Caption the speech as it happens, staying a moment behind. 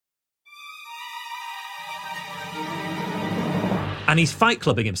and he's fight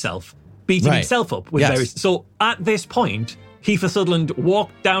clubbing himself, beating himself up with various... So at this point, Kiefer Sutherland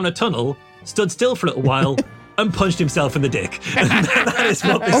walked down a tunnel, stood still for a little while, and punched himself in the dick. That is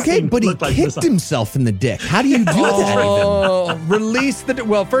what this scene but he looked like kicked himself in the dick. How do you do that? Release the...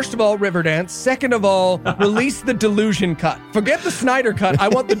 Well, first of all, Riverdance. Second of all, release the Delusion cut. Forget the Snyder cut. I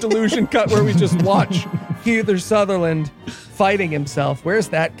want the Delusion cut where we just watch Kiefer Sutherland fighting himself. Where's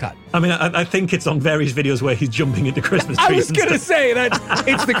that cut? I mean, I think it's on various videos where he's jumping into Christmas trees. I was going to say that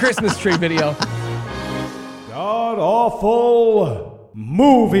it's the Christmas tree video. God awful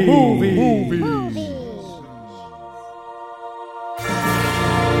movie.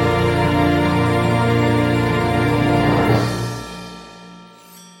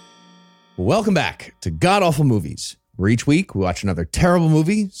 Welcome back to God Awful Movies, where each week we watch another terrible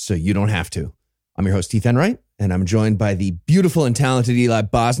movie so you don't have to. I'm your host, Heath Enright, and I'm joined by the beautiful and talented Eli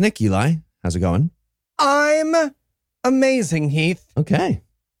Bosnick. Eli, how's it going? I'm amazing, Heath. Okay.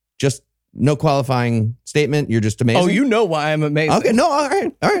 Just no qualifying statement. You're just amazing. Oh, you know why I'm amazing. Okay, no, all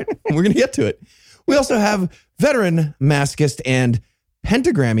right. We're going to get to it. We also have veteran masochist and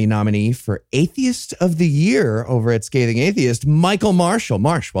Pentagrammy nominee for Atheist of the Year over at Scathing Atheist, Michael Marshall.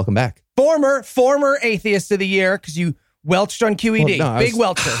 Marsh, welcome back. Former Atheist of the Year, because you welched on QED. Well, no, Big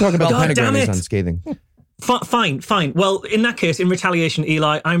welcher. Talking about God damn Pentagrammies it. on Scathing. Fine. Well, in that case, in retaliation,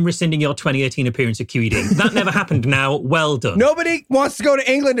 Eli, I'm rescinding your 2018 appearance at QED. That never happened now. Well done. Nobody wants to go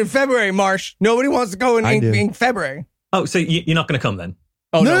to England in February, Marsh. Nobody wants to go in February. Oh, so you're not going to come then?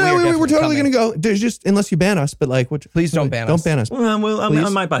 Oh, No, we're totally going to go. There's just, unless you ban us, but like, please don't ban us. Don't ban us. Well, I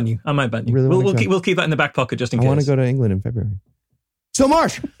might ban you. Really we'll keep that in the back pocket just in case. I want to go to England in February. So,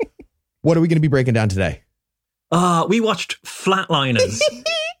 Marsh, what are we going to be breaking down today? We watched Flatliners.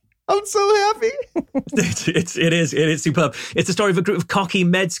 I'm so happy. It is superb. It's the story of a group of cocky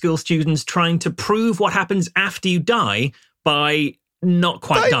med school students trying to prove what happens after you die by not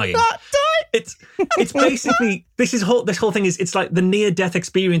quite dying. It's basically this whole thing is it's like the near-death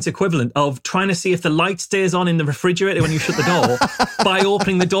experience equivalent of trying to see if the light stays on in the refrigerator when you shut the door by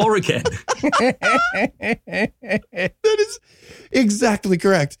opening the door again. That is exactly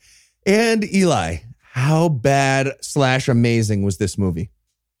correct. And Eli, how bad/amazing was this movie?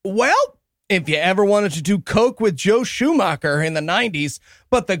 Well, if you ever wanted to do coke with Joe Schumacher in the 90s,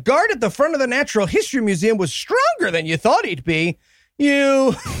 but the guard at the front of the Natural History Museum was stronger than you thought he'd be,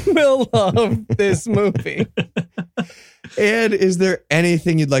 you will love this movie. And is there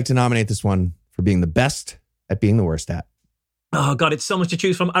anything you'd like to nominate this one for being the best at being the worst at? Oh, God, it's so much to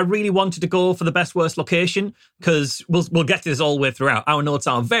choose from. I really wanted to go for the best worst location because we'll get to this all the way throughout. Our notes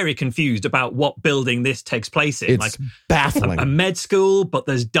are very confused about what building this takes place in. It's like baffling. A med school, but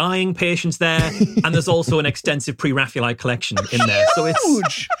there's dying patients there, and there's also an extensive pre-Raphaelite collection in there. So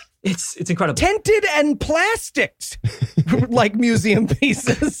it's incredible. Tinted and plasticked like museum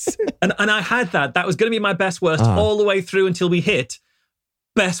pieces. And I had that. That was going to be my best worst all the way through until we hit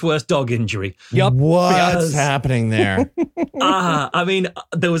best worst dog injury. Yup. What's happening there? I mean,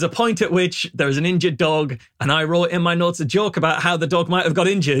 there was a point at which there was an injured dog, and I wrote in my notes a joke about how the dog might have got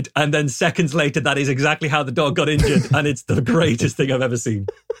injured, and then seconds later, that is exactly how the dog got injured, and it's the greatest thing I've ever seen.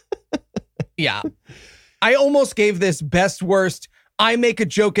 Yeah. I almost gave this best worst. I make a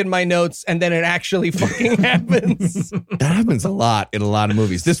joke in my notes, and then it actually fucking happens. That happens a lot in a lot of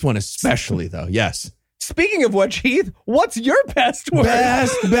movies. This one especially, though. Yes. Speaking of which, Heath, what's your best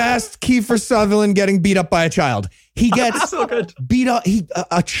worst? Best Kiefer Sutherland getting beat up by a child. He gets So good. beat up.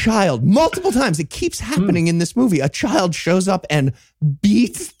 A child multiple times. It keeps happening in this movie. A child shows up and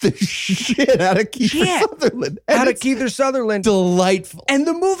beats the shit out of Kiefer Sutherland. Out of Kiefer Sutherland. Delightful. And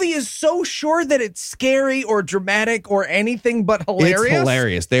the movie is so sure that it's scary or dramatic or anything but hilarious. It's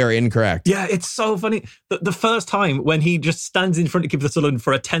hilarious. They are incorrect. Yeah, it's so funny. The first time when he just stands in front of Kiefer Sutherland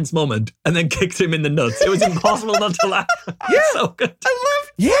for a tense moment and then kicks him in the nuts, it was impossible not to laugh. Yeah. So good. I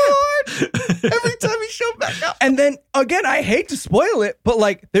love it. Every time he showed back up. And then, again, I hate to spoil it, but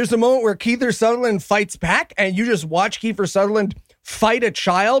like there's a moment where Kiefer Sutherland fights back and you just watch Kiefer Sutherland fight a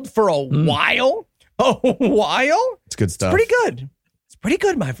child for a while. A while? It's good stuff. It's pretty good. It's pretty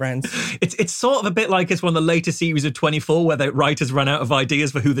good, my friends. It's sort of a bit like it's one of the later series of 24 where the writers ran out of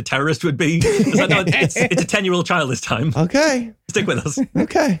ideas for who the terrorist would be. It's like, no, it's a 10-year-old child this time. Okay. Stick with us.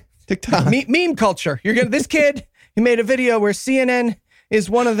 Okay. TikTok. Meme culture. You're gonna. This kid, he made a video where CNN is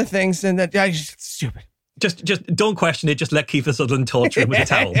one of the things, and that it's stupid. Just don't question it. Just let Kiefer Sutherland torture him with a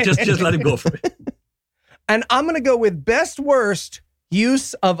towel. Just let him go for it. And I'm going to go with best worst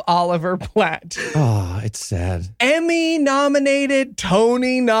use of Oliver Platt. Oh, it's sad. Emmy nominated,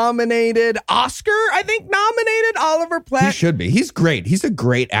 Tony nominated, Oscar, I think, nominated Oliver Platt. He should be. He's great. He's a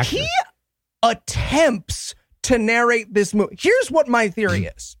great actor. He attempts to narrate this movie. Here's what my theory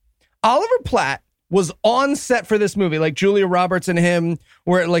is. Oliver Platt was on set for this movie, like Julia Roberts and him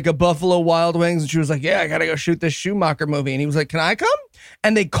were at like a Buffalo Wild Wings, and she was like, yeah, I gotta go shoot this Schumacher movie. And he was like, can I come?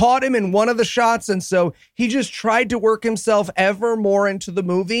 And they caught him in one of the shots, and so he just tried to work himself ever more into the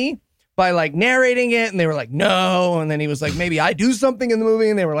movie by like narrating it, and they were like, no. And then he was like, maybe I do something in the movie,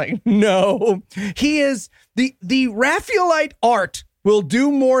 and they were like, no. He is the Raphaelite art will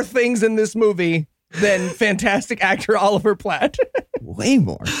do more things in this movie than fantastic actor Oliver Platt. Way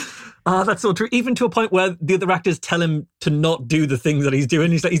more. That's so true. Even to a point where the other actors tell him to not do the things that he's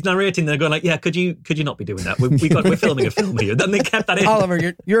doing. He's narrating. They're going like, "Yeah, could you not be doing that? We're filming a film here." Then they kept that in.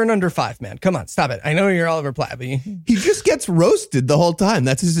 Oliver, you're an under 5 man. Come on, stop it. I know you're Oliver Platt, but he just gets roasted the whole time.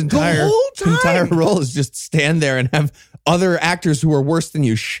 That's his entire role is just stand there and have other actors who are worse than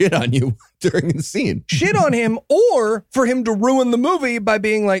you shit on you during the scene. Shit on him, or for him to ruin the movie by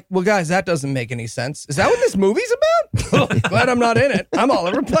being like, well, guys, that doesn't make any sense. Is that what this movie's about? Glad I'm not in it. I'm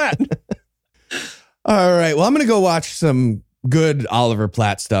Oliver Platt. All right. Well, I'm going to go watch some good Oliver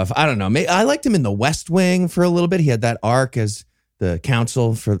Platt stuff. I don't know. I liked him in The West Wing for a little bit. He had that arc as the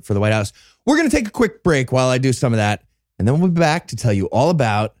counsel for the White House. We're going to take a quick break while I do some of that, and then we'll be back to tell you all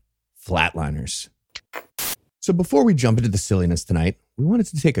about Flatliners. So before we jump into the silliness tonight, we wanted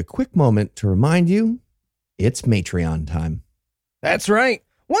to take a quick moment to remind you it's Matreon time. That's right.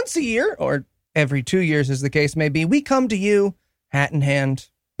 Once a year, or every 2 years as the case may be, we come to you, hat in hand,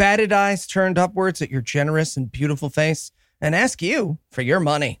 batted eyes turned upwards at your generous and beautiful face, and ask you for your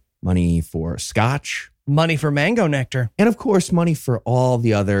money. Money for scotch. Money for mango nectar. And of course, money for all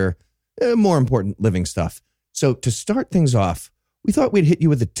the other more important living stuff. So to start things off, we thought we'd hit you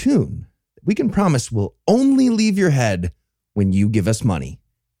with a tune that we can promise will only leave your head when you give us money.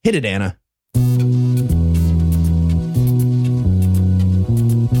 Hit it, Anna.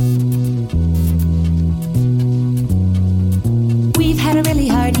 We've had a really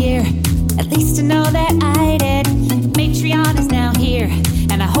hard year, at least to know that I did. Matreon is now here,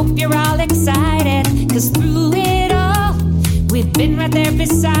 and I hope you're all excited, 'cause through it all, we've been right there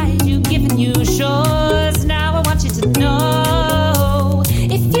beside you, giving you shows. Now I want you to know,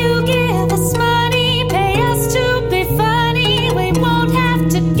 if you give us money, pay us to be funny, we won't have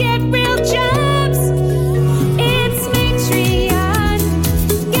to get real jobs. It's Matreon.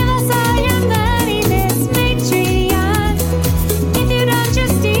 Give us all your money, this Matreon. If you don't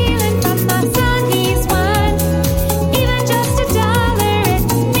just steal it from my son, he's won. Even just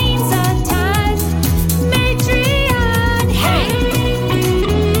 $1, it means a ton. Matreon, hey!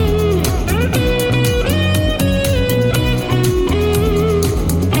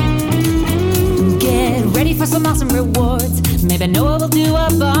 Get ready for some awesome rewards. Maybe Noah will do a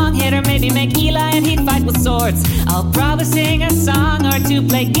bong hit, or maybe make Eli and he'd fight with swords. I'll probably sing a song or two,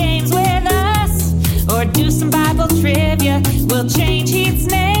 play games with us, or do some Bible trivia. We'll change Heath's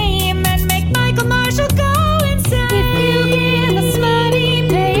name and make Michael Marshall go insane. If you give us money,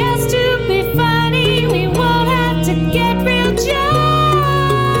 pay us to be funny, we won't have to get real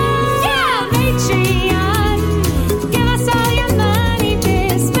jobs. Yeah, Matreon. Give us all your money,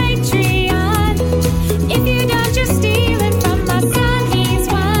 this Matreon. If you don't just steal it from my son, he's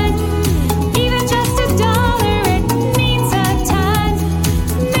won. Even just $1, it means a ton.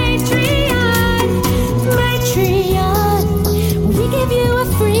 Matreon, Matreon. We give you a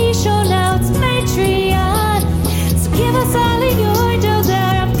free show notes, Matreon. So give us all of your dough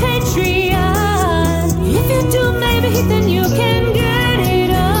there on Patreon. If you do, maybe then you can get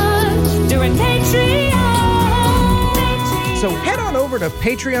it on during Patreon. So head on over to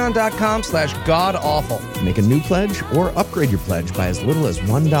patreon.com/godawful. Make a new pledge or upgrade your pledge by as little as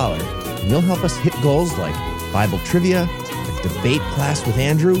 $1. And you'll help us hit goals like Bible trivia, a debate class with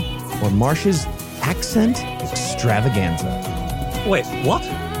Andrew, or Marsh's accent extravaganza. Wait, what?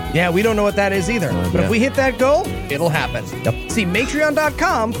 Yeah, we don't know what that is either. No But idea. if we hit that goal, it'll happen. Yep. See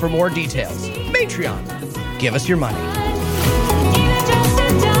matreon.com for more details. Matreon. Give us your money. Even just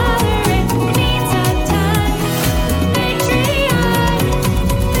 $1, it means a ton. Patreon,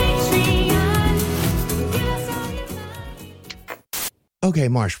 Patreon. Give us all your money. Okay,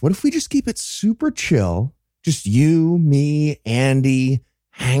 Marsh, what if we just keep it super chill? Just you, me, Andy,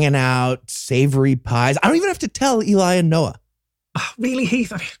 hanging out, savory pies. I don't even have to tell Eli and Noah. Really,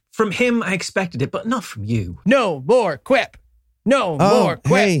 Heath? I mean, from him, I expected it, but not from you. No more quip. No more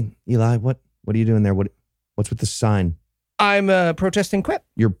quip. Hey, Eli, what are you doing there? What's with the sign? I'm protesting quip.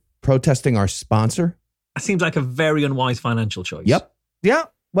 You're protesting our sponsor? That seems like a very unwise financial choice. Yep. Yeah.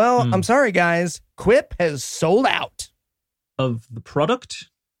 Well, I'm sorry, guys. Quip has sold out. Of the product?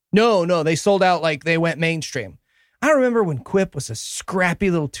 No, they sold out like they went mainstream. I remember when Quip was a scrappy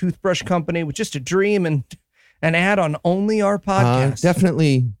little toothbrush company with just a dream, and An ad on only our podcast.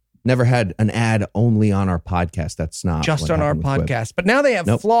 Definitely never had an ad only on our podcast. That's not just what on our happened with Quip. podcast. But now they have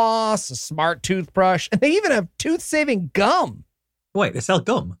Nope. floss, a smart toothbrush, and they even have tooth-saving gum. Wait, they sell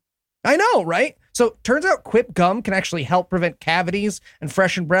gum? I know, right? So turns out Quip gum can actually help prevent cavities and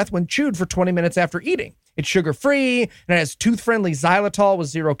freshen breath when chewed for 20 minutes after eating. It's sugar-free, and it has tooth-friendly xylitol with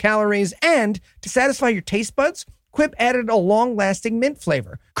 0 calories. And to satisfy your taste buds, Quip added a long-lasting mint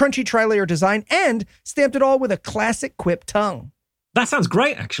flavor, crunchy tri-layer design, and stamped it all with a classic Quip tongue. That sounds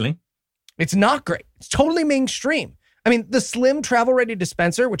great, actually. It's not great. It's totally mainstream. I mean, the slim travel-ready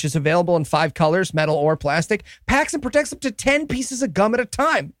dispenser, which is available in 5 colors, metal or plastic, packs and protects up to 10 pieces of gum at a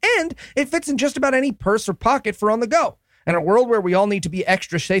time. And it fits in just about any purse or pocket for on the go. In a world where we all need to be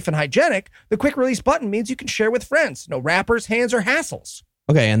extra safe and hygienic, the quick release button means you can share with friends. No wrappers, hands, or hassles.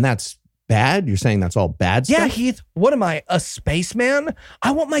 Okay, and that's bad? You're saying that's all bad stuff? Yeah, Heath, what am I, a spaceman?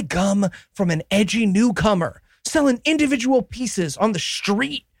 I want my gum from an edgy newcomer, selling individual pieces on the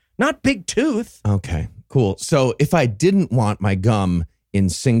street, not Big Tooth. Okay, cool. So if I didn't want my gum in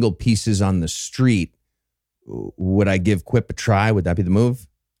single pieces on the street, would I give Quip a try? Would that be the move?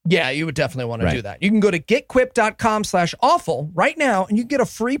 Yeah, you would definitely want to Right. do that. You can go to getquip.com/awful right now, and you can get a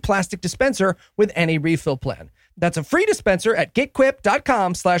free plastic dispenser with any refill plan. That's a free dispenser at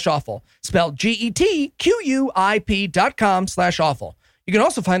getquip.com/awful, spelled GETQUIP.com/awful. You can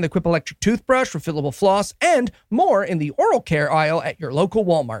also find the Quip electric toothbrush, refillable floss, and more in the oral care aisle at your local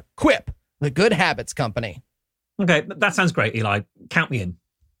Walmart. Quip, the good habits company. Okay, that sounds great, Eli. Count me in.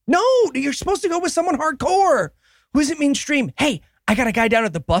 No, you're supposed to go with someone hardcore. Who isn't mainstream? Hey, I got a guy down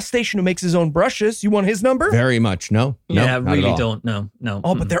at the bus station who makes his own brushes. You want his number? Very much. No. No, Yeah, not at really all. don't. No.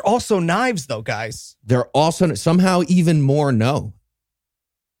 Oh, but they're also knives, though, guys. They're also somehow even more no.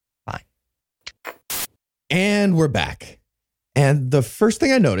 Fine. And we're back. And the first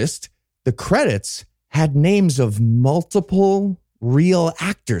thing I noticed, the credits had names of multiple real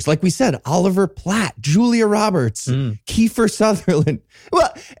actors. Like we said, Oliver Platt, Julia Roberts, Kiefer Sutherland,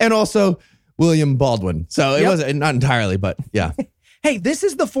 well, and also William Baldwin. So it wasn't, not entirely, but yeah. Hey, this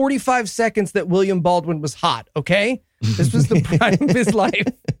is the 45 seconds that William Baldwin was hot, okay? This was the prime of his life.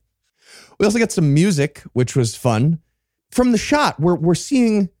 We also got some music, which was fun. From the shot, we're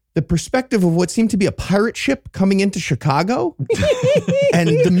seeing the perspective of what seemed to be a pirate ship coming into Chicago. And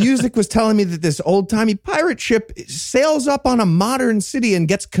the music was telling me that this old-timey pirate ship sails up on a modern city and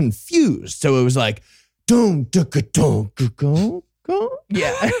gets confused. So it was like, dum, duka, dum, go.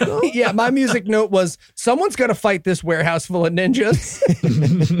 Yeah. Yeah, my music note was, someone's got to fight this warehouse full of ninjas.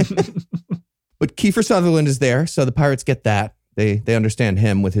 But Kiefer Sutherland is there, so the pirates get that. They understand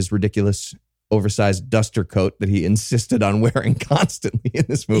him with his ridiculous oversized duster coat that he insisted on wearing constantly in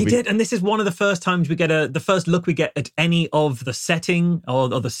this movie. He did, and this is one of the first times we get the first look we get at any of the setting or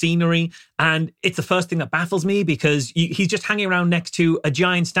the scenery, and it's the first thing that baffles me because he's just hanging around next to a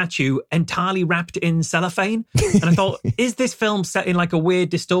giant statue entirely wrapped in cellophane, and I thought, is this film set in like a weird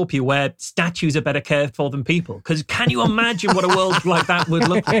dystopia where statues are better cared for than people? Because can you imagine what a world like that would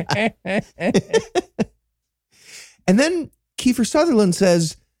look like? And then Kiefer Sutherland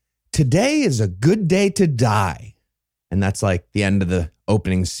says, "Today is a good day to die." And that's like the end of the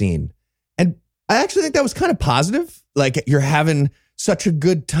opening scene. And I actually think that was kind of positive. Like, you're having such a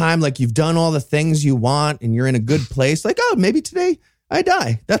good time. Like, you've done all the things you want and you're in a good place. Like, oh, maybe today I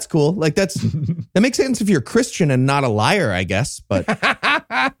die. That's cool. Like, that makes sense if you're a Christian and not a liar, I guess. But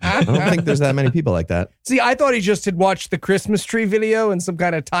I don't think there's that many people like that. See, I thought he just had watched the Christmas tree video in some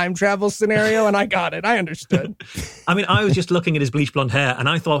kind of time travel scenario, and I got it. I understood. I mean, I was just looking at his bleach blonde hair, and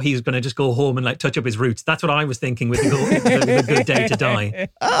I thought he was going to just go home and like touch up his roots. That's what I was thinking with the good day to die.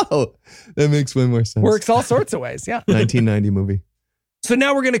 Oh, that makes way more sense. Works all sorts of ways, yeah. 1990 movie. So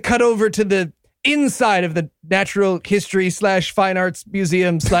now we're going to cut over to the inside of the Natural History / Fine Arts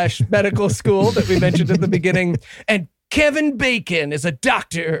Museum / medical school that we mentioned at the beginning. And Kevin Bacon is a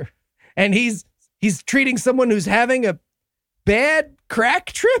doctor, and he's treating someone who's having a bad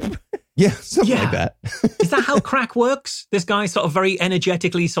crack trip. Yeah, something like that. Is that how crack works? This guy sort of very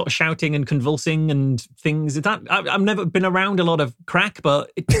energetically sort of shouting and convulsing and things. Is that I've never been around a lot of crack,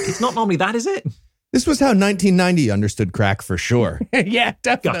 but it's not normally that, is it? This was how 1990 understood crack for sure. Yeah,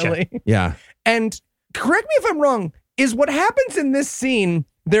 definitely. Gotcha. Yeah. And correct me if I'm wrong, is what happens in this scene,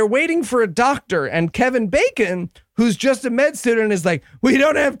 they're waiting for a doctor, and Kevin Bacon, who's just a med student, is like, "We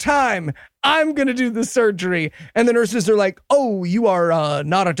don't have time. I'm going to do the surgery." And the nurses are like, "Oh, you are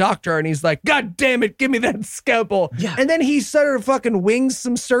not a doctor." And he's like, "God damn it, give me that scalpel." Yeah. And then he sort of fucking wings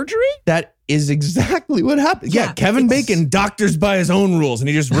some surgery. That is exactly what happened. Yeah, Kevin Bacon doctors by his own rules, and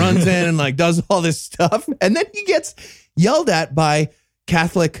he just runs in and like does all this stuff. And then he gets yelled at by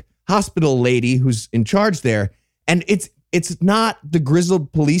Catholic hospital lady who's in charge there. And it's not the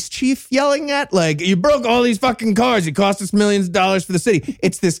grizzled police chief yelling at, like, you broke all these fucking cars. You cost us millions of dollars for the city.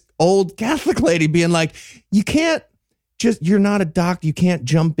 It's this old Catholic lady being like, you're not a doctor. You can't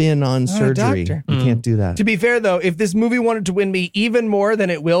jump in on surgery. You can't do that. To be fair, though, if this movie wanted to win me even more than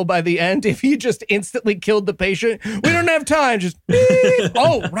it will by the end, if he just instantly killed the patient, we don't have time. Just,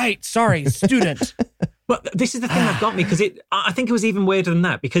 oh, right. Sorry, student. But this is the thing that got me, because I think it was even weirder than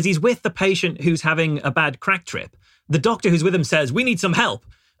that, because he's with the patient who's having a bad crack trip. The doctor who's with him says, we need some help.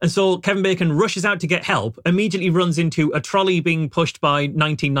 And so Kevin Bacon rushes out to get help, immediately runs into a trolley being pushed by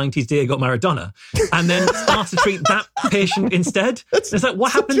 1990s Diego Maradona, and then starts to treat that patient instead. It's like,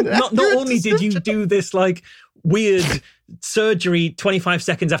 what happened? Not only did you do this like weird surgery 25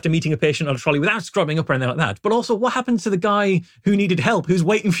 seconds after meeting a patient on a trolley without scrubbing up or anything like that, but also what happened to the guy who needed help, who's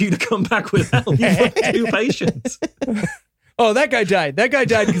waiting for you to come back with help? You've got 2 patients. Oh, that guy died. That guy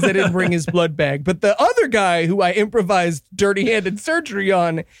died because I didn't bring his blood bag. But the other guy who I improvised dirty-handed surgery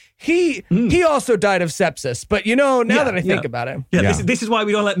on, he also died of sepsis. But, now that I think about it. Yeah. This is why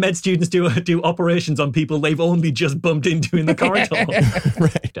we don't let med students do operations on people they've only just bumped into in the corridor.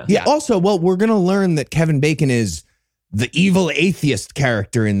 Right. Yeah. Also, we're going to learn that Kevin Bacon is the evil atheist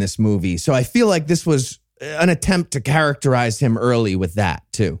character in this movie. So I feel like this was an attempt to characterize him early with that,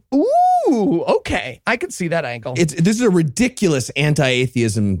 too. Ooh, okay. I can see that angle. This is a ridiculous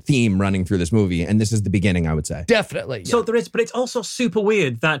anti-atheism theme running through this movie, and this is the beginning, I would say. Definitely. So there is, but it's also super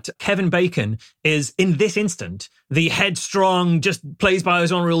weird that Kevin Bacon is, in this instant, the headstrong, just plays by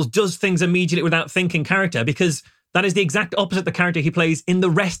his own rules, does things immediately without thinking character, because that is the exact opposite of the character he plays in the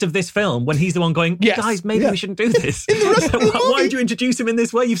rest of this film, when he's the one going, guys, maybe we shouldn't do this. Why did you introduce him in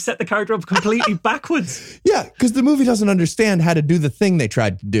this way? You've set the character up completely backwards. Yeah, because the movie doesn't understand how to do the thing they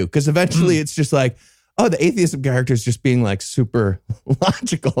tried to do. Because eventually it's just like, oh, the atheism character is just being like super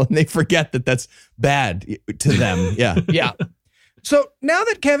logical, and they forget that that's bad to them. Yeah. Yeah. So now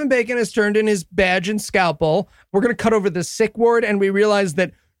that Kevin Bacon has turned in his badge and scalpel, we're going to cut over the sick ward, and we realize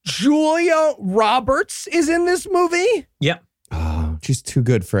that Julia Roberts is in this movie. Yep. Oh, she's too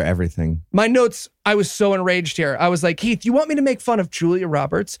good for everything. My notes, I was so enraged here. I was like, Heath, you want me to make fun of Julia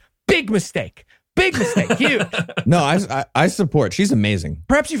Roberts? Big mistake. Big mistake. Huge. No, I support. She's amazing.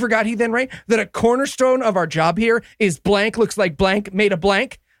 Perhaps you forgot, Heath, then, right? That a cornerstone of our job here is blank looks like blank made of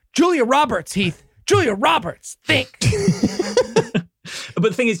blank. Julia Roberts, Heath. Julia Roberts. Think. But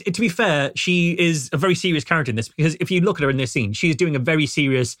the thing is, to be fair, she is a very serious character in this, because if you look at her in this scene, she is doing a very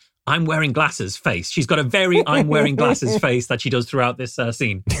serious, I'm wearing glasses face. She's got a very I'm wearing glasses face that she does throughout this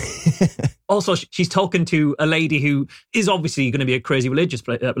scene. Also, she's talking to a lady who is obviously going to be a crazy religious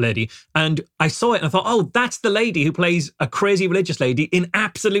lady. And I saw it and I thought, oh, that's the lady who plays a crazy religious lady in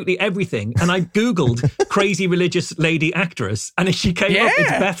absolutely everything. And I Googled crazy religious lady actress. And she came up, it's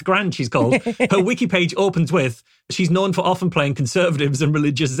Beth Grant, she's called. Her wiki page opens with, she's known for often playing conservatives and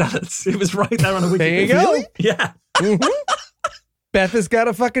religious zealots. It was right there on the wiki page. There you go. Really? Yeah. Mm-hmm. Beth has got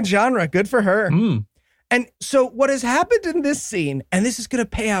a fucking genre. Good for her. And so what has happened in this scene, and this is going to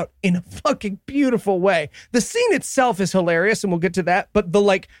pay out in a fucking beautiful way. The scene itself is hilarious, and we'll get to that. But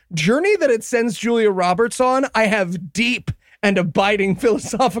the journey that it sends Julia Roberts on, I have deep and abiding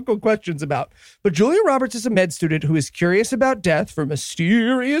philosophical questions about. But Julia Roberts is a med student who is curious about death for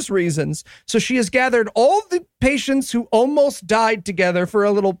mysterious reasons. So she has gathered all the patients who almost died together for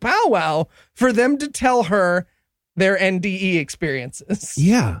a little powwow for them to tell her their NDE experiences.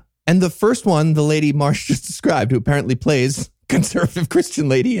 Yeah. And the first one, the lady Marsh just described, who apparently plays conservative Christian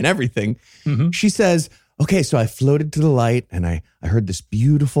lady and everything, she says, okay, so I floated to the light and I heard this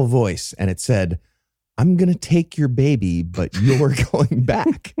beautiful voice and it said, I'm going to take your baby, but you're going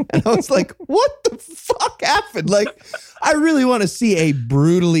back. And I was like, what the fuck happened? Like, I really want to see a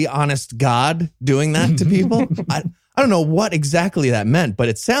brutally honest God doing that to people. I don't know what exactly that meant, but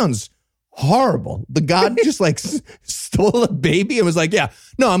it sounds horrible. The God just stole a baby and was like, yeah,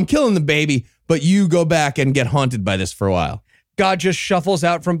 no, I'm killing the baby, but you go back and get haunted by this for a while. God just shuffles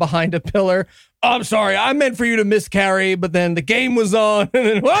out from behind a pillar. I'm sorry, I meant for you to miscarry, but then the game was on. And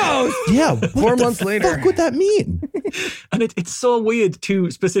then, whoa! Yeah, 4 months later. What would that mean? And it's so weird to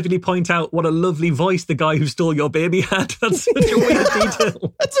specifically point out what a lovely voice the guy who stole your baby had. That's such a weird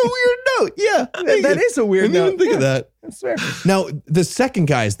detail. That's a weird note. Yeah, that is a weird note. I didn't even think of that. That's fair. Now, the second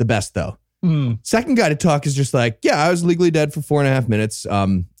guy is the best, though. Second guy to talk is just like, yeah, I was legally dead for 4.5 minutes.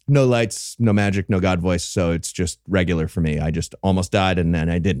 No lights, no magic, no God voice. So it's just regular for me. I just almost died and then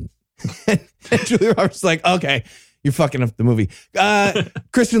I didn't. And Julia Roberts is like, okay, you're fucking up the movie.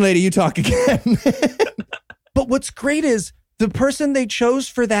 Christian lady, you talk again. But what's great is The person they chose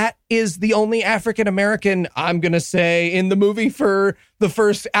for that is the only African-American, I'm going to say, in the movie for the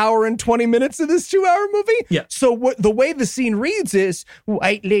first hour and 20 minutes of this 2-hour movie. Yeah. So the way the scene reads is,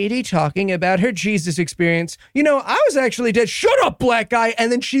 white lady talking about her Jesus experience. You know, I was actually dead. Shut up, black guy.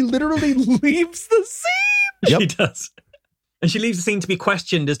 And then she literally leaves the scene. She does. And she leaves the scene to be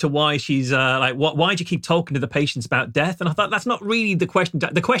questioned as to why she's why do you keep talking to the patients about death? And I thought that's not really the question.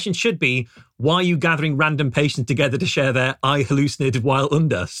 The question should be, why are you gathering random patients together to share their I hallucinated while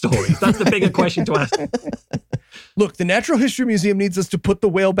under stories? That's the bigger question to ask. Look, the Natural History Museum needs us to put the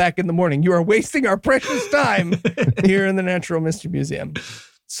whale back in the morning. You are wasting our precious time here in the Natural History Museum.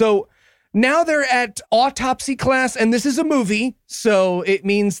 So now they're at autopsy class, and this is a movie. So it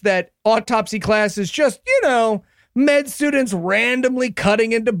means that autopsy class is just, med students randomly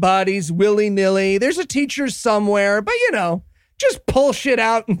cutting into bodies willy-nilly. There's a teacher somewhere, but just pull shit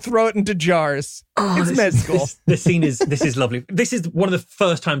out and throw it into jars. It's med school. This is lovely. This is one of the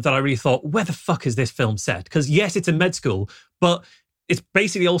first times that I really thought, where the fuck is this film set? Because yes, it's a med school, but it's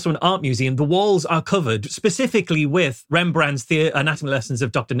basically also an art museum. The walls are covered specifically with Rembrandt's The Anatomy Lessons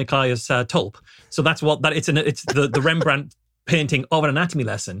of Dr. Nikias Tulp. So that's it's the Rembrandt painting of an anatomy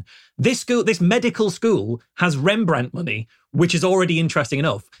lesson. This medical school has Rembrandt money, which is already interesting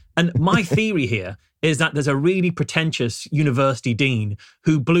enough. And my theory here is that there's a really pretentious university dean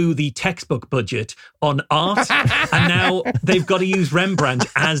who blew the textbook budget on art, and now they've got to use Rembrandt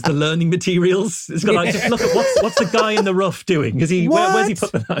as the learning materials. It's got just look at what's the guy in the rough doing? Where's he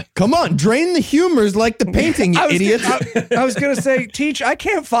put the knife? Come on, drain the humors like the painting, you idiots. I was going to say, Teach, I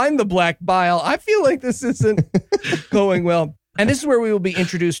can't find the black bile. I feel like this isn't going well. And this is where we will be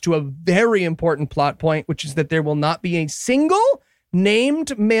introduced to a very important plot point, which is that there will not be a single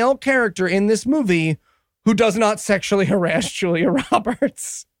named male character in this movie who does not sexually harass Julia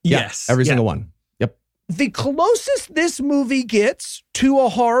Roberts. Yes. Every single one. Yep. The closest this movie gets to a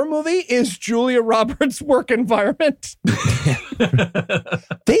horror movie is Julia Roberts' work environment.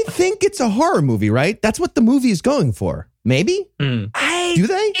 They think it's a horror movie, right? That's what the movie is going for. Maybe? Do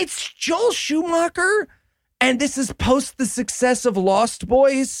they? It's Joel Schumacher, and this is post the success of Lost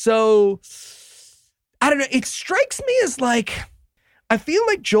Boys, so I don't know. It strikes me as I feel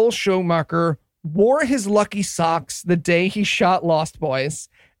like Joel Schumacher wore his lucky socks the day he shot Lost Boys.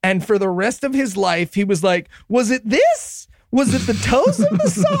 And for the rest of his life, he was like, was it this? Was it the toes of the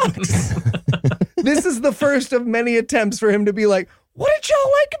socks? This is the first of many attempts for him to be like, what did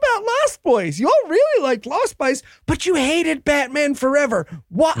y'all like about Lost Boys? Y'all really liked Lost Boys, but you hated Batman Forever.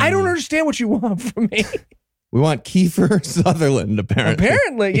 What? I don't understand what you want from me. We want Kiefer Sutherland, apparently.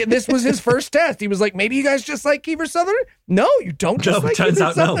 Apparently. This was his first test. He was like, maybe you guys just like Kiefer Sutherland? No, you don't just like turns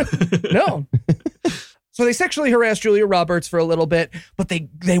Kiefer out Sutherland. No. So they sexually harass Julia Roberts for a little bit, but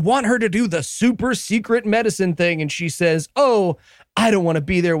they want her to do the super secret medicine thing. And she says, oh, I don't want to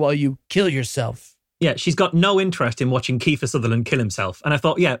be there while you kill yourself. Yeah, she's got no interest in watching Kiefer Sutherland kill himself. And I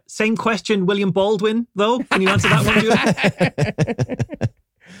thought, same question, William Baldwin, though. Can you answer that one, Julia?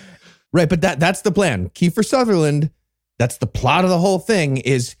 Right, but that's the plan. Kiefer Sutherland, that's the plot of the whole thing,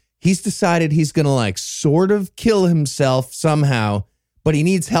 is he's decided he's going to sort of kill himself somehow, but he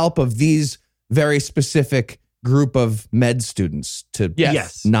needs help of these very specific group of med students to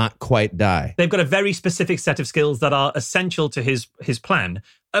not quite die. They've got a very specific set of skills that are essential to his plan.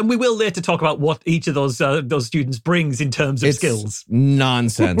 And we will later talk about what each of those students brings in terms of skills.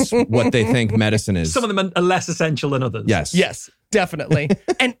 Nonsense what they think medicine is. Some of them are less essential than others. Yes, definitely.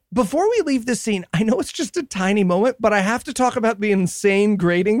 And before we leave this scene, I know it's just a tiny moment, but I have to talk about the insane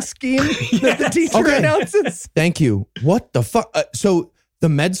grading scheme that the teacher announces. Thank you. What the fuck? So the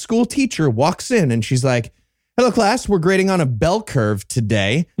med school teacher walks in and she's like, hello, class. We're grading on a bell curve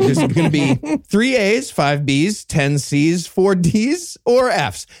today. There's going to be 3 A's, 5 B's, 10 C's, 4 D's, or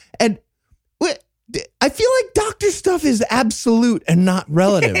F's. And I feel like doctor stuff is absolute and not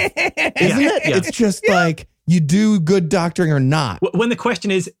relative, isn't it? Yeah. It's just like you do good doctoring or not. When the question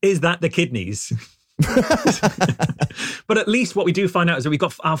is that the kidneys? But at least what we do find out is that we've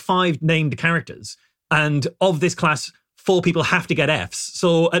got our 5 named characters. And of this class, 4 people have to get Fs.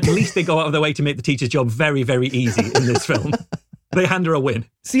 So at least they go out of their way to make the teacher's job very, very easy in this film. They hand her a win.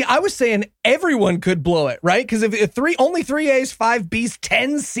 See, I was saying everyone could blow it, right? Because if only 3 A's, 5 B's,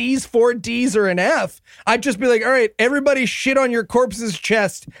 10 C's, 4 D's, or an F, I'd just be like, all right, everybody shit on your corpse's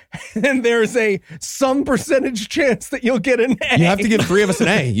chest, and there's some percentage chance that you'll get an A. You have to give 3 of us an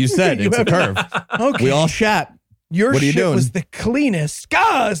A. You said it's a curve. Okay. We all shat. Your shit was the cleanest.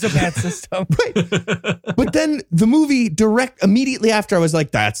 It's a bad system. Right. But then the movie immediately after, I was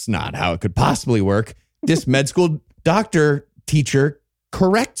like, that's not how it could possibly work. This med school teacher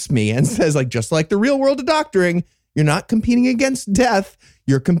corrects me and says, just like the real world of doctoring, You're not competing against death.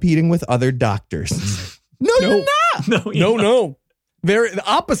 You're competing with other doctors. No, you're not. No. Very the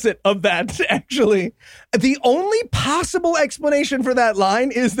opposite of that, actually. The only possible explanation for that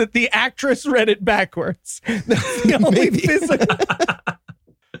line is that the actress read it backwards. That's the only physical.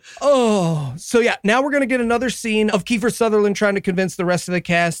 Oh, so yeah, now we're going to get another scene of Kiefer Sutherland trying to convince the rest of the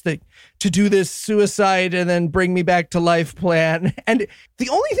cast that to do this suicide and then bring me back to life plan. And the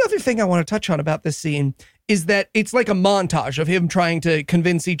only other thing I want to touch on about this scene is that it's like a montage of him trying to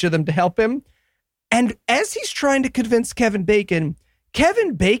convince each of them to help him. And as he's trying to convince Kevin Bacon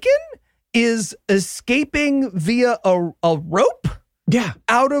is escaping via a rope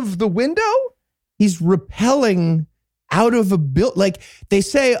out of the window. He's rappelling out of a build. Like they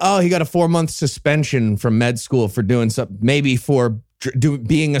say, oh, he got a 4-month suspension from med school for doing something, maybe for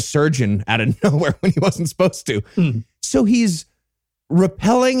being a surgeon out of nowhere when he wasn't supposed to. So he's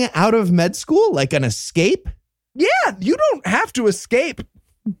rappelling out of med school like an escape. Yeah, you don't have to escape.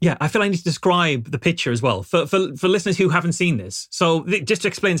 Yeah, I feel I need to describe the picture as well for listeners who haven't seen this. So it just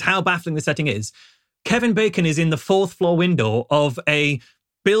explains how baffling the setting is. Kevin Bacon is in the 4th floor window of a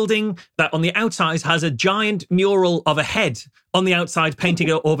building that on the outside has a giant mural of a head on the outside painted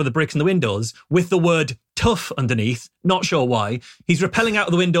over the bricks in the windows with the word tough underneath. Not sure why. He's rappelling out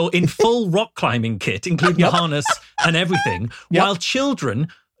of the window in full rock climbing kit, including a harness and everything, while children...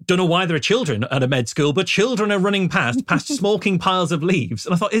 Don't know why there are children at a med school, but children are running past smoking piles of leaves.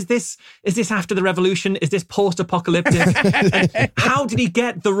 And I thought, is this after the revolution? Is this post-apocalyptic? How did he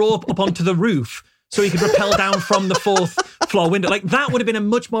get the rope up onto the roof so he could rappel down from the 4th floor window? Like, that would have been a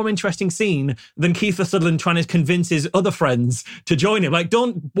much more interesting scene than Kiefer Sutherland trying to convince his other friends to join him. Like,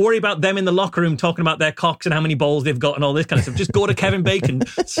 don't worry about them in the locker room talking about their cocks and how many balls they've got and all this kind of stuff. Just go to Kevin Bacon,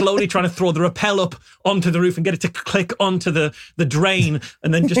 slowly trying to throw the rappel up onto the roof and get it to click onto the drain,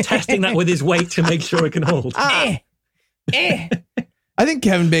 and then just testing that with his weight to make sure it can hold. I think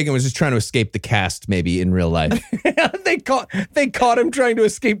Kevin Bacon was just trying to escape the cast, maybe in real life. They caught him trying to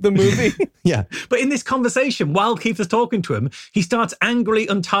escape the movie. Yeah. But in this conversation, while Keith is talking to him, he starts angrily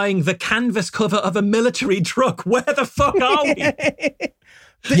untying the canvas cover of a military truck. Where the fuck are we?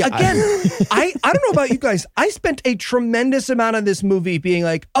 Again, I don't know about you guys. I spent a tremendous amount of this movie being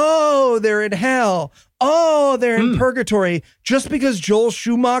like, oh, they're in hell. Oh, they're in purgatory. Just because Joel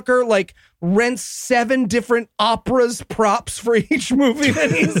Schumacher, rents 7 different operas props for each movie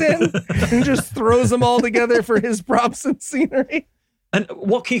that he's in and just throws them all together for his props and scenery. And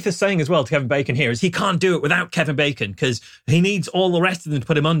what Keith is saying as well to Kevin Bacon here is he can't do it without Kevin Bacon because he needs all the rest of them to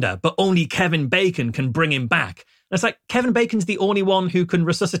put him under, but only Kevin Bacon can bring him back. And it's like Kevin Bacon's the only one who can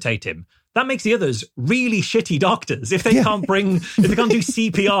resuscitate him. That makes the others really shitty doctors. If they can't do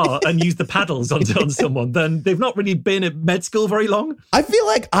CPR and use the paddles on someone, then they've not really been at med school very long. I feel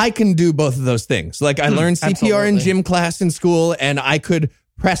like I can do both of those things. Like I learned CPR in gym class in school, and I could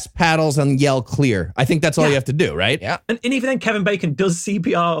press paddles and yell clear. I think that's all you have to do, right? Yeah. And even then, Kevin Bacon does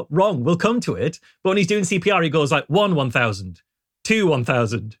CPR wrong. We'll come to it. But when he's doing CPR, he goes like 1, 1,000, 2,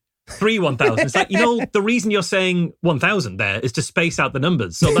 1,000. 3, 1,000. It's like, the reason you're saying 1,000 there is to space out the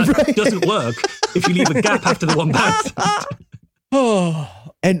numbers. So that doesn't work if you leave a gap after the 1,000.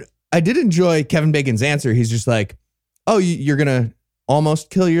 And I did enjoy Kevin Bacon's answer. He's just like, oh, you're going to almost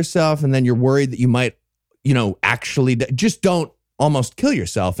kill yourself. And then you're worried that you might, actually just don't almost kill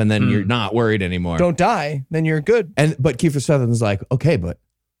yourself. And then you're not worried anymore. Don't die. Then you're good. But Kiefer Sutherland's like, okay, but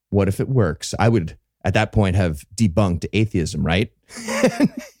what if it works? I would at that point have debunked atheism, right?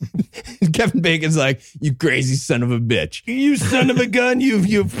 Kevin Bacon's like, you crazy son of a bitch. You son of a gun.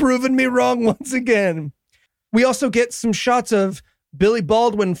 You've proven me wrong once again. We also get some shots of Billy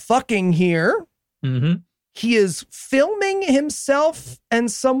Baldwin fucking here. Mm-hmm. He is filming himself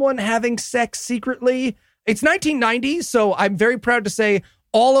and someone having sex secretly. It's 1990, so I'm very proud to say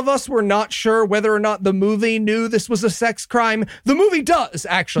all of us were not sure whether or not the movie knew this was a sex crime. The movie does,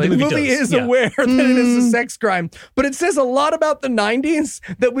 actually. The movie is aware that it is a sex crime. But it says a lot about the 90s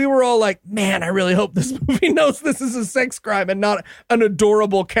that we were all like, man, I really hope this movie knows this is a sex crime and not an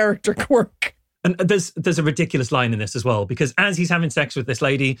adorable character quirk. And there's a ridiculous line in this as well, because as he's having sex with this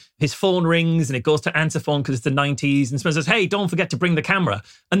lady, his phone rings and it goes to answer phone because it's the 90s. And someone says, hey, don't forget to bring the camera.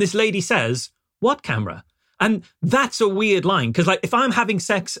 And this lady says, what camera? And that's a weird line, because if I'm having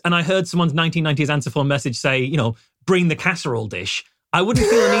sex and I heard someone's 1990s answer phone message say, bring the casserole dish, I wouldn't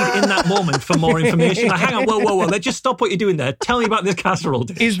feel a need in that moment for more information. Like, hang on, whoa. Let's just stop what you're doing there. Tell me about this casserole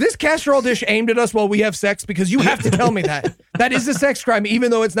dish. Is this casserole dish aimed at us while we have sex? Because you have to tell me that. That is a sex crime,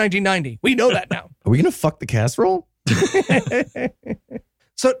 even though it's 1990. We know that now. Are we going to fuck the casserole?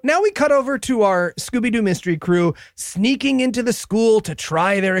 So now we cut over to our Scooby-Doo mystery crew sneaking into the school to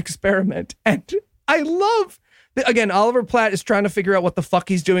try their experiment. And I love Again, Oliver Platt is trying to figure out what the fuck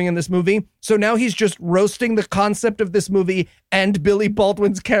he's doing in this movie. So now he's just roasting the concept of this movie and Billy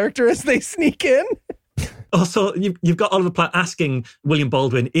Baldwin's character as they sneak in. Also, you've got Oliver Platt asking William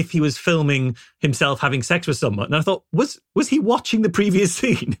Baldwin if he was filming himself having sex with someone. And I thought, was he watching the previous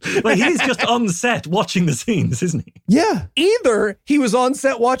scene? Like, he is just on set watching the scenes, isn't he? Yeah. Either he was on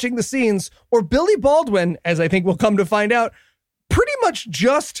set watching the scenes, or Billy Baldwin, as I think we'll come to find out, pretty much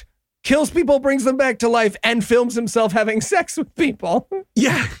just kills people, brings them back to life, and films himself having sex with people.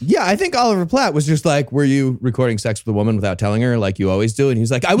 Yeah. Yeah, I think Oliver Platt was just like, were you recording sex with a woman without telling her like you always do? And he's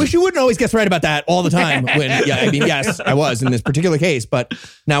like, I wish you wouldn't always guess right about that all the time. Yes, I was in this particular case, but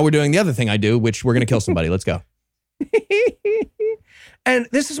now we're doing the other thing I do, which we're going to kill somebody. Let's go. And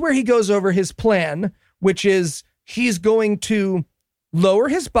this is where he goes over his plan, which is he's going to lower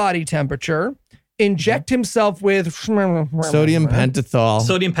his body temperature, inject himself with Sodium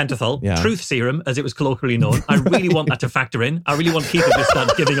pentothal. Yeah. Truth serum, as it was colloquially known. I really want that to factor in. I really want people to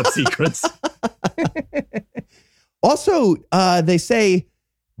start giving up secrets. Also, they say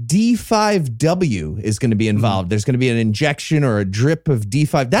D5W is going to be involved. There's going to be an injection or a drip of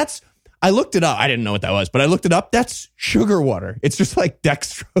D5. I looked it up. I didn't know what that was, but I looked it up. That's sugar water. It's just like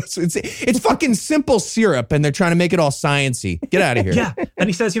dextrose. It's fucking simple syrup, and they're trying to make it all sciencey. Get out of here. Yeah, and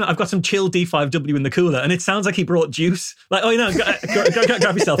he says, I've got some chilled D5W in the cooler, and it sounds like he brought juice. Like, go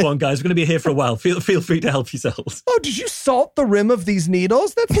grab yourself one, guys. We're going to be here for a while. Feel free to help yourselves. Oh, did you salt the rim of these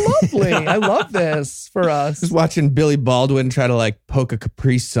needles? That's lovely. I love this for us. Just watching Billy Baldwin try to like poke a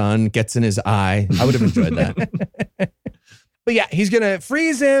Capri Sun, gets in his eye. I would have enjoyed that. But yeah, he's going to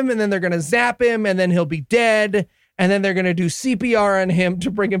freeze him, and then they're going to zap him, and then he'll be dead, and then they're going to do CPR on him to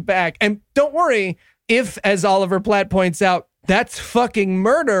bring him back. And don't worry, if, as Oliver Platt points out, that's fucking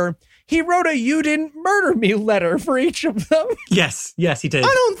murder, he wrote a "you didn't murder me" letter for each of them. Yes, he did. I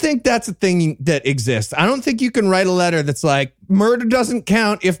don't think that's a thing that exists. I don't think you can write a letter that's like, murder doesn't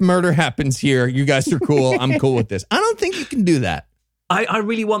count if murder happens here. You guys are cool. I'm cool with this. I don't think you can do that. I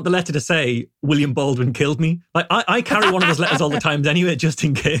really want the letter to say, William Baldwin killed me. Like, I carry one of those letters all the time anyway, just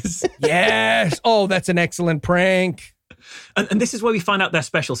in case. Yes. Oh, that's an excellent prank. And this is where we find out their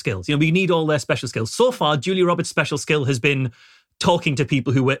special skills. We need all their special skills. So far, Julia Roberts' special skill has been talking to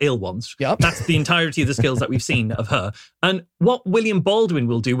people who were ill once. Yep. That's the entirety of the skills that we've seen of her. And what William Baldwin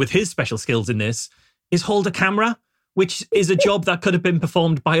will do with his special skills in this is hold a camera, which is a job that could have been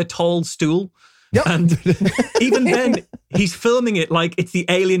performed by a tall stool. Yep. And even then, he's filming it like it's the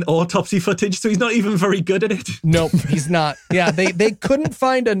alien autopsy footage, so he's not even very good at it. Nope, he's not. Yeah, they couldn't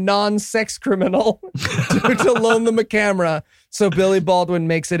find a non-sex criminal to loan them a camera, so Billy Baldwin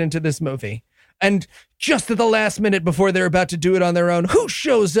makes it into this movie. And just at the last minute before they're about to do it on their own, who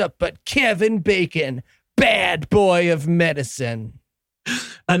shows up but Kevin Bacon, bad boy of medicine.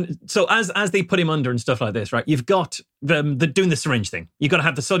 And so as they put him under and stuff like this, right, you've got the doing the syringe thing. You've got to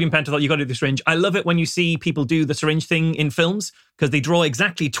have the sodium pentothal, you've got to do the syringe. I love it when you see people do the syringe thing in films because they draw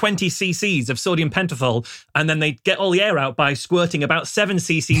exactly 20 cc's of sodium pentothal and then they get all the air out by squirting about 7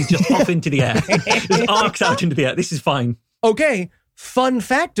 cc's just off into the air. Just arcs out into the air. This is fine. Okay, fun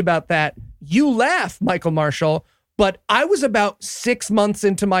fact about that. You laugh, Michael Marshall, but I was about 6 months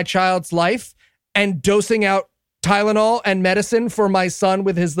into my child's life and dosing out Tylenol and medicine for my son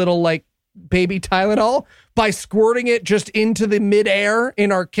with his little like baby Tylenol by squirting it just into the midair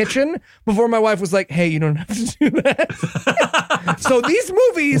in our kitchen before my wife was like, hey, you don't have to do that. So these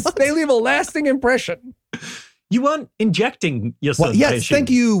movies, they leave a lasting impression. You weren't injecting your son. Yes, thank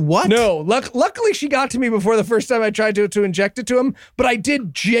you. What? No, luckily she got to me before the first time I tried to inject it to him, but I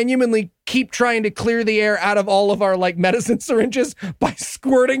did genuinely keep trying to clear the air out of all of our like medicine syringes by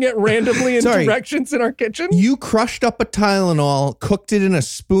squirting it randomly in directions in our kitchen. You crushed up a Tylenol, cooked it in a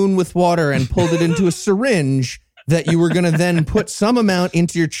spoon with water, and pulled it into a syringe that you were going to then put some amount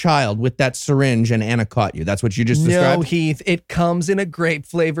into your child with that syringe, and Anna caught you. That's what you just described? No, Heath, it comes in a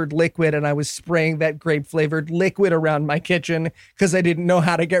grape-flavored liquid, and I was spraying that grape-flavored liquid around my kitchen because I didn't know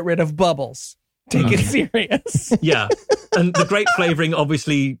how to get rid of bubbles. Take it serious. Yeah, and the grape flavoring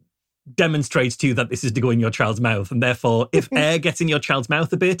obviously demonstrates to you that this is to go in your child's mouth, and therefore, if air gets in your child's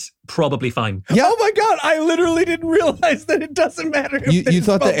mouth a bit, probably fine. Yeah. Oh my God, I literally didn't realize that it doesn't matter if you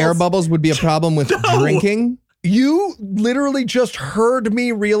thought bubbles. The air bubbles would be a problem with drinking? You literally just heard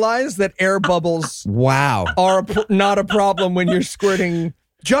me realize that air bubbles are not a problem when you're squirting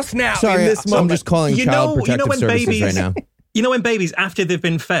just now in this moment. I'm just calling Child Protective Services right now. You know when babies, after they've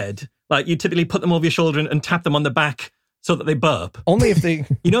been fed, like you typically put them over your shoulder and tap them on the back so that they burp? Only if they...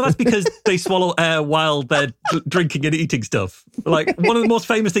 That's because they swallow air while they're drinking and eating stuff. Like one of the most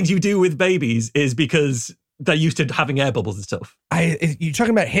famous things you do with babies is because they're used to having air bubbles and stuff. You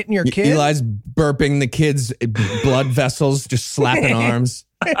talking about hitting your kid? Eli's burping the kid's blood vessels, just slapping arms.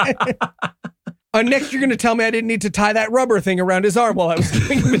 Next, you're going to tell me I didn't need to tie that rubber thing around his arm while I was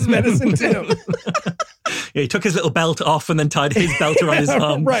giving him his medicine too. Yeah, he took his little belt off and then tied his belt around his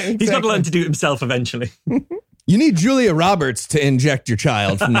arm. Right, exactly. He's got to learn to do it himself eventually. You need Julia Roberts to inject your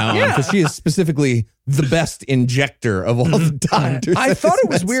child from now on, because she is specifically the best injector of all the doctors. I thought it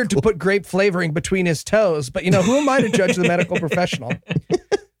was weird to put grape flavoring between his toes, but who am I to judge the medical professional?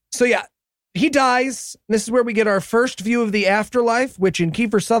 So yeah, he dies. This is where we get our first view of the afterlife, which in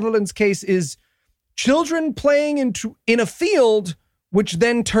Kiefer Sutherland's case is children playing in a field, which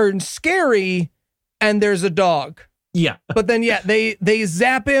then turns scary, and there's a dog. Yeah. But then, they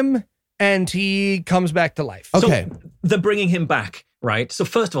zap him, and he comes back to life. Okay. So they're bringing him back, right? So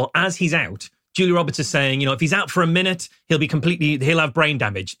first of all, as he's out, Julia Roberts is saying, if he's out for a minute, he'll have brain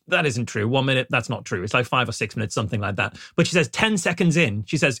damage. That isn't true. 1 minute, that's not true. It's like 5 or 6 minutes, something like that. But she says 10 seconds in,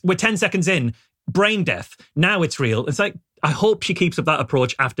 we're 10 seconds in, brain death. Now it's real. It's like, I hope she keeps up that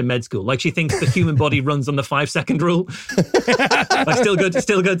approach after med school. Like she thinks the human body runs on the 5-second rule. Like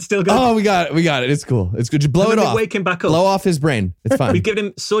still good. Oh, we got it. It's cool. It's good. Just blow it off. Wake him back up. Blow off his brain. It's fine. We've given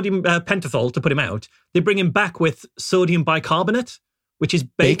him sodium pentothal to put him out. They bring him back with sodium bicarbonate, which is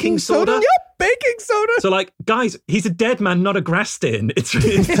baking soda. Yep, baking soda. So guys, he's a dead man, not a grass stain.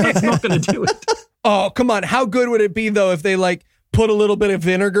 That's not going to do it. Oh, come on. How good would it be, though, if they put a little bit of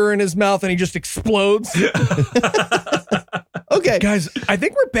vinegar in his mouth and he just explodes? Okay. Guys, I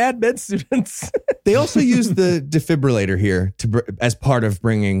think we're bad med students. They also use the defibrillator here as part of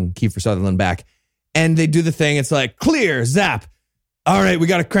bringing Kiefer Sutherland back. And they do the thing. It's like, clear, zap. All right, we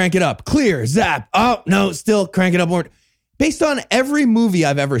got to crank it up. Clear, zap. Oh, no, still crank it up more. Based on every movie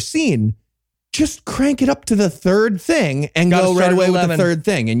I've ever seen, just crank it up to the third thing and go right away with the third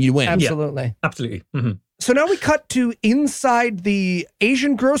thing and you win. Absolutely. Yeah, absolutely. Mm-hmm. So now we cut to inside the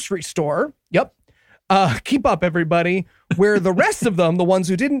Asian grocery store. Yep. Keep up, everybody. Where the rest of them, the ones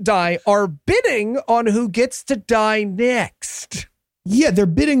who didn't die, are bidding on who gets to die next. Yeah, they're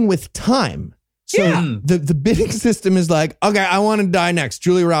bidding with time. So the bidding system is like, okay, I want to die next.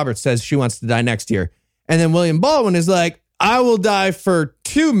 Julia Roberts says she wants to die next year. And then William Baldwin is like, I will die for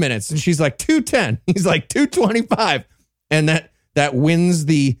 2 minutes. And she's like, 2:10. He's like, 2:25. And that wins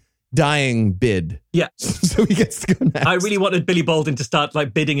the dying bid. Yeah. So he gets to go next. I really wanted Billy Baldwin to start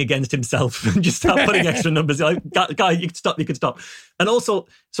bidding against himself and just start putting extra numbers. Like, guy, you can stop. And also,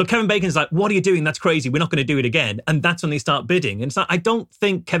 so Kevin Bacon's like, what are you doing? That's crazy. We're not going to do it again. And that's when they start bidding. And it's like, I don't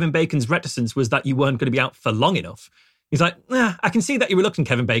think Kevin Bacon's reticence was that you weren't going to be out for long enough. He's like, I can see that you're reluctant,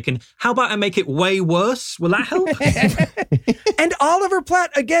 Kevin Bacon. How about I make it way worse? Will that help? And Oliver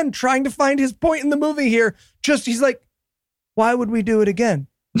Platt, again, trying to find his point in the movie here. He's like, why would we do it again?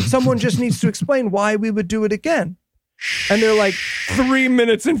 Someone just needs to explain why we would do it again. And they're like 3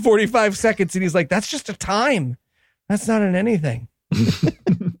 minutes and 45 seconds. And he's like, that's just a time. That's not an anything.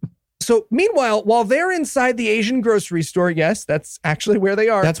 So meanwhile, while they're inside the Asian grocery store, yes, that's actually where they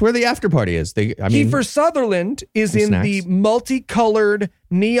are. That's where the after party is. Kiefer Sutherland is in the multicolored,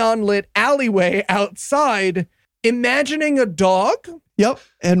 neon lit alleyway outside, imagining a dog. Yep.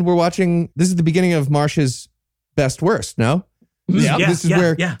 And we're watching, this is the beginning of Marsh's best worst, no? This is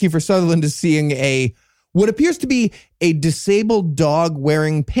where Kiefer Sutherland is seeing what appears to be a disabled dog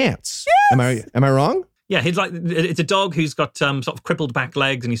wearing pants. Yes! Am I wrong? Yeah, it's a dog who's got sort of crippled back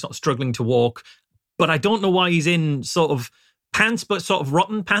legs and he's sort of struggling to walk. But I don't know why he's in sort of pants, but sort of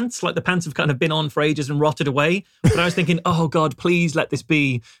rotten pants. Like the pants have kind of been on for ages and rotted away. But I was thinking, oh God, please let this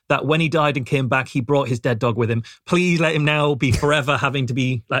be that when he died and came back, he brought his dead dog with him. Please let him now be forever having to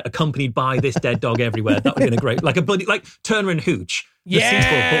be accompanied by this dead dog everywhere. That would have been a great, like a buddy, like Turner and Hooch. The sequel,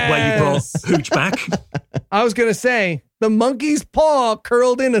 but where you brought Hooch back. I was going to say, the monkey's paw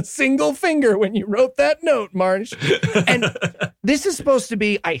curled in a single finger when you wrote that note, Marsh. And this is supposed to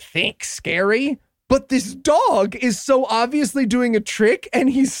be, I think, scary, but this dog is so obviously doing a trick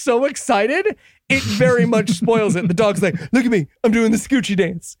and he's so excited, it very much spoils it. The dog's like, look at me, I'm doing the Scoochie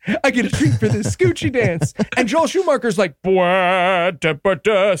dance. I get a treat for this Scoochie dance. And Joel Schumacher's like,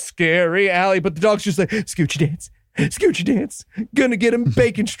 scary alley. But the dog's just like, Scoochie dance. Scoochie dance. Gonna get him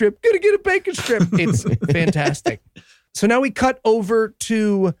bacon strip. Gonna get a bacon strip. It's fantastic. So now we cut over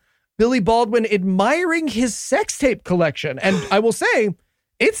to Billy Baldwin admiring his sex tape collection. And I will say,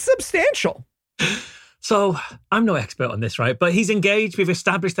 it's substantial. So I'm no expert on this, right? But he's engaged. We've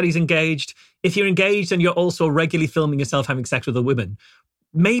established that he's engaged. If you're engaged and you're also regularly filming yourself having sex with other women,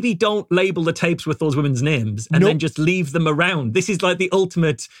 maybe don't label the tapes with those women's names and then just leave them around. This is like the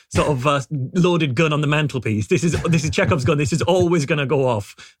ultimate sort of loaded gun on the mantelpiece. This is Chekhov's gun. This is always going to go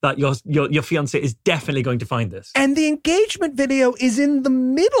off. That your fiance is definitely going to find this. And the engagement video is in the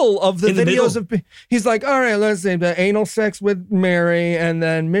middle of the videos of. He's like, all right, let's see, the anal sex with Mary and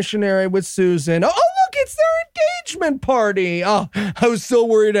then missionary with Susan. Oh, look, it's their engagement party. Oh, I was so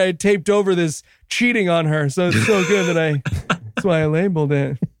worried I had taped over this cheating on her. So it's so good that that's why I labeled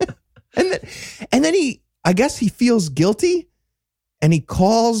it. And then I guess he feels guilty and he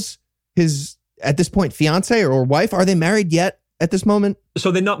calls his, at this point, fiance or wife. Are they married yet at this moment?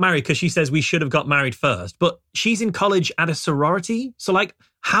 So they're not married because she says we should have got married first, but she's in college at a sorority. So like,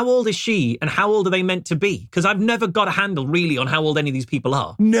 how old is she and how old are they meant to be? Because I've never got a handle really on how old any of these people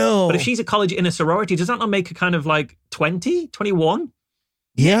are. No. But if she's at college in a sorority, does that not make her kind of like 20, 21?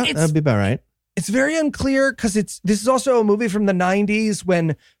 Yeah, that'd be about right. It's very unclear because this is also a movie from the 90s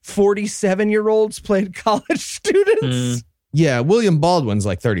when 47-year-olds played college students. Yeah, William Baldwin's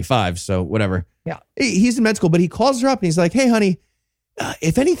like 35, so whatever. Yeah. He's in med school, but he calls her up and he's like, hey, honey,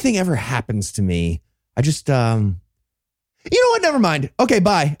 if anything ever happens to me, I just, you know what? Never mind. Okay,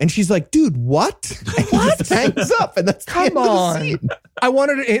 bye. And she's like, dude, what? And he just hangs up and that's Come on. I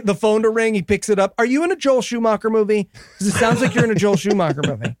wanted the phone to ring. He picks it up. Are you in a Joel Schumacher movie? Because it sounds like you're in a Joel Schumacher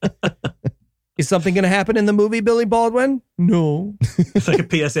movie. Is something going to happen in the movie, Billy Baldwin? No. It's like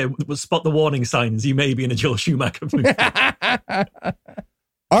a PSA. We'll spot the warning signs. You may be in a Joel Schumacher movie.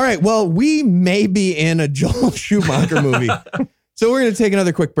 All right. Well, we may be in a Joel Schumacher movie. So we're going to take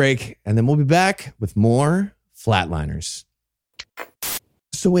another quick break and then we'll be back with more Flatliners.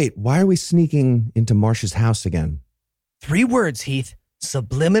 So wait, why are we sneaking into Marsh's house again? 3 words, Heath.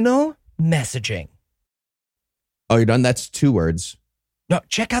 Subliminal messaging. Oh, you're done? That's 2 words. No,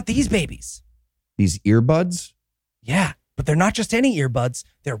 check out these babies. These earbuds? Yeah, but they're not just any earbuds.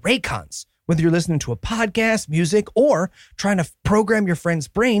 They're Raycons. Whether you're listening to a podcast, music, or trying to program your friend's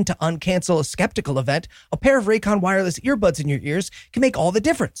brain to uncancel a skeptical event, a pair of Raycon wireless earbuds in your ears can make all the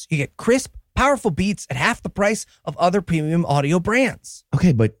difference. You get crisp, powerful beats at half the price of other premium audio brands.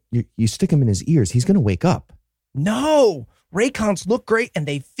 Okay, but you stick him in his ears. He's going to wake up. No, Raycons look great and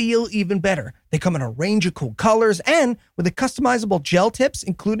they feel even better. They come in a range of cool colors and with a customizable gel tips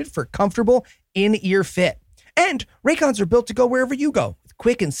included for comfortable in-ear fit. And Raycons are built to go wherever you go with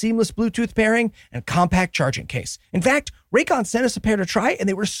quick and seamless Bluetooth pairing and compact charging case. In fact, Raycon sent us a pair to try and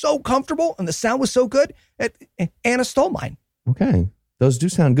they were so comfortable and the sound was so good that Anna stole mine. Okay, those do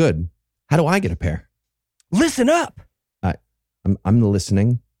sound good. How do I get a pair? Listen up. I'm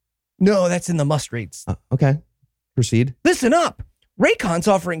listening. No, that's in the must reads. Okay, proceed. Listen up. Raycon's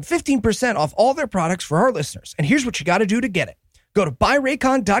offering 15% off all their products for our listeners. And here's what you got to do to get it. Go to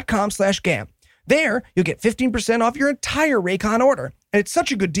buyraycon.com/gam. There, you'll get 15% off your entire Raycon order. And it's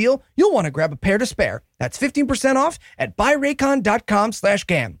such a good deal, you'll want to grab a pair to spare. That's 15% off at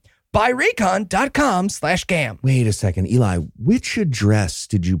buyraycon.com/gam. buyraycon.com/gam. Wait a second, Eli, which address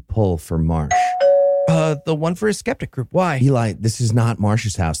did you pull for Marsh? The one for his skeptic group. Why? Eli, this is not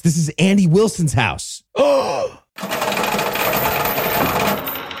Marsh's house. This is Andy Wilson's house. Oh!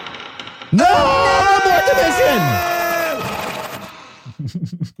 No! More division!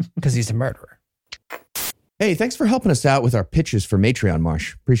 Because he's a murderer. Hey, thanks for helping us out with our pitches for Matreon,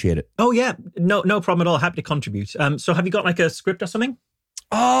 Marsh. Appreciate it. Oh, yeah. No problem at all. Happy to contribute. So have you got like a script or something?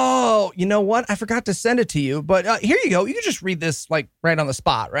 Oh, you know what? I forgot to send it to you, but here you go. You can just read this like right on the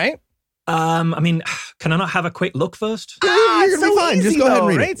spot, right? I mean, can I not have a quick look first? You're going to be fine. Just go ahead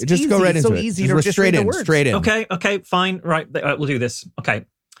and read it. Just go right into it. Easy just to straight read in, the words. straight in. Okay, fine. Right, we'll do this. Okay.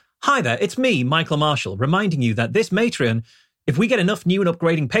 Hi there, it's me, Michael Marshall, reminding you that this Matreon, if we get enough new and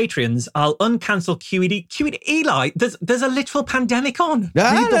upgrading Patreons, I'll uncancel QED. Eli, there's a literal pandemic on.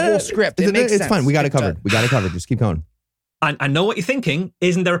 Read the whole script. It makes sense. It's fine. We got it covered. Just keep going. I know what you're thinking.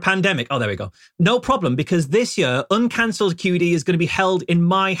 Isn't there a pandemic? Oh, there we go. No problem, because this year, uncancelled QED is going to be held in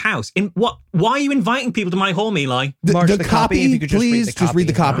my house. In what? Why are you inviting people to my home, Eli? The copy, if you could please, just read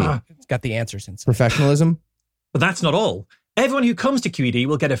the copy. It's got the answers inside. Professionalism. But that's not all. Everyone who comes to QED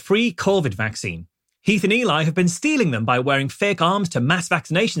will get a free COVID vaccine. Heath and Eli have been stealing them by wearing fake arms to mass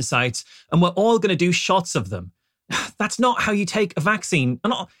vaccination sites, and we're all going to do shots of them. That's not how you take a vaccine.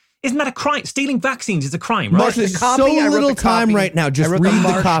 Isn't that a crime? Stealing vaccines is a crime, right? Marsh, there's so little time right now. Just read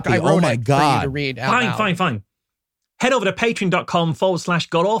the copy. Oh my God. Fine. Head over to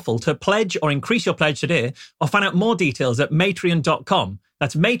patreon.com/godawful to pledge or increase your pledge today, or find out more details at matreon.com.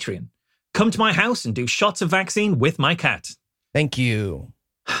 That's Matreon. Come to my house and do shots of vaccine with my cat. Thank you.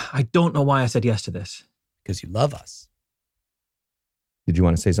 I don't know why I said yes to this. Because you love us. Did you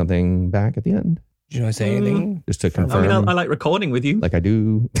want to say something back at the end? Did you want to say anything? Just to confirm. I mean, I like recording with you. Like I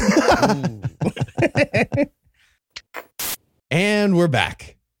do. And we're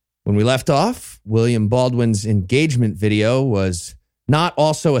back. When we left off, William Baldwin's engagement video was not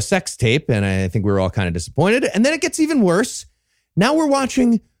also a sex tape, and I think we were all kind of disappointed. And then it gets even worse. Now we're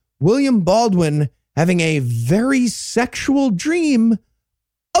watching William Baldwin having a very sexual dream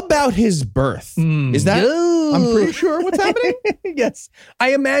about his birth. Is that? I'm pretty sure what's happening. Yes.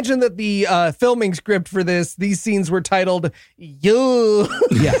 I imagine that the filming script for these scenes were titled "You."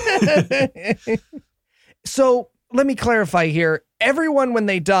 Yeah. So let me clarify here. Everyone, when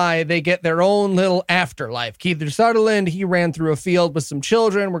they die, they get their own little afterlife. Keith Sutherland, he ran through a field with some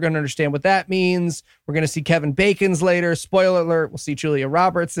children. We're going to understand what that means. We're going to see Kevin Bacon's later. Spoiler alert, we'll see Julia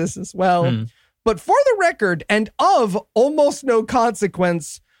Roberts' as well. But for the record, and of almost no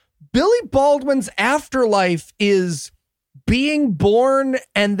consequence, Billy Baldwin's afterlife is being born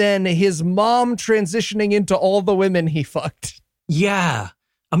and then his mom transitioning into all the women he fucked. Yeah.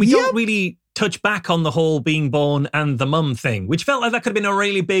 And we don't really touch back on the whole being born and the mum thing, which felt like that could have been a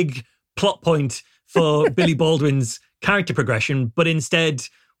really big plot point for Billy Baldwin's character progression. But instead,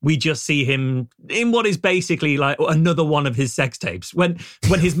 we just see him in what is basically like another one of his sex tapes. When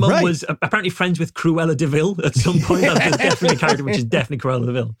his mum was apparently friends with Cruella de Vil at some point. That's definitely a character which is definitely Cruella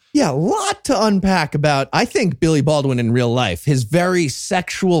de Vil. Yeah, a lot to unpack about, I think, Billy Baldwin in real life. His very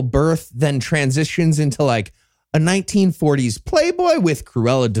sexual birth then transitions into like a 1940s playboy with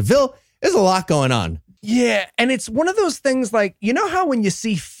Cruella de Vil. There's a lot going on. Yeah, and it's one of those things like, you know how when you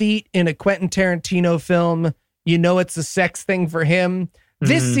see feet in a Quentin Tarantino film, you know it's a sex thing for him?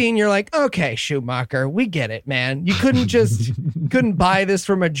 This scene, you're like, okay, Schumacher, we get it, man. You couldn't buy this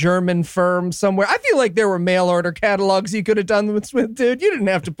from a German firm somewhere. I feel like there were mail order catalogs you could have done this with, dude. You didn't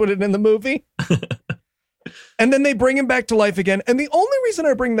have to put it in the movie. And then they bring him back to life again. And the only reason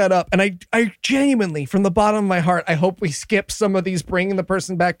I bring that up, and I genuinely, from the bottom of my heart, I hope we skip some of these bringing the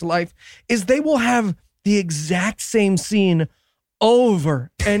person back to life, is they will have the exact same scene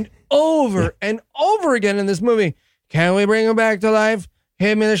over and over and over again in this movie. Can we bring him back to life?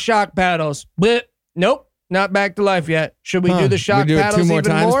 Hit me the shock paddles. Blip. Nope. Not back to life yet. Should we do the shock paddles two more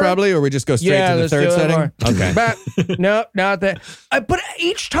even times more? Probably, or we just go straight to the third setting? Okay. Nope, not that. But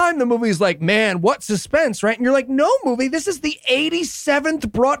each time the movie's like, man, what suspense, right? And you're like, no, movie, this is the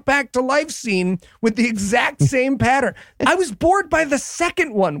 87th brought back to life scene with the exact same pattern. I was bored by the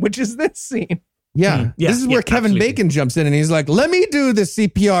second one, which is this scene. Yeah. This is where Kevin Bacon jumps in and he's like, let me do the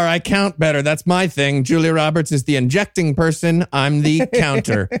CPR. I count better. That's my thing. Julia Roberts is the injecting person. I'm the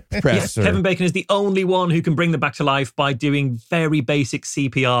counter presser. Kevin Bacon is the only one who can bring them back to life by doing very basic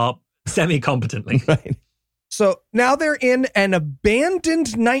CPR semi-competently. Right. So now they're in an abandoned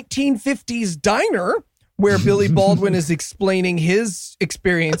 1950s diner where Billy Baldwin is explaining his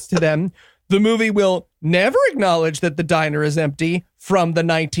experience to them. The movie will never acknowledge that the diner is empty from the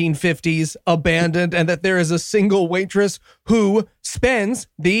 1950s, abandoned, and that there is a single waitress who spends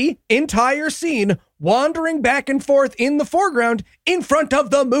the entire scene wandering back and forth in the foreground in front of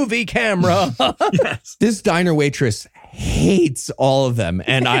the movie camera. Yes. This diner waitress hates all of them,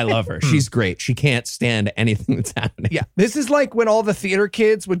 and I love her. She's great. She can't stand anything that's happening. Yeah, this is like when all the theater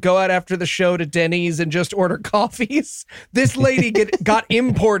kids would go out after the show to Denny's and just order coffees. This lady got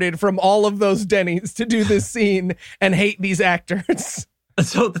imported from all of those Denny's to do this scene and hate these actors. And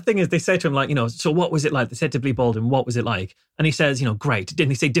so the thing is, they say to him, like, so what was it like? They said to Billy Baldwin, what was it like? And he says, great.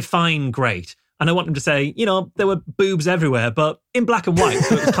 Didn't he say, define great? And I want him to say, there were boobs everywhere, but in black and white,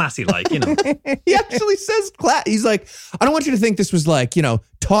 so it was classy, like, He actually says, he's like, I don't want you to think this was like,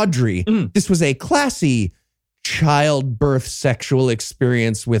 tawdry. This was a classy childbirth sexual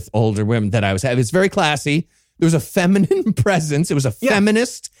experience with older women that I was having. It's very classy. There was a feminine presence. It was a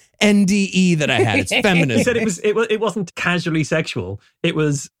feminist NDE that I had. It's feminist. He said it wasn't casually sexual. It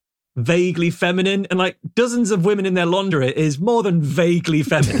was vaguely feminine, and like dozens of women in their laundry is more than vaguely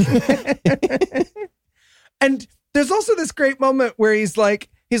feminine. And there's also this great moment where he's like,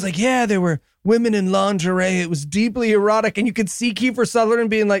 yeah, there were women in lingerie. It was deeply erotic. And you could see Kiefer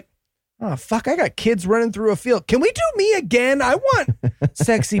Sutherland being like, oh, fuck, I got kids running through a field. Can we do me again? I want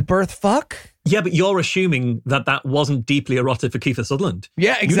sexy birth fuck. Yeah, but you're assuming that wasn't deeply erotic for Kiefer Sutherland.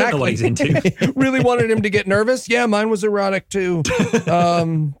 Yeah, exactly. You don't know what he's into. Really wanted him to get nervous. Yeah, mine was erotic too. But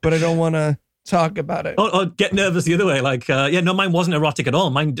I don't want to talk about it. Or get nervous the other way. Like, no, mine wasn't erotic at all.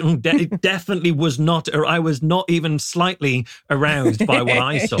 Mine it definitely was not. Or I was not even slightly aroused by what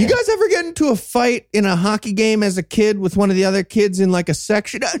I saw. You guys ever get into a fight in a hockey game as a kid with one of the other kids in like a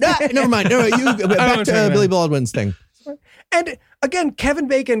section? Never mind. Back to Billy Baldwin's thing. And again, Kevin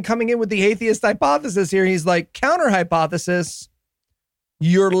Bacon coming in with the atheist hypothesis here. He's like, counter hypothesis.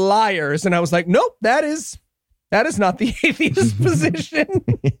 you're liars. And I was like, nope, that is not the atheist position.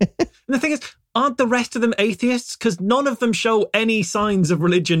 And the thing is, aren't the rest of them atheists? Because none of them show any signs of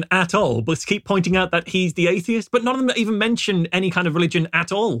religion at all, but keep pointing out that he's the atheist. But none of them even mention any kind of religion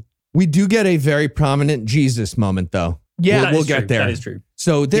at all. We do get a very prominent Jesus moment, though. Yeah, we'll get there. That is true.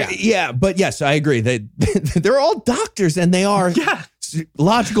 So, but yes, I agree. They're all doctors and they are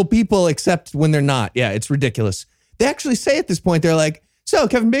logical people, except when they're not. Yeah, it's ridiculous. They actually say at this point, they're like, so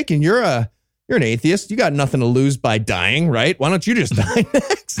Kevin Bacon, you're an atheist. You got nothing to lose by dying, right? Why don't you just die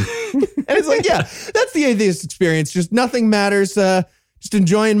next? And it's like, yeah, that's the atheist experience. Just nothing matters. Just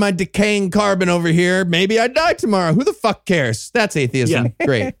enjoying my decaying carbon over here. Maybe I die tomorrow. Who the fuck cares? That's atheism. Yeah.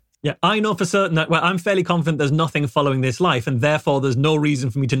 Great. Yeah, I know for certain that, I'm fairly confident there's nothing following this life, and therefore there's no reason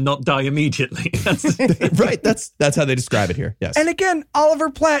for me to not die immediately. Right, that's how they describe it here, yes. And again,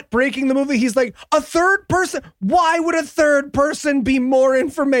 Oliver Platt breaking the movie, he's like, a third person? Why would a third person be more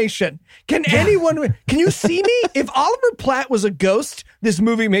information? Can you see me? If Oliver Platt was a ghost, this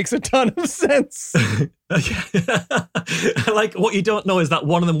movie makes a ton of sense. Like, what you don't know is that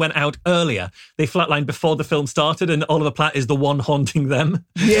one of them went out earlier. They flatlined before the film started, and Oliver Platt is the one haunting them.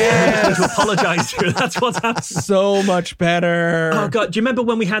 Yeah. To apologize to. That's what's happened. So much better. Oh, God. Do you remember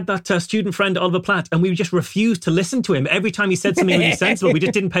when we had that student friend, Oliver Platt, and we just refused to listen to him? Every time he said something really sensible, we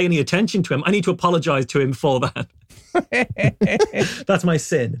just didn't pay any attention to him. I need to apologize to him for that. That's my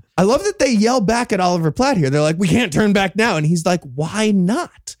sin. I love that they yell back at Oliver Platt here. They're like, we can't turn back now. And he's like, why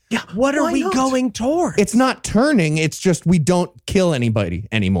not? Yeah, what are we going towards? It's not turning. It's just we don't kill anybody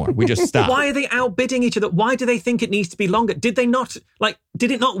anymore. We just stop. Why are they outbidding each other? Why do they think it needs to be longer? Did it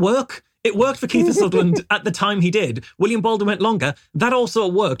not work? It worked for Kiefer Sutherland at the time he did. William Baldwin went longer. That also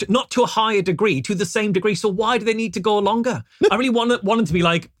worked, not to a higher degree, to the same degree. So why do they need to go longer? I really want them to be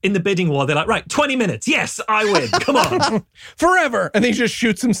like, in the bidding war, they're like, right, 20 minutes. Yes, I win. Come on. Forever. And he just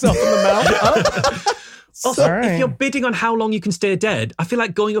shoots himself in the mouth. Also, if you're bidding on how long you can stay dead, I feel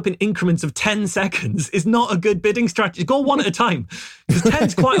like going up in increments of 10 seconds is not a good bidding strategy. Go one at a time. Because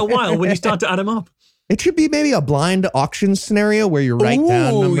 10's quite a while when you start to add them up. It should be maybe a blind auction scenario where you write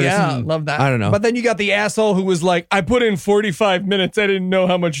down numbers. Yeah, love that. I don't know. But then you got the asshole who was like, I put in 45 minutes. I didn't know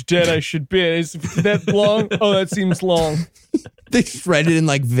how much dead I should bid. Is that long? Oh, that seems long. They just write it in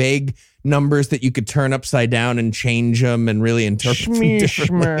like vague numbers that you could turn upside down and change them and really interpret them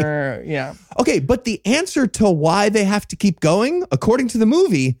differently. Yeah. Okay, but the answer to why they have to keep going, according to the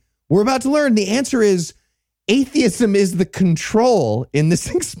movie, we're about to learn the answer is atheism is the control in this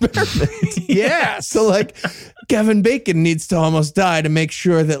experiment. Yeah. So like Kevin Bacon needs to almost die to make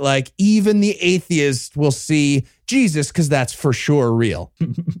sure that like even the atheist will see Jesus because that's for sure real.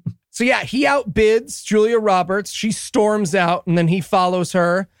 So yeah, he outbids Julia Roberts. She storms out and then he follows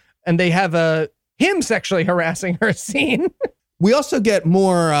her and they have him sexually harassing her scene. We also get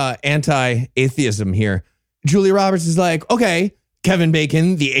more anti-atheism here. Julia Roberts is like, okay, Kevin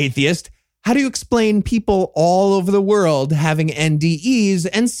Bacon, the atheist, how do you explain people all over the world having NDEs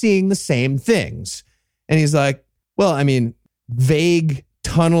and seeing the same things? And he's like, well, I mean, vague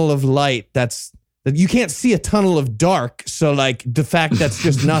tunnel of light, you can't see a tunnel of dark. So like the fact that's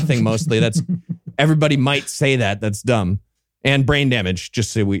just nothing mostly. That's everybody might say that's dumb. And brain damage,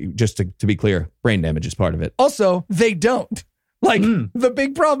 just to be clear, brain damage is part of it. Also, they don't. Like the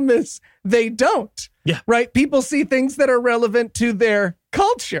big problem is they don't. Yeah. Right? People see things that are relevant to their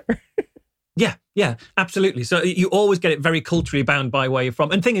culture. Yeah, absolutely. So you always get it very culturally bound by where you're from.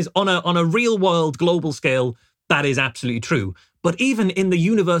 And the thing is, on a real world global scale, that is absolutely true. But even in the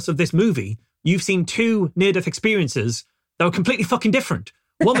universe of this movie, you've seen two near-death experiences that were completely fucking different.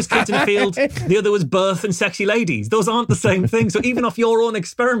 One was kids in a field, the other was birth and sexy ladies. Those aren't the same thing. So even off your own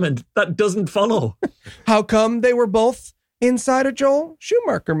experiment, that doesn't follow. How come they were both inside a Joel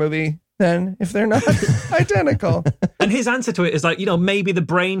Schumacher movie then, if they're not identical? And his answer to it is like, maybe the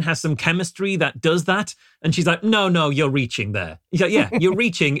brain has some chemistry that does that. And she's like, no, you're reaching there. He's like, yeah, you're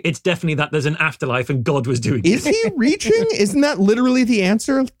reaching. It's definitely that there's an afterlife and God was doing it. Is he reaching? Isn't that literally the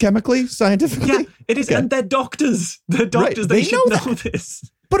answer chemically, scientifically? Yeah, it is. Okay. And they're doctors. They're doctors. Right. They should know this.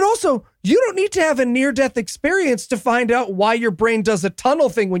 But also, you don't need to have a near-death experience to find out why your brain does a tunnel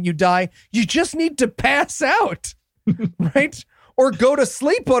thing when you die. You just need to pass out, right? Or go to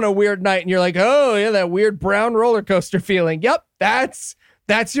sleep on a weird night and you're like, oh, yeah, that weird brown roller coaster feeling. Yep, that's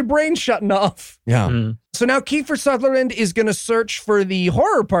your brain shutting off. Yeah. Mm. So now Kiefer Sutherland is going to search for the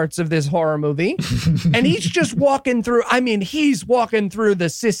horror parts of this horror movie. And he's just walking through, he's walking through the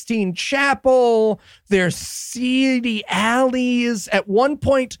Sistine Chapel. There's seedy alleys. At one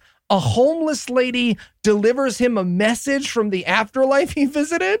point, a homeless lady delivers him a message from the afterlife he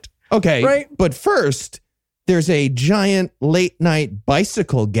visited. Okay, right? But first, there's a giant late night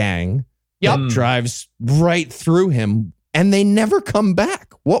bicycle gang that drives right through him, and they never come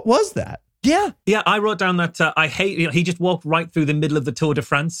back. What was that? Yeah, I wrote down that I hate, he just walked right through the middle of the Tour de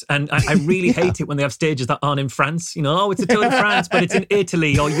France, and I really hate it when they have stages that aren't in France. It's the Tour de France, but it's in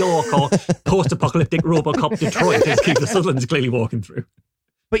Italy or York or post-apocalyptic Robocop Detroit, as Kiefer Sutherland's clearly walking through.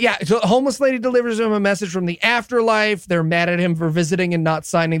 But yeah, so a homeless lady delivers him a message from the afterlife. They're mad at him for visiting and not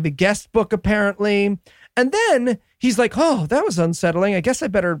signing the guest book, apparently. And then he's like, oh, that was unsettling. I guess I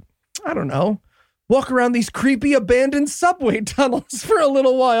better, I don't know, walk around these creepy abandoned subway tunnels for a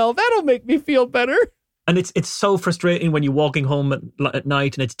little while. That'll make me feel better. And it's so frustrating when you're walking home at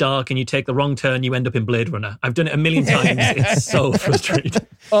night and it's dark and you take the wrong turn, you end up in Blade Runner. I've done it a million times. It's so frustrating.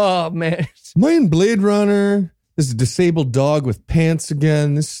 Oh, man. Am I in Blade Runner? This is a disabled dog with pants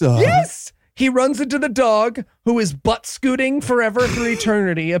again. Yes! He runs into the dog, who is butt scooting forever through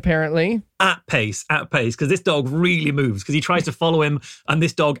eternity, apparently. At pace, because this dog really moves, because he tries to follow him, and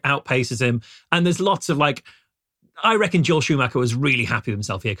this dog outpaces him. And there's lots of, I reckon Joel Schumacher was really happy with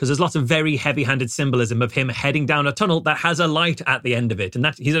himself here, because there's lots of very heavy-handed symbolism of him heading down a tunnel that has a light at the end of it. And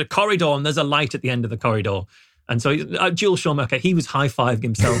he's at a corridor, and there's a light at the end of the corridor. And so Joel Schumacher, he was high-fiving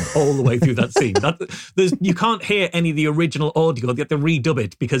himself all the way through that scene. You can't hear any of the original audio. You have to redub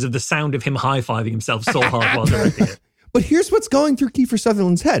it because of the sound of him high-fiving himself so hard while directing it. But here's what's going through Kiefer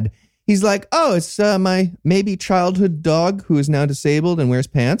Sutherland's head. He's like, oh, it's my maybe childhood dog who is now disabled and wears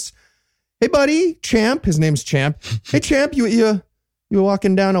pants. Hey, buddy, Champ. His name's Champ. Hey, Champ, you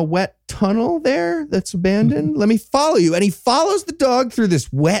walking down a wet tunnel there that's abandoned? Let me follow you. And he follows the dog through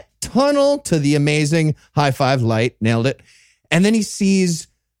this wet tunnel to the amazing high five light. Nailed it. And then he sees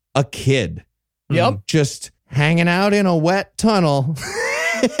a kid. Yep. Just hanging out in a wet tunnel.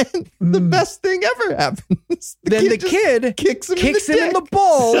 The best thing ever happens. The kid kicks him in the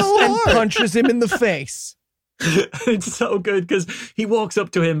balls and punches him in the face. It's so good because he walks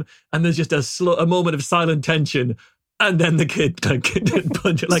up to him and there's just a moment of silent tension. And then the kid kicks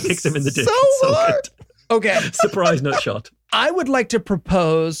him in the dick. So hard. Good. Okay. Surprise nut shot. I would like to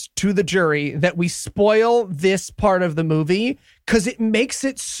propose to the jury that we spoil this part of the movie because it makes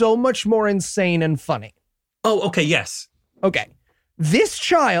it so much more insane and funny. Oh, okay, yes. Okay. This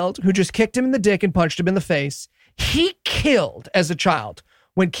child who just kicked him in the dick and punched him in the face, he killed as a child.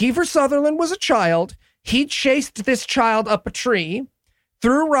 When Kiefer Sutherland was a child, he chased this child up a tree,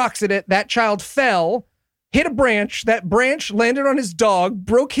 threw rocks at it, that child fell, hit a branch, that branch landed on his dog,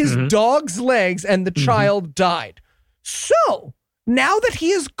 broke his dog's legs, and the child died. So, now that he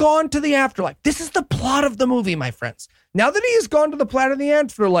has gone to the afterlife, this is the plot of the movie, my friends. Now that he has gone to the plot of the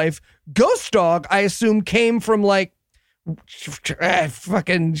afterlife, Ghost Dog, I assume, came from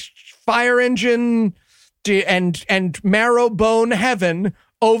fucking fire engine and marrow bone heaven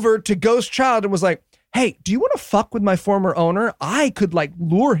over to Ghost Child and was like, hey, do you want to fuck with my former owner? I could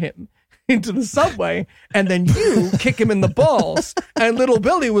lure him into the subway and then you kick him in the balls. And little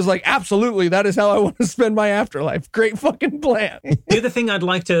Billy was like, absolutely, that is how I want to spend my afterlife. Great fucking plan. The other thing I'd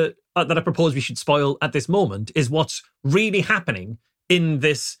like to, that I propose we should spoil at this moment is what's really happening in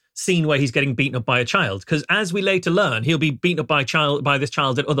this scene where he's getting beaten up by a child. Because as we later learn, he'll be beaten up by this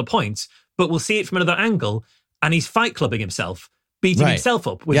child at other points, but we'll see it from another angle and he's fight clubbing himself, beating himself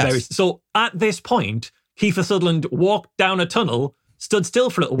up with various. So at this point, Kiefer Sutherland walked down a tunnel, stood still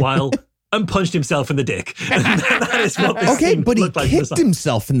for a little while, and punched himself in the dick. And that is what this scene but he looked like kicked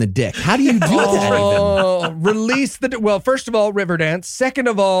himself in the dick. How do you do that? Oh, release first of all, Riverdance. Second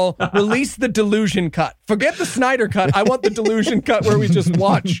of all, release the delusion cut. Forget the Snyder cut. I want the delusion cut where we just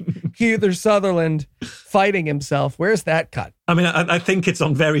watch Kiefer Sutherland fighting himself. Where's that cut? I mean, I think it's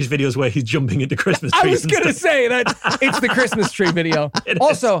on various videos where he's jumping into Christmas trees. I was going to say that it's the Christmas tree video.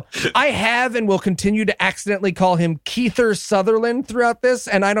 Also, I have and will continue to accidentally call him Kiefer Sutherland throughout this,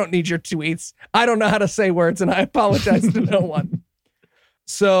 and I don't need your tweets. I don't know how to say words, and I apologize to no one.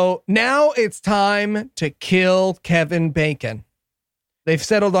 So now it's time to kill Kevin Bacon. They've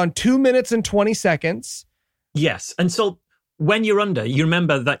settled on 2 minutes and 20 seconds. Yes, and so when you're under, you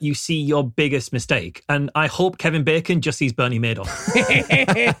remember that you see your biggest mistake. And I hope Kevin Bacon just sees Bernie Madoff.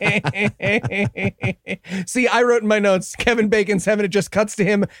 See, I wrote in my notes, Kevin Bacon's heaven, it just cuts to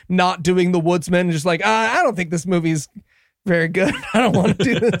him not doing The Woodsman. Just like, I don't think this movie's very good. I don't want to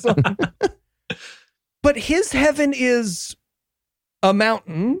do this one. But his heaven is a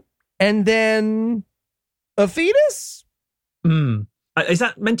mountain and then a fetus? Is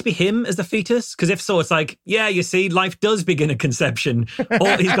that meant to be him as the fetus? Because if so, it's like, yeah, you see, life does begin at conception.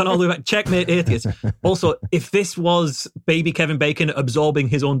 Or he's gone all the way back. Checkmate, atheist. Also, if this was baby Kevin Bacon absorbing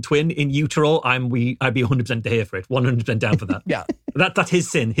his own twin in utero, I'd be 100% here for it. 100% down for that. Yeah. That's his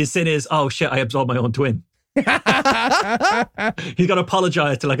sin. His sin is, oh shit, I absorbed my own twin. He's got to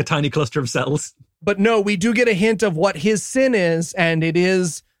apologize to like a tiny cluster of cells. But no, we do get a hint of what his sin is, and it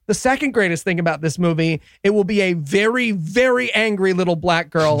is the second greatest thing about this movie. It will be a very, very angry little black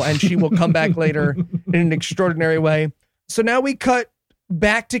girl, and she will come back later in an extraordinary way. So now we cut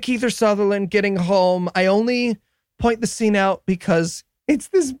back to Kiefer Sutherland getting home. I only point the scene out because it's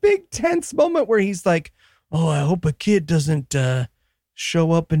this big tense moment where he's like, oh, I hope a kid doesn't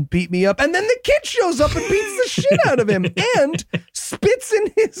show up and beat me up. And then the kid shows up and beats the shit out of him and spits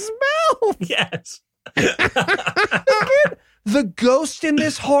in his mouth. Yes. The ghost in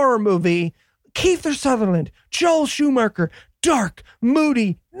this horror movie, Kiefer Sutherland, Joel Schumacher, dark,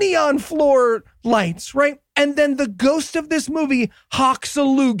 moody, neon floor lights, right? And then the ghost of this movie hawks a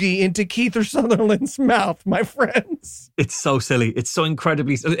loogie into Kiefer Sutherland's mouth, my friends. It's so silly. It's so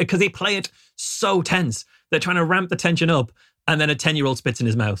incredibly... Because they play it so tense. They're trying to ramp the tension up, and then a 10-year-old spits in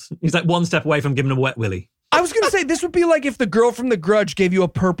his mouth. He's like one step away from giving him a wet willy. I was going to say, this would be like if the girl from The Grudge gave you a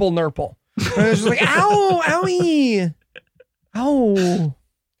purple nurple. And it was just like, ow, owie. Ow.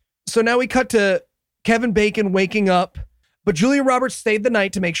 So now we cut to Kevin Bacon waking up, but Julia Roberts stayed the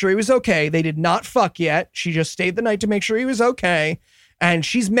night to make sure he was okay. They did not fuck yet. She just stayed the night to make sure he was okay. And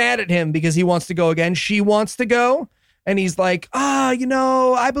she's mad at him because he wants to go again. She wants to go. And he's like,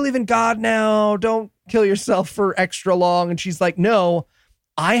 I believe in God now. Don't kill yourself for extra long. And she's like, no,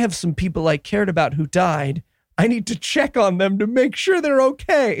 I have some people I cared about who died. I need to check on them to make sure they're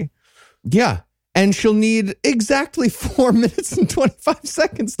okay. Yeah. And she'll need exactly 4 minutes and 25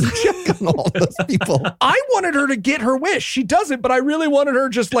 seconds to check on all those people. I wanted her to get her wish. She doesn't, but I really wanted her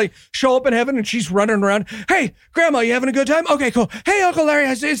just like show up in heaven and she's running around. Hey, Grandma, you having a good time? Okay, cool. Hey, Uncle Larry,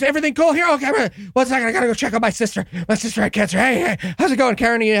 is everything cool here? Okay, 1 second. I gotta go check on my sister. My sister had cancer. Hey, how's it going,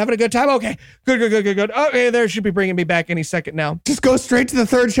 Karen? Are you having a good time? Okay, good. Okay, there should be bringing me back any second now. Just go straight to the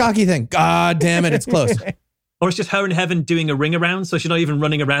third shocky thing. God damn it, it's close. Or it's just her in heaven doing a ring around, so she's not even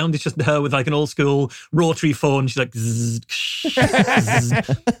running around. It's just her with like an old school rotary phone. She's like, zzz, zzz.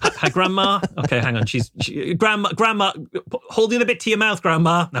 Hi, Grandma. Okay, hang on. Grandma, hold it a bit to your mouth,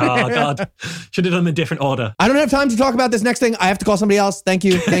 Grandma. Oh God, should have done them in different order. I don't have time to talk about this next thing. I have to call somebody else. Thank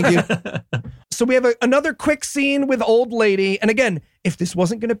you. So we have another quick scene with old lady, and again, if this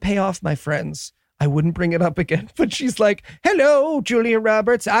wasn't going to pay off, my friends, I wouldn't bring it up again. But she's like, hello, Julia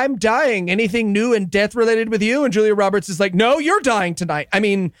Roberts. I'm dying. Anything new and death related with you? And Julia Roberts is like, no, you're dying tonight. I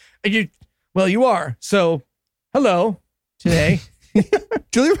mean, you are. So hello today.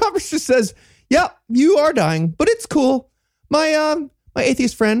 Julia Roberts just says, yeah, you are dying, but it's cool. My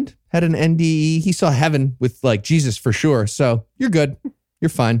atheist friend had an NDE. He saw heaven with like Jesus for sure. So you're good. You're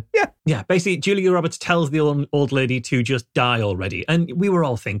fine. Yeah. Basically, Julia Roberts tells the old lady to just die already. And we were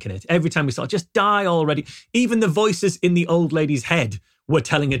all thinking it. Every time we saw it, just die already. Even the voices in the old lady's head were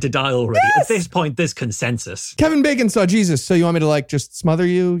telling it to die already. Yes! At this point, there's consensus. Kevin Bacon saw Jesus. So you want me to like just smother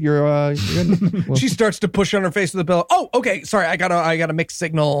you? You're good? Well. She starts to push on her face with the pillow. Oh, okay. Sorry. I got a mixed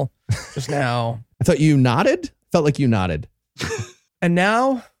signal just now. I thought you nodded. Felt like you nodded. And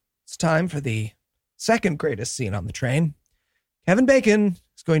now it's time for the second greatest scene on the train. Kevin Bacon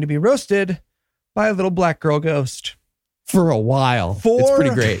is going to be roasted by a little black girl ghost. For a while. It's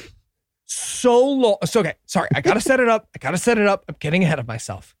pretty great. So long. So, okay, sorry. I got to set it up. I'm getting ahead of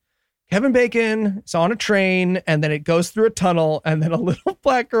myself. Kevin Bacon is on a train, and then it goes through a tunnel, and then a little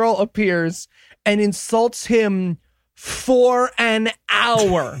black girl appears and insults him for an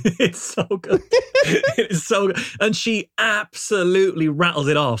hour. It's so good. It is so good. And she absolutely rattles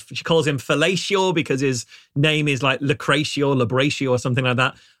it off. She calls him Fellatio because his name is like Labratio or something like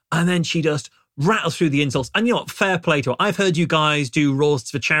that. And then she just rattles through the insults. And you know what? Fair play to her. I've heard you guys do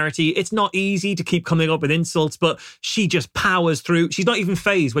roasts for charity. It's not easy to keep coming up with insults, but she just powers through. She's not even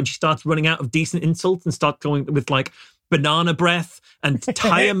fazed when she starts running out of decent insults and starts going with like banana breath and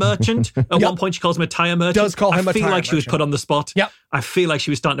tire merchant. At one point, she calls him a tire merchant. Does call him a tire merchant. I feel like she was put on the spot. Yep. I feel like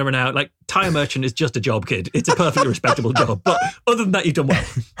she was starting to run out. Like, tire merchant is just a job, kid. It's a perfectly respectable job. But other than that, you've done well.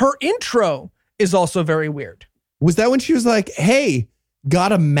 Her intro is also very weird. Was that when she was like, hey,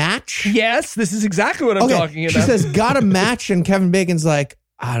 got a match? Yes, this is exactly what I'm talking about. She says, got a match, and Kevin Bacon's like,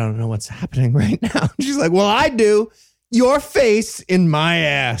 I don't know what's happening right now. She's like, well, I do. Your face in my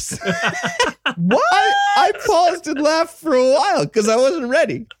ass. What? I paused and laughed for a while because I wasn't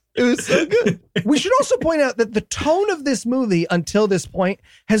ready. It was so good. We should also point out that the tone of this movie until this point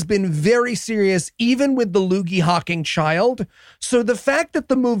has been very serious, even with the loogie hawking child. So the fact that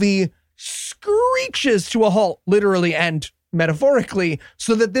the movie screeches to a halt, literally and metaphorically,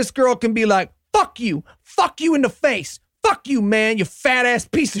 so that this girl can be like, fuck you in the face. Fuck you, man, you fat ass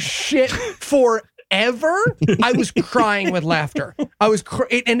piece of shit forever. I was crying with laughter.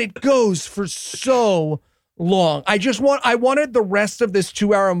 And it goes for so long. I wanted the rest of this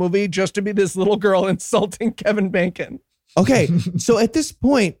 2-hour movie just to be this little girl insulting Kevin Bacon. Okay, so at this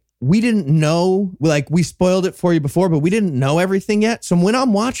point, we didn't know, like we spoiled it for you before, but we didn't know everything yet. So when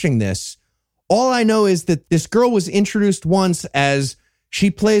I'm watching this, all I know is that this girl was introduced once as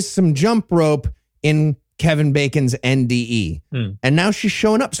she plays some jump rope in Kevin Bacon's NDE. And now she's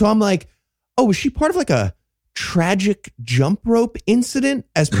showing up. So I'm like, oh, was she part of like a tragic jump rope incident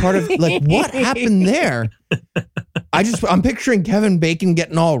as part of like what happened there? I'm picturing Kevin Bacon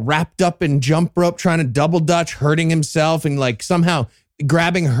getting all wrapped up in jump rope, trying to double dutch, hurting himself, and like somehow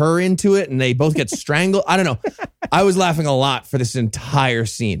grabbing her into it, and they both get strangled. I don't know. I was laughing a lot for this entire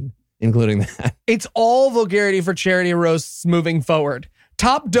scene, including that. It's all vulgarity for charity roasts moving forward.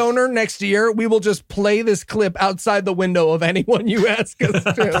 Top donor next year, we will just play this clip outside the window of anyone you ask us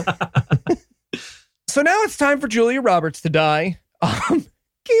to. So now it's time for Julia Roberts to die.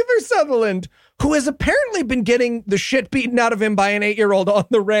 Kiefer Sutherland, who has apparently been getting the shit beaten out of him by an 8-year-old on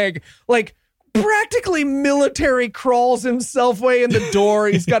the reg, like practically military crawls himself way in the door.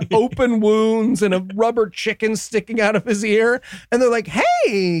 He's got open wounds and a rubber chicken sticking out of his ear. And they're like,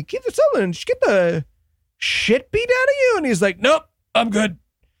 hey, Kiefer Sutherland, did you get the shit beat out of you? And he's like, nope, I'm good.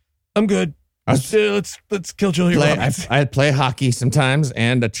 Let's kill Julia Roberts. I play hockey sometimes,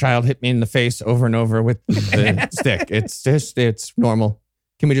 and a child hit me in the face over and over with the stick. It's normal.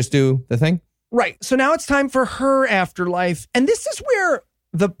 Can we just do the thing? Right. So now it's time for her afterlife. And this is where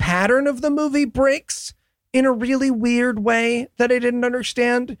the pattern of the movie breaks in a really weird way that I didn't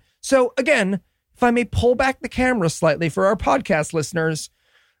understand. So again, if I may pull back the camera slightly for our podcast listeners,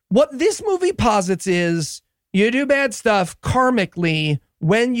 what this movie posits is you do bad stuff karmically.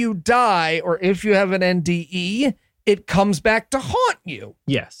 When you die, or if you have an NDE, it comes back to haunt you.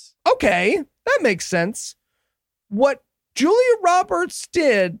 Yes. Okay, that makes sense. What Julia Roberts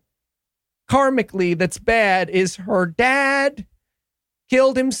did karmically that's bad is her dad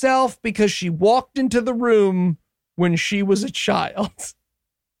killed himself because she walked into the room when she was a child.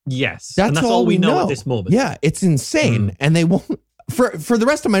 Yes. That's all we know at this moment. Yeah, it's insane. And they won't. For the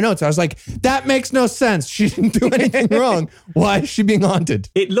rest of my notes, I was like, that makes no sense. She didn't do anything wrong. Why is she being haunted?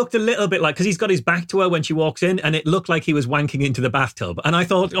 It looked a little bit like, because he's got his back to her when she walks in, and it looked like he was wanking into the bathtub. And I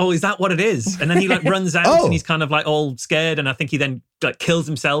thought, oh, is that what it is? And then he like runs out and he's kind of like all scared. And I think he then like kills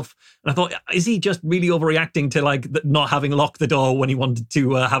himself. And I thought, is he just really overreacting to like not having locked the door when he wanted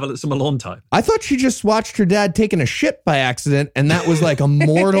to have some alone time? I thought she just watched her dad taking a shit by accident, and that was like a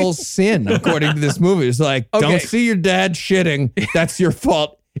mortal sin, according to this movie. It's like, don't see your dad shitting. That's your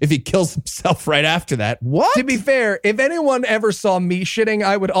fault if he kills himself right after that. What? To be fair, if anyone ever saw me shitting,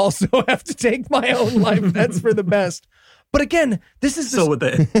 I would also have to take my own life. That's for the best. But again, this is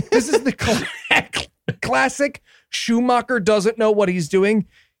the classic Schumacher doesn't know what he's doing,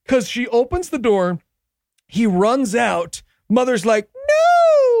 because she opens the door, he runs out, mother's like,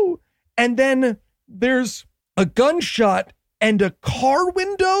 no! And then there's a gunshot and a car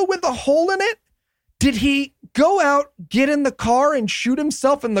window with a hole in it. Did he go out, get in the car, and shoot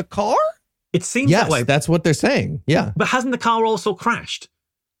himself in the car? It seems that way. Yes, that's what they're saying. Yeah. But hasn't the car also crashed?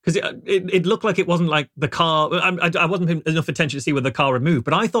 Because it looked like it wasn't like the car. I wasn't paying enough attention to see whether the car had moved,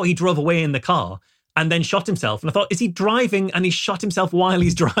 but I thought he drove away in the car and then shot himself. And I thought, is he driving and he shot himself while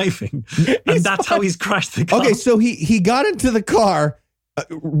he's driving? And that's how he's crashed the car. Okay, so he got into the car,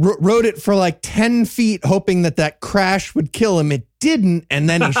 rode it for like 10 feet, hoping that crash would kill him. It didn't, and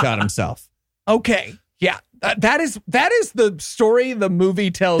then he shot himself. Okay, yeah. That is the story the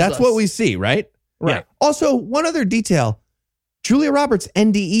movie tells us. That's what we see, right? Right. Yeah. Also, one other detail. Julia Roberts'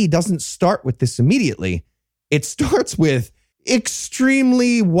 NDE doesn't start with this immediately. It starts with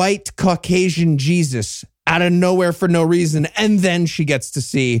extremely white Caucasian Jesus out of nowhere for no reason, and then she gets to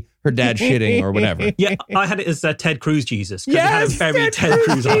see her dad shitting or whatever. Yeah, I had it as Ted Cruz Jesus. Yes, he had a very Ted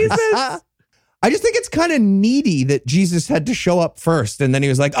Cruz Jesus. I just think it's kind of needy that Jesus had to show up first, and then he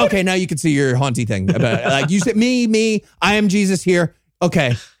was like, okay, now you can see your haunty thing. Like, you said, me, I am Jesus here.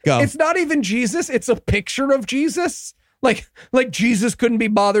 Okay, go. It's not even Jesus. It's a picture of Jesus. Like Jesus couldn't be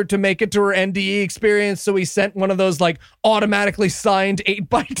bothered to make it to her NDE experience, so he sent one of those like automatically signed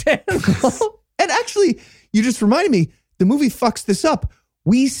 8x10s. And actually, you just reminded me, the movie fucks this up.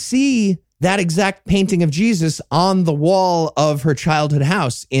 We see that exact painting of Jesus on the wall of her childhood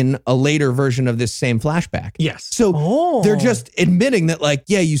house in a later version of this same flashback. Yes. So they're just admitting that, like,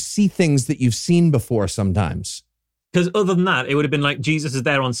 yeah, you see things that you've seen before sometimes. Because other than that, it would have been like Jesus is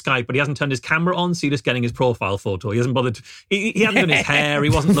there on Skype, but he hasn't turned his camera on, so you're just getting his profile photo. He hasn't bothered. He hasn't done his hair. He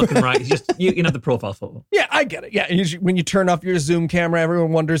wasn't looking right. He's just, you know, the profile photo. Yeah, I get it. Yeah, when you turn off your Zoom camera,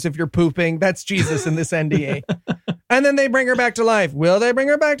 everyone wonders if you're pooping. That's Jesus in this NDA. And then they bring her back to life. Will they bring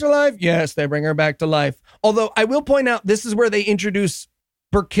her back to life? Yes, they bring her back to life. Although I will point out, this is where they introduce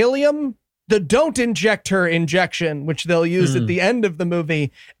berkelium, the don't inject her injection, which they'll use at the end of the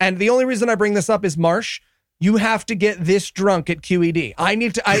movie. And the only reason I bring this up is, Marsh, you have to get this drunk at QED.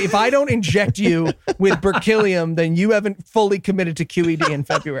 If I don't inject you with berkelium, then you haven't fully committed to QED in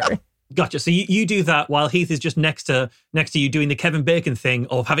February. Gotcha. So you do that while Heath is just next to you doing the Kevin Bacon thing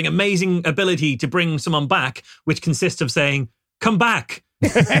of having amazing ability to bring someone back, which consists of saying, come back.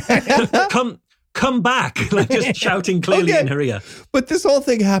 Come back. Like just shouting clearly in her ear. But this whole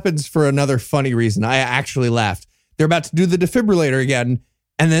thing happens for another funny reason. I actually laughed. They're about to do the defibrillator again,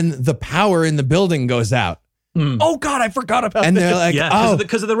 and then the power in the building goes out. Oh, God, I forgot about and this. They're like,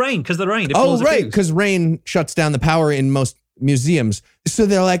 because of the rain. Oh, right, because rain shuts down the power in most museums. So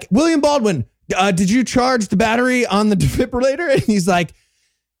they're like, William Baldwin, did you charge the battery on the defibrillator? And he's like,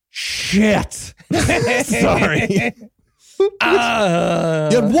 shit. Sorry. You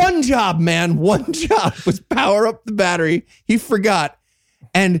had one job, man. One job was power up the battery. He forgot.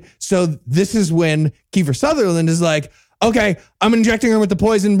 And so this is when Kiefer Sutherland is like, okay, I'm injecting her with the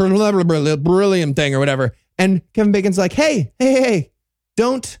poison beryllium thing or whatever. And Kevin Bacon's like, hey,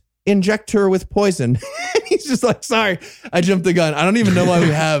 don't inject her with poison. And he's just like, sorry, I jumped the gun. I don't even know why we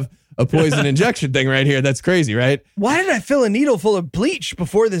have a poison injection thing right here. That's crazy, right? Why did I fill a needle full of bleach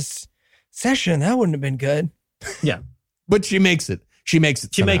before this session? That wouldn't have been good. Yeah. But she makes it. She makes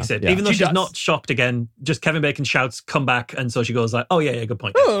it. Yeah. Even though she's not shocked again, just Kevin Bacon shouts, come back. And so she goes like, oh, yeah, good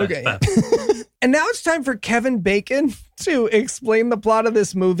point. Oh, okay. Fair. And now it's time for Kevin Bacon to explain the plot of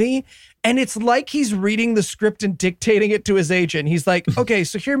this movie. And it's like he's reading the script and dictating it to his agent. He's like, okay,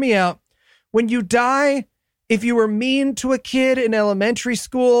 so hear me out. When you die, if you were mean to a kid in elementary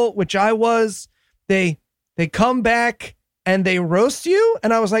school, which I was, they come back and they roast you.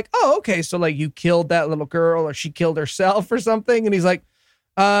 And I was like, oh, okay. So like you killed that little girl or she killed herself or something. And he's like,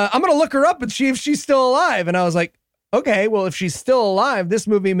 I'm going to look her up and see if she's still alive. And I was like, okay, well, if she's still alive, this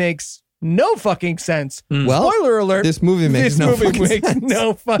movie makes no fucking sense. Well, spoiler alert. This movie makes no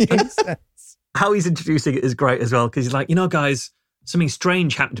fucking sense. How he's introducing it is great as well. Because he's like, you know, guys, something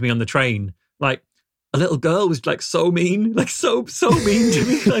strange happened to me on the train. Like a little girl was like so mean, like so mean to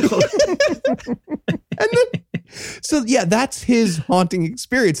me. Like, and then, so yeah, that's his haunting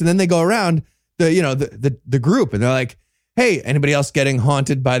experience. And then they go around the group and they're like, hey, anybody else getting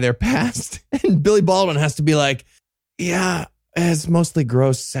haunted by their past? And Billy Baldwin has to be like, yeah, it's mostly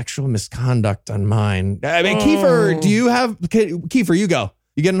gross sexual misconduct on mine. I mean, Kiefer, Kiefer, you go.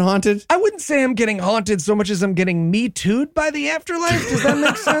 You getting haunted? I wouldn't say I'm getting haunted so much as I'm getting Me Too'd by the afterlife. Does that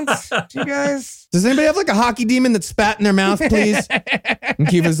make sense to you guys? Does anybody have like a hockey demon that spat in their mouth, please? And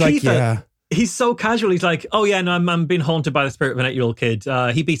Kiefer's like, yeah. He's so casual. He's like, oh yeah, no, I'm being haunted by the spirit of an 8-year-old kid.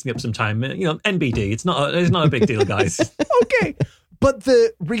 He beats me up sometime. You know, NBD. It's not a big deal, guys. Okay. But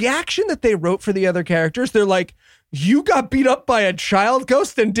the reaction that they wrote for the other characters, they're like, you got beat up by a child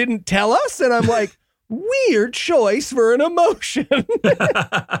ghost and didn't tell us? And I'm like, weird choice for an emotion.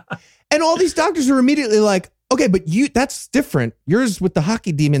 And all these doctors are immediately like, okay, but that's different. Yours with the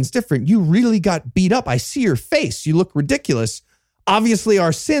hockey demon's different. You really got beat up. I see your face. You look ridiculous. Obviously,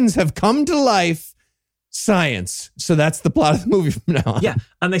 our sins have come to life. Science. So that's the plot of the movie from now on. Yeah.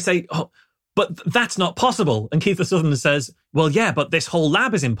 And they say, oh, but that's not possible. And Kiefer Sutherland says, well, yeah, but this whole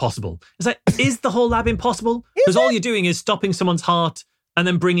lab is impossible. It's like, is the whole lab impossible? Because all you're doing is stopping someone's heart and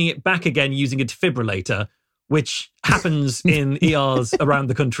then bringing it back again using a defibrillator, which happens in ERs around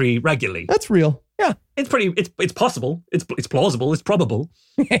the country regularly. That's real. Yeah. It's possible. It's plausible. It's probable.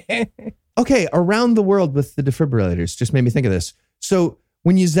 Okay. Around the world with the defibrillators just made me think of this. So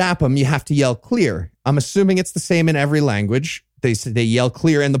when you zap them, you have to yell clear. I'm assuming it's the same in every language. They yell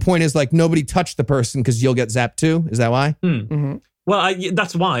clear. And the point is like nobody touch the person because you'll get zapped too. Is that why? Mm-hmm. Well,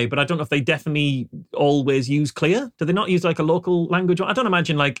 that's why, but I don't know if they definitely always use clear. Do they not use like a local language? I don't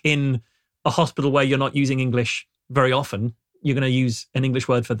imagine like in a hospital where you're not using English very often, you're going to use an English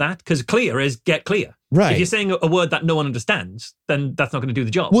word for that because clear is get clear. Right. If you're saying a word that no one understands, then that's not going to do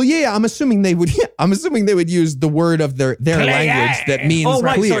the job. Well, yeah, I'm assuming they would. Yeah, I'm assuming they would use the word of their language that means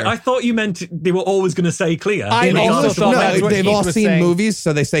clear. Sorry, I thought you meant they were always going to say clear. I also thought that's what they've all seen saying. Movies,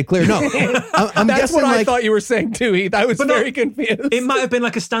 so they say clear. No, I'm that's guessing what I like, thought you were saying too, Heath. I was very confused. It might have been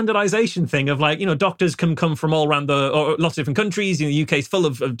like a standardization thing of like, you know, doctors can come from all around or lots of different countries. You know, the UK is full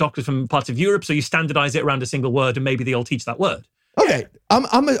of doctors from parts of Europe, so you standardize it around a single word, and maybe they all teach that word. Okay.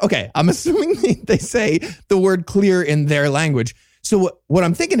 I'm assuming they say the word clear in their language. So what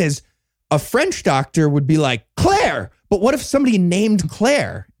I'm thinking is a French doctor would be like, Claire. But what if somebody named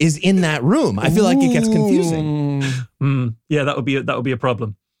Claire is in that room? I feel like it gets confusing. Yeah, that would be a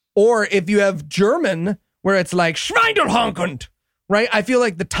problem. Or if you have German, where it's like Schweinderhankund, right? I feel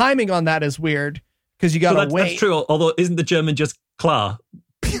like the timing on that is weird because you got to wait. That's true. Although, isn't the German just klar?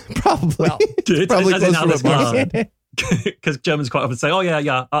 Probably. Well, it's probably as in close to what Mark said. Because Germans quite often say, "Oh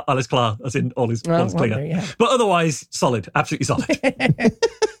yeah, alles klar," as in all is clear. Okay, yeah. But otherwise, solid, absolutely solid.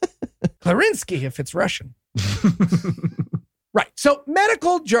 Klarinsky, if it's Russian. Right. So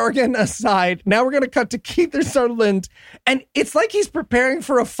medical jargon aside, now we're going to cut to Keith Sutherland. And it's like he's preparing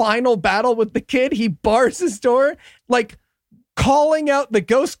for a final battle with the kid. He bars his door, like calling out the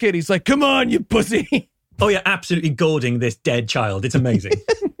ghost kid. He's like, come on, you pussy. Oh yeah, absolutely goading this dead child. It's amazing.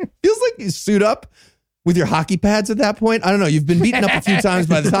 Feels like you suit up with your hockey pads at that point. I don't know. You've been beaten up a few times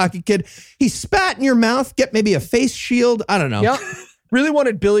by this hockey kid. He spat in your mouth. Get maybe a face shield. I don't know. Yep. Really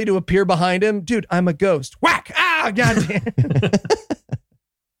wanted Billy to appear behind him. Dude, I'm a ghost. Whack! Ah, goddamn.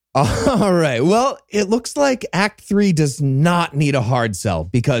 All right. Well, it looks like Act 3 does not need a hard sell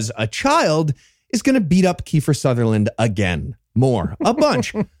because a child is going to beat up Kiefer Sutherland again. More. A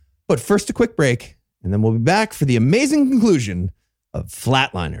bunch. But first, a quick break, and then we'll be back for the amazing conclusion of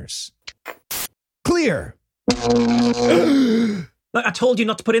Flatliners. Clear. Look, I told you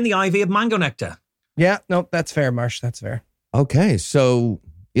not to put in the IV of mango nectar. Yeah, nope, that's fair, Marsh. That's fair. Okay. So,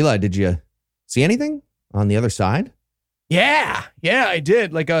 Eli, did you see anything on the other side? Yeah, I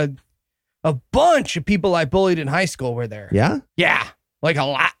did. Like a bunch of people I bullied in high school were there. Yeah? Yeah, like a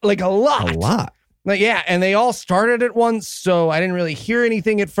lot. A lot. Like, yeah, and they all started at once, so I didn't really hear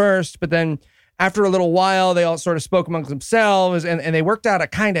anything at first, but then after a little while, they all sort of spoke amongst themselves, and they worked out a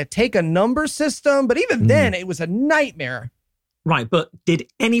kind of take a number system, but even then, it was a nightmare. Right, but did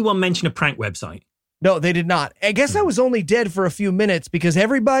anyone mention a prank website? No, they did not. I guess I was only dead for a few minutes because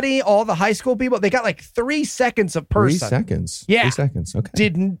everybody, all the high school people, they got like 3 seconds of person. 3 seconds. Yeah. 3 seconds. Okay.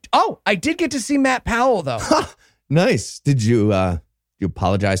 I did get to see Matt Powell, though. Nice. Did you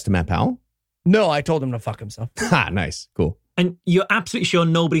apologize to Matt Powell? No, I told him to fuck himself. Nice. Cool. And you're absolutely sure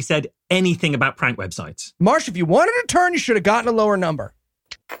nobody said anything about prank websites? Marsh, if you wanted a turn, you should have gotten a lower number.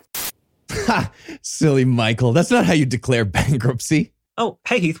 Silly Michael. That's not how you declare bankruptcy. Oh,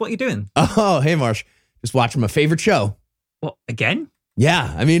 hey, Heath, what are you doing? Oh, hey, Marsh. Just watching my favorite show. What, again?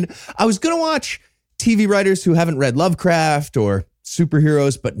 Yeah. I mean, I was going to watch TV writers who haven't read Lovecraft or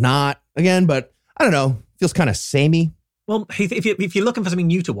superheroes, but not again. But I don't know. Feels kind of samey. Well, Heath, if you're looking for something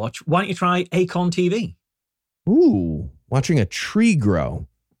new to watch, why don't you try Acorn TV? Ooh, watching a tree grow.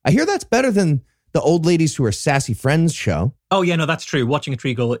 I hear that's better than the Old Ladies Who Are Sassy Friends show. Oh, yeah, no, that's true. Watching a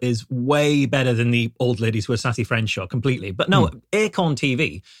tree grow is way better than the Old Ladies Who Are Sassy Friends show, completely. But no, Acorn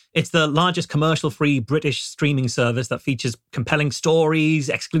TV, it's the largest commercial-free British streaming service that features compelling stories,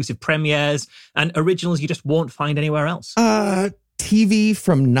 exclusive premieres, and originals you just won't find anywhere else. TV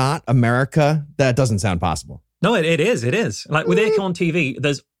from not America? That doesn't sound possible. No, it is. Like with Acorn TV,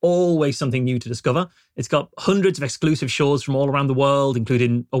 there's always something new to discover. It's got hundreds of exclusive shows from all around the world,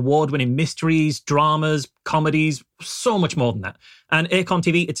 including award-winning mysteries, dramas, comedies, so much more than that. And Acorn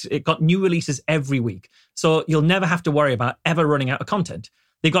TV, it got new releases every week. So you'll never have to worry about ever running out of content.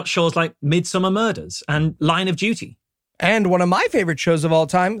 They've got shows like Midsummer Murders and Line of Duty. And one of my favorite shows of all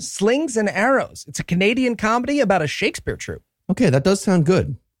time, Slings and Arrows. It's a Canadian comedy about a Shakespeare troupe. Okay, that does sound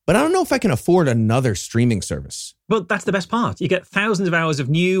good. But I don't know if I can afford another streaming service. But that's the best part. You get thousands of hours of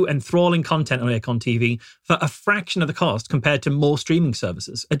new, enthralling content on Acorn TV for a fraction of the cost compared to more streaming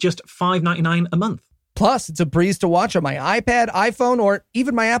services at just $5.99 a month. Plus, it's a breeze to watch on my iPad, iPhone, or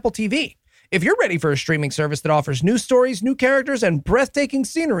even my Apple TV. If you're ready for a streaming service that offers new stories, new characters, and breathtaking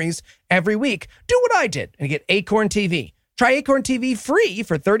sceneries every week, do what I did and get Acorn TV. Try Acorn TV free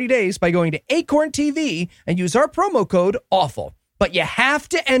for 30 days by going to Acorn TV and use our promo code AWFUL. But you have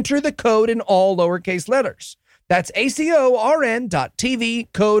to enter the code in all lowercase letters. That's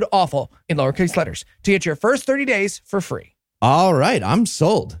ACORN.TV, code AWFUL in lowercase letters to get your first 30 days for free. All right, I'm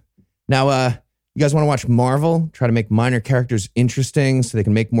sold. Now, you guys want to watch Marvel? Try to make minor characters interesting so they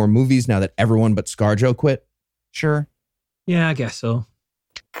can make more movies now that everyone but ScarJo quit? Sure. Yeah, I guess so.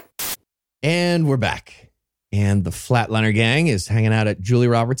 And we're back. And the Flatliner gang is hanging out at Julie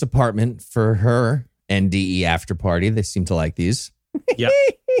Roberts' apartment for her NDE after party. They seem to like these. Yeah.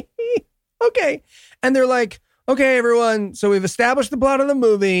 Okay. And they're like, okay, everyone. So we've established the plot of the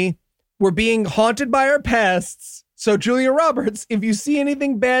movie. We're being haunted by our pests. So Julia Roberts, if you see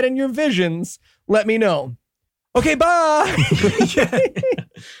anything bad in your visions, let me know. Okay, bye.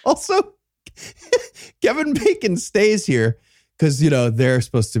 Also, Kevin Bacon stays here because, they're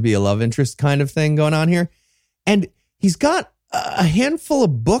supposed to be a love interest kind of thing going on here. And he's got a handful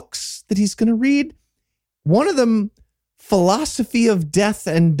of books that he's going to read. One of them, Philosophy of Death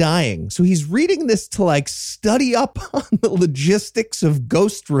and Dying. So he's reading this to study up on the logistics of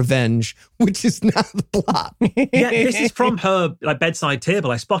ghost revenge, which is not the plot. Yeah, this is from her bedside table.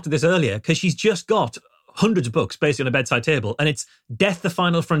 I spotted this earlier because she's just got hundreds of books basically on a bedside table, and it's Death, the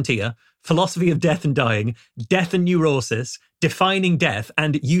Final Frontier, Philosophy of Death and Dying, Death and Neurosis, Defining Death,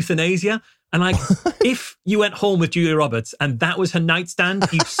 and Euthanasia. And if you went home with Julia Roberts and that was her nightstand,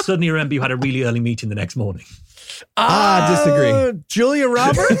 you'd suddenly remember you had a really early meeting the next morning. Disagree. Julia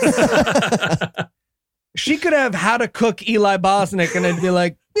Roberts? She could have How to Cook Eli Bosnick, and I'd be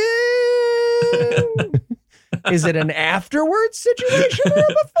like, is it an afterwards situation or a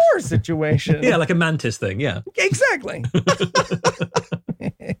before situation? Yeah, like a Mantis thing, yeah. Exactly.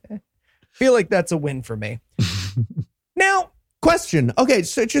 Feel like that's a win for me. Now, question. Okay,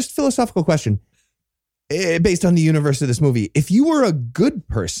 so just philosophical question. Based on the universe of this movie, if you were a good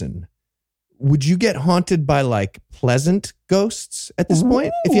person, would you get haunted by pleasant ghosts at this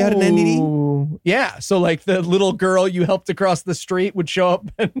point if you had an NDD? Yeah. So the little girl you helped across the street would show up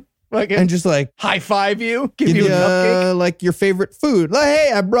and just high five you, give you a cupcake. Your favorite food.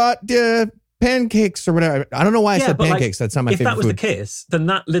 Hey, I brought pancakes or whatever. I don't know why I said pancakes. That's not my favorite food. If that was the case, then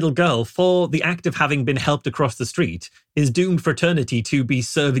that little girl, for the act of having been helped across the street, is doomed for eternity to be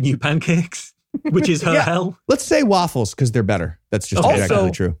serving you pancakes, which is her hell. Let's say waffles because they're better. That's just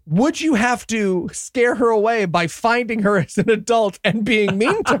objectively true. Would you have to scare her away by finding her as an adult and being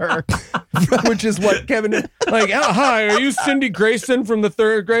mean to her? Which is what Kevin hi, are you Cindy Grayson from the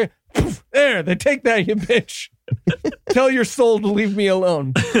third grade? There, they take that, you bitch. Tell your soul to leave me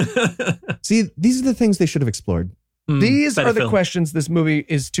alone. See, these are the things they should have explored. These are the questions this movie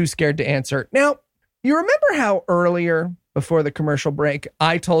is too scared to answer. Now, you remember how earlier, before the commercial break,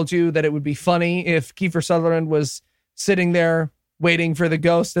 I told you that it would be funny if Kiefer Sutherland was sitting there waiting for the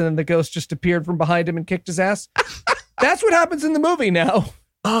ghost and then the ghost just appeared from behind him and kicked his ass? That's what happens in the movie now.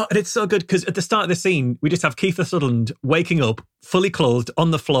 Oh, and it's so good because at the start of the scene, we just have Kiefer Sutherland waking up, fully clothed, on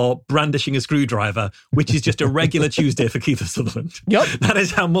the floor, brandishing a screwdriver, which is just a regular Tuesday for Kiefer Sutherland. Yep. That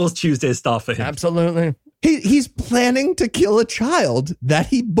is how most Tuesdays start for him. Absolutely. He's planning to kill a child that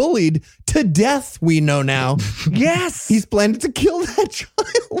he bullied to death, we know now. Yes. He's planning to kill that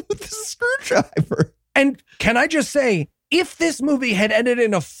child with a screwdriver. And can I just say, if this movie had ended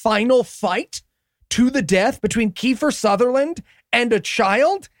in a final fight to the death between Kiefer Sutherland and a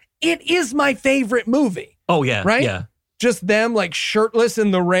child, it is my favorite movie. Oh, yeah. Right? Yeah. Just them shirtless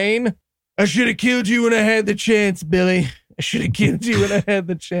in the rain. I should have killed you when I had the chance, Billy. I should have killed you when I had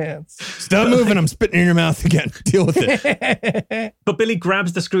the chance. Stop moving. I'm spitting in your mouth again. Deal with it. But Billy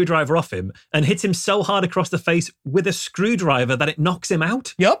grabs the screwdriver off him and hits him so hard across the face with a screwdriver that it knocks him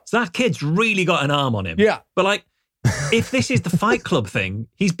out. Yep. So that kid's really got an arm on him. Yeah. But if this is the Fight Club thing,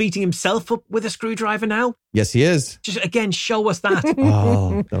 he's beating himself up with a screwdriver now. Yes, he is. Just, again, show us that.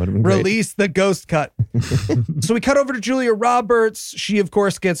 Oh, that would have been great. Release the ghost cut. So we cut over to Julia Roberts. She, of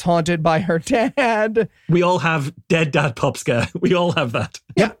course, gets haunted by her dad. We all have dead dad pop scare. We all have that.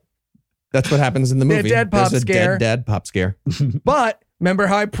 Yeah. That's what happens in the movie. Dead pop There's a scare. dead dad pop scare. But remember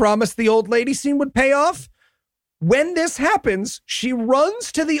how I promised the old lady scene would pay off? When this happens, she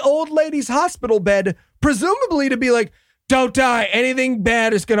runs to the old lady's hospital bed, presumably to be like, don't die. Anything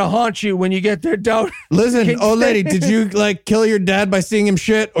bad is going to haunt you when you get there. Don't. Listen, old lady, did you kill your dad by seeing him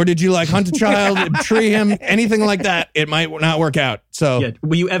shit? Or did you hunt a child, tree him, anything like that? It might not work out. So, yeah.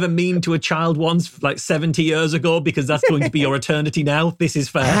 Were you ever mean to a child once, 70 years ago? Because that's going to be your eternity now. This is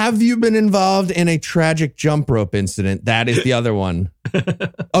fair. Have you been involved in a tragic jump rope incident? That is the other one.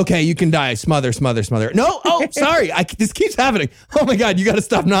 Okay, you can die. Smother, smother, smother. No, sorry. This keeps happening. Oh my God, you got to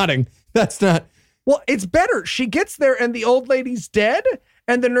stop nodding. That's not. Well, it's better. She gets there and the old lady's dead.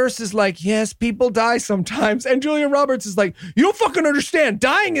 And the nurse is like, yes, people die sometimes. And Julia Roberts is like, you don't fucking understand.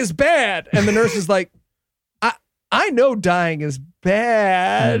 Dying is bad. And the nurse is like, I know dying is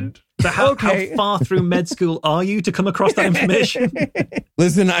bad. So how far through med school are you to come across that information?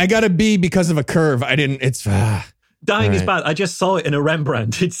 Listen, I got a B because of a curve. Dying is bad. I just saw it in a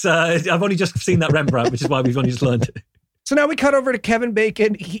Rembrandt. I've only just seen that Rembrandt, which is why we've only just learned it. So now we cut over to Kevin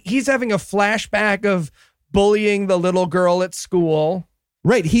Bacon. He's having a flashback of bullying the little girl at school.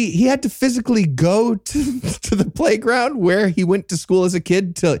 Right. He had to physically go to the playground where he went to school as a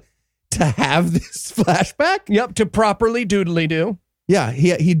kid to have this flashback. Yep. To properly doodly-doo. Yeah.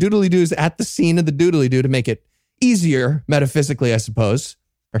 He doodly-doos at the scene of the doodly-doo to make it easier metaphysically, I suppose.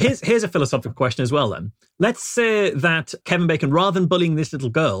 Here's a philosophical question as well then. Let's say that Kevin Bacon, rather than bullying this little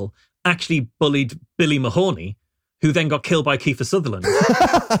girl, actually bullied Billy Mahoney, who then got killed by Kiefer Sutherland.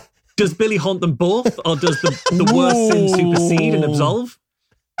 Does Billy haunt them both, or does the worst sin supersede and absolve?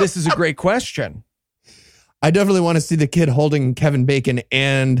 This is a great question. I definitely want to see the kid holding Kevin Bacon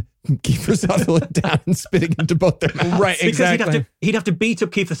and Kiefer Sutherland down and spitting into both their mouths. Right, exactly. Because he'd have to beat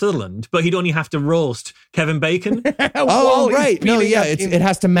up Kiefer Sutherland, but he'd only have to roast Kevin Bacon. Oh, right. No, yeah, it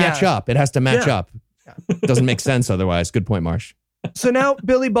has to match Yeah. up. It has to match up. Doesn't make sense otherwise. Good point, Marsh. So now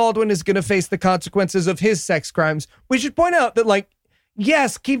Billy Baldwin is going to face the consequences of his sex crimes. We should point out that, like,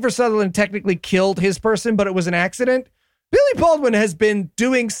 yes, Kiefer Sutherland technically killed his person, but it was an accident. Billy Baldwin has been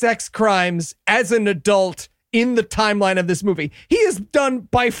doing sex crimes as an adult in the timeline of this movie. He has done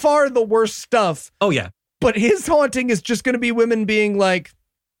by far the worst stuff. Oh, yeah. But his haunting is just going to be women being like,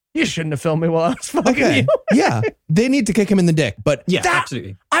 you shouldn't have filmed me while I was fucking you. Yeah. They need to kick him in the dick, but Yeah,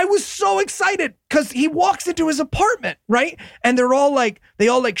 absolutely. I was so excited because he walks into his apartment, right? And they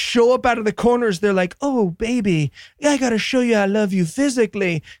all show up out of the corners. They're like, oh, baby, I got to show you I love you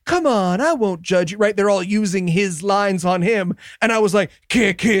physically. Come on, I won't judge you, right? They're all using his lines on him. And I was like,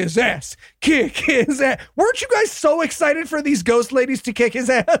 kick his ass, kick his ass. Weren't you guys so excited for these ghost ladies to kick his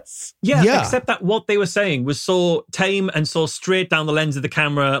ass? Yeah, except that what they were saying was so tame and so straight down the lens of the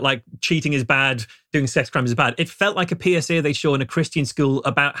camera, like cheating is bad, doing sex crimes is bad. It felt like a PSA they show in a Christian school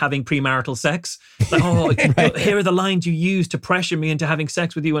about having premarital sex. Like, right. Here are the lines you used to pressure me into having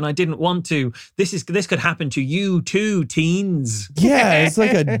sex with you and I didn't want to. This could happen to you too, teens. Yeah, it's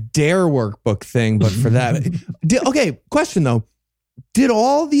like a dare workbook thing, but for that. Okay, question though. Did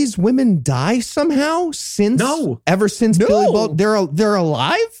all these women die somehow ever since Billy Baldwin? They're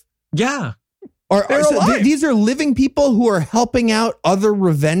alive? Yeah. They're alive. These are living people who are helping out other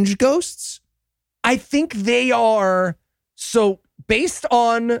revenge ghosts? I think they are. So based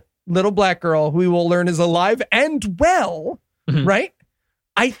on Little Black Girl, who we will learn is alive and well, right?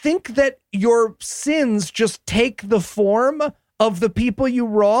 I think that your sins just take the form of the people you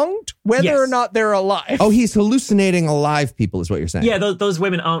wronged, whether or not they're alive. Oh, he's hallucinating alive people is what you're saying. Yeah, those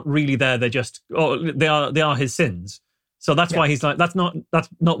women aren't really there. They're just, they are his sins. So that's why he's like, that's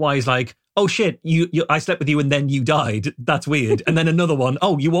not why he's like, oh shit, I slept with you and then you died. That's weird. And then another one,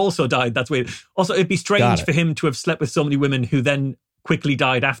 oh, you also died. That's weird. Also, it'd be strange for him to have slept with so many women who then quickly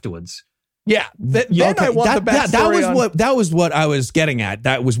died afterwards. Yeah. I want the backstory. That was what I was getting at.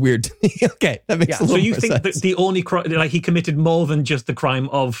 That was weird to me. Okay, that makes a little So you more think sense. that the only crime, like he committed more than just the crime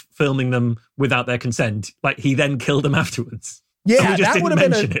of filming them without their consent. Like he then killed them afterwards. Yeah, so that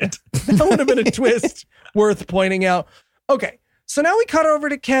would have been a twist worth pointing out. Okay, so now we cut over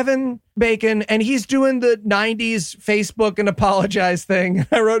to Kevin Bacon, and he's doing the 90s Facebook and apologize thing.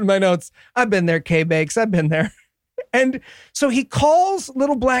 I wrote in my notes, I've been there, K-Bakes, I've been there. And so he calls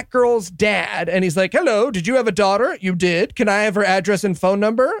Little Black Girl's dad, and he's like, hello, did you have a daughter? You did. Can I have her address and phone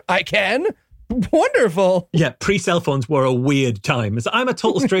number? I can. Wonderful. Yeah, pre-cell phones were a weird time. So I'm a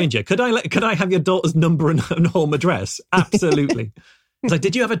total stranger. Could I have your daughter's number and home address? Absolutely. It's like,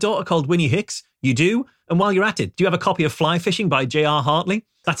 did you have a daughter called Winnie Hicks? You do? And while you're at it, do you have a copy of Fly Fishing by J.R. Hartley?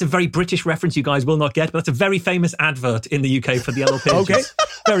 That's a very British reference you guys will not get, but that's a very famous advart in the UK for the Yellow Pages. Okay.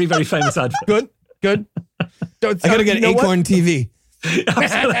 Very, very famous advert. Good. I gotta get Acorn TV.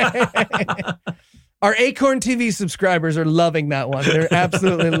 Our Acorn TV subscribers are loving that one. They're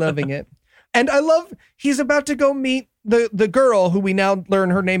absolutely loving it. And I love, he's about to go meet the girl who we now learn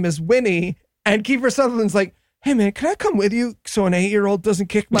her name is Winnie. And Kiefer Sutherland's like, hey man, can I come with you so an 8-year-old doesn't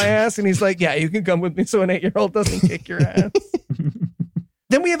kick my ass? And he's like, yeah, you can come with me so an 8-year-old doesn't kick your ass.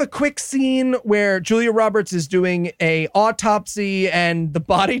 Then we have a quick scene where Julia Roberts is doing a autopsy and the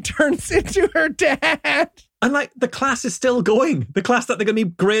body turns into her dad. And like the class is still going. The class that they're going to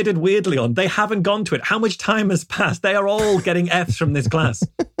be graded weirdly on. They haven't gone to it. How much time has passed? They are all getting Fs from this class.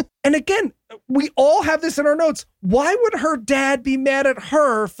 And again, we all have this in our notes. Why would her dad be mad at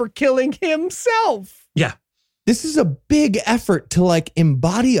her for killing himself? Yeah. This is a big effort to like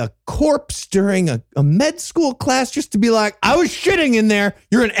embody a corpse during a med school class just to be like, I was shitting in there.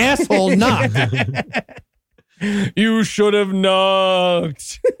 You're an asshole. Knock. You should have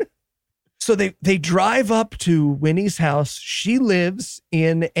knocked. So they drive up to Winnie's house. She lives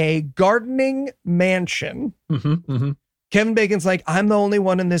in a gardening mansion. Kevin Bacon's like, I'm the only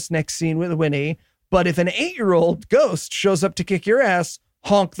one in this next scene with Winnie. But if an 8-year-old ghost shows up to kick your ass,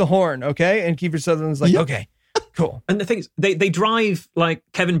 honk the horn, okay? And Kiefer Sutherland's like, okay. Cool. And the thing is, they drive like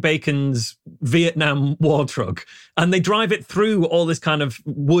Kevin Bacon's Vietnam War truck, and they drive it through all this kind of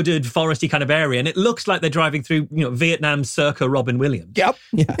wooded, foresty kind of area, and it looks like they're driving through, Vietnam circa Robin Williams. Yep.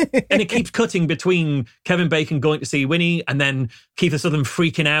 Yeah. And it keeps cutting between Kevin Bacon going to see Winnie and then Kiefer Sutherland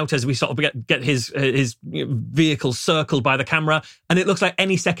freaking out as we sort of get his vehicle circled by the camera, and it looks like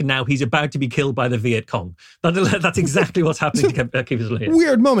any second now he's about to be killed by the Viet Cong. That's exactly what's happening to Kiefer Sutherland.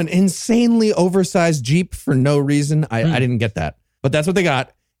 Weird moment. Insanely oversized Jeep for no reason. I didn't get that. But that's what they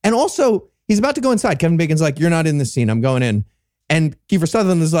got. And also, he's about to go inside. Kevin Bacon's like, you're not in this scene. I'm going in. And Kiefer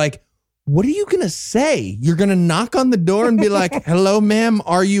Sutherland is like, what are you going to say? You're going to knock on the door and be like, hello, ma'am,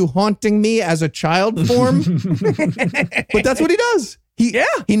 are you haunting me as a child form? But that's what he does.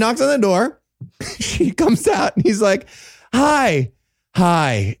 He knocks on the door. She comes out and he's like, hi.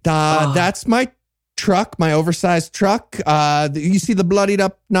 That's my truck, my oversized truck. You see the bloodied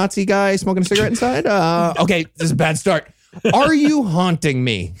up Nazi guy smoking a cigarette inside? Okay, this is a bad start. Are you haunting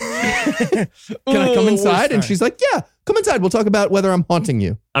me? Can I come inside? And she's like, yeah, come inside. We'll talk about whether I'm haunting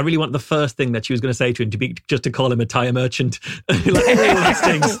you. I really want the first thing that she was going to say to him to be just to call him a tire merchant. That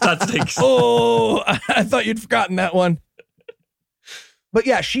stinks. That stinks. Oh, I thought you'd forgotten that one. But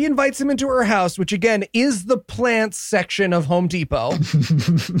yeah, she invites him into her house, which again is the plants section of Home Depot.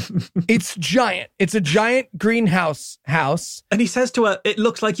 It's giant. It's a giant greenhouse house. And he says to her, it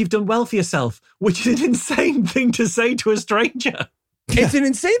looks like you've done well for yourself, which is an insane thing to say to a stranger. It's an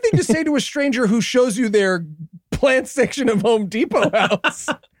insane thing to say to a stranger who shows you their plant section of Home Depot house.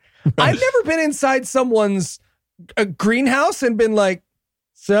 Right. I've never been inside someone's greenhouse and been like,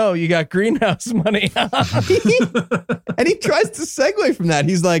 so you got greenhouse money. And he tries to segue from that.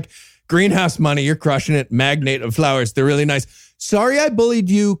 He's like, greenhouse money, you're crushing it. Magnate of flowers, they're really nice. Sorry I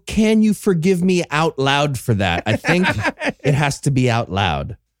bullied you. Can you forgive me out loud for that? I think it has to be out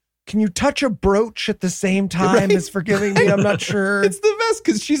loud. Can you touch a brooch at the same time as forgiving me? I'm not sure. It's the best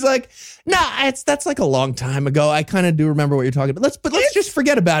because she's like, nah, that's like a long time ago. I kind of do remember what you're talking about. Let's just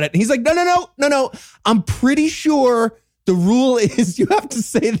forget about it. And he's like, no. I'm pretty sure the rule is you have to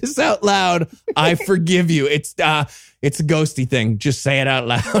say this out loud. I forgive you. It's a ghosty thing. Just say it out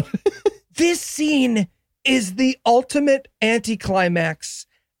loud. This scene is the ultimate anticlimax,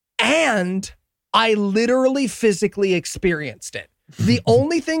 and I literally physically experienced it. The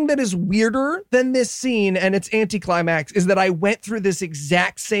only thing that is weirder than this scene and its anticlimax is that I went through this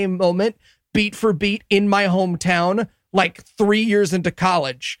exact same moment, beat for beat, in my hometown, like 3 years into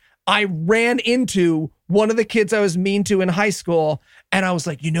college. I ran into one of the kids I was mean to in high school, and I was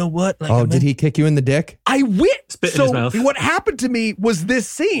like, you know what? Like, did he kick you in the dick? I went. Spit in his mouth. What happened to me was this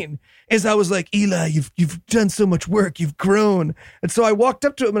scene, is I was like, Eli, you've done so much work, you've grown. And so I walked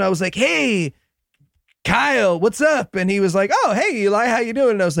up to him and I was like, hey, Kyle, what's up? And he was like, oh, hey, Eli, how you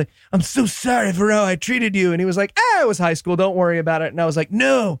doing? And I was like, I'm so sorry for how I treated you. And he was like, it was high school, don't worry about it. And I was like,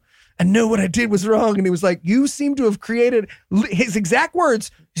 no, I know what I did was wrong. And he was like, you seem to have created, his exact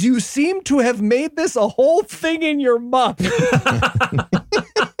words, you seem to have made this a whole thing in your mind. And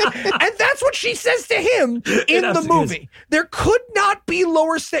that's what she says to him in the movie. There could not be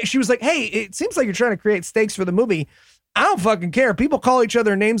lower stakes. She was like, hey, it seems like you're trying to create stakes for the movie. I don't fucking care. People call each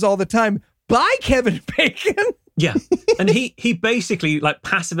other names all the time. Bye, Kevin Bacon. Yeah. And he basically like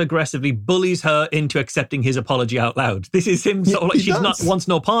passive aggressively bullies her into accepting his apology out loud. This is him sort of like she's not wants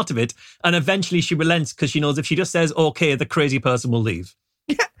no part of it. And eventually she relents because she knows if she just says, okay, the crazy person will leave.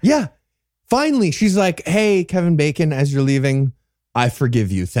 Yeah. Finally, she's like, hey, Kevin Bacon, as you're leaving, I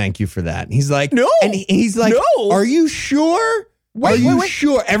forgive you. Thank you for that. And he's like, no. And he's like, no. Are you sure? Are you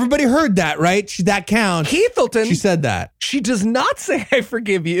sure? Everybody heard that, right? That counts. Keithelton. She said that. She does not say, I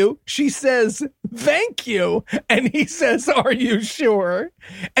forgive you. She says, thank you. And he says, are you sure?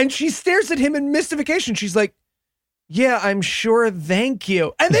 And she stares at him in mystification. She's like, yeah, I'm sure. Thank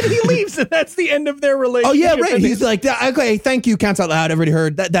you. And then he leaves, and that's the end of their relationship. Oh, yeah, right. He's like, okay, thank you counts out loud. Everybody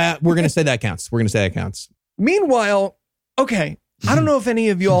heard that. We're going to say that counts. We're going to say that counts. Meanwhile, okay, I don't know if any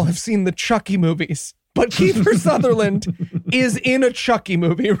of you all have seen the Chucky movies, but Kiefer Sutherland is in a Chucky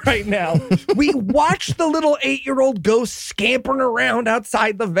movie right now. We watch the little 8-year-old ghost scampering around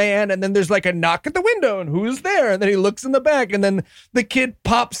outside the van, and then there's like a knock at the window, and who's there? And then he looks in the back, and then the kid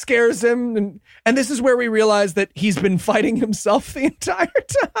pop scares him. And this is where we realize that he's been fighting himself the entire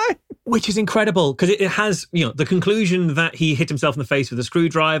time. Which is incredible, because it has, the conclusion that he hit himself in the face with a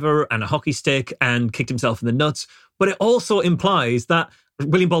screwdriver and a hockey stick and kicked himself in the nuts. But it also implies that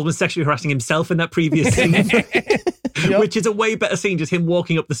William Baldwin's sexually harassing himself in that previous scene, which is a way better scene, just him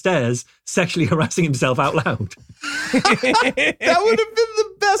walking up the stairs, sexually harassing himself out loud. That would have been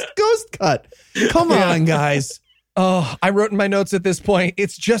the best ghost cut. Come on, guys. Oh, I wrote in my notes at this point,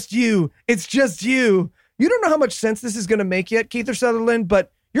 it's just you. It's just you. you don't know how much sense this is going to make yet, Keith or Sutherland,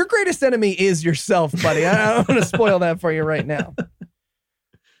 but your greatest enemy is yourself, buddy. I don't want to spoil that for you right now.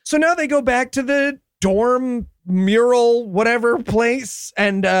 So now they go back to the dorm mural, whatever place.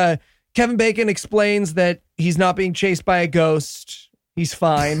 And Kevin Bacon explains that he's not being chased by a ghost. He's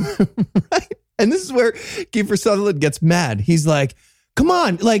fine. Right. And this is where Kiefer Sutherland gets mad. He's like, come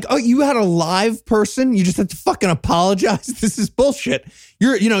on, like, oh, you had a live person. You just have to fucking apologize. This is bullshit.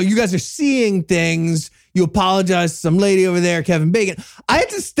 You guys are seeing things. You apologize to some lady over there, Kevin Bacon. I had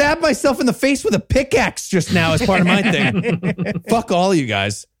to stab myself in the face with a pickaxe just now as part of my thing. Fuck all you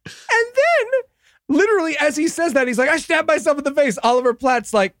guys. And then, literally, as he says that, he's like, I stabbed myself in the face. Oliver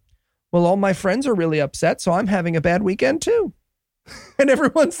Platt's like, well, all my friends are really upset, so I'm having a bad weekend too. And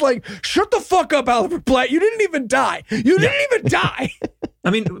everyone's like, shut the fuck up, Oliver Platt. You didn't even die. You didn't even die. I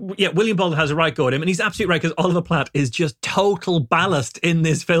mean, yeah, William Baldwin has a right go at him, and he's absolutely right because Oliver Platt is just total ballast in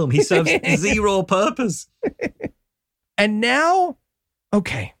this film. He serves zero purpose. And now,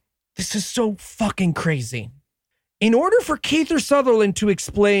 okay, this is so fucking crazy. In order for Keith Sutherland to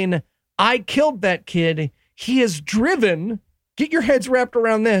explain, I killed that kid, he has driven, get your heads wrapped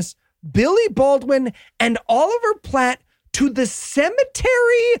around this, Billy Baldwin and Oliver Platt to the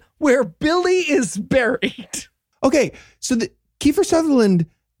cemetery where Billy is buried. Okay, so Kiefer Sutherland,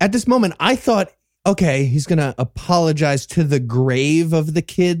 at this moment, I thought, okay, he's going to apologize to the grave of the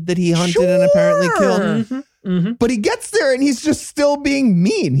kid that he hunted and apparently killed. Mm-hmm, mm-hmm. But he gets there and he's just still being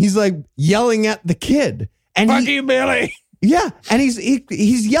mean. He's like yelling at the kid. And Fuck you, Billy. Yeah, and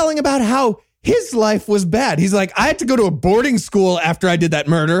he's yelling about how his life was bad. He's like, I had to go to a boarding school after I did that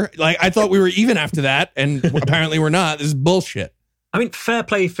murder. Like, I thought we were even after that, and apparently we're not. This is bullshit. I mean, fair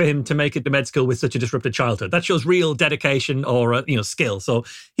play for him to make it to med school with such a disrupted childhood. That shows real dedication or skill. So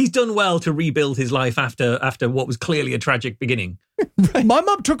he's done well to rebuild his life after what was clearly a tragic beginning. Right. My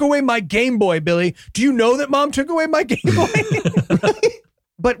mom took away my Game Boy, Billy. Do you know that mom took away my Game Boy? Right?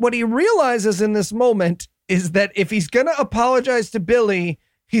 But what he realizes in this moment is that if he's going to apologize to Billy,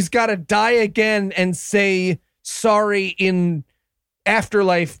 he's got to die again and say sorry in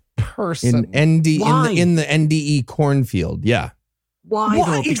afterlife person. In the NDE cornfield. Yeah.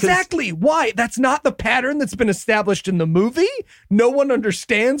 Why? Exactly. Why? That's not the pattern that's been established in the movie. No one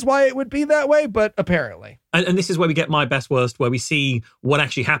understands why it would be that way, but apparently. And this is where we get my best worst, where we see what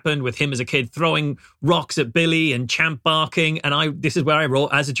actually happened with him as a kid throwing rocks at Billy and Champ barking. And this is where I wrote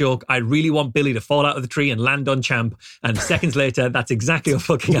as a joke, I really want Billy to fall out of the tree and land on Champ. And seconds later, that's exactly what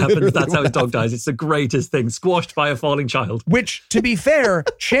fucking happens. That's how his dog dies. It's the greatest thing, squashed by a falling child. Which, to be fair,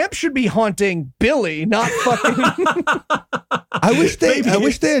 Champ should be haunting Billy, not fucking... I wish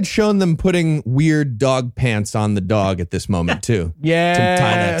they had shown them putting weird dog pants on the dog at this moment too. Yeah. To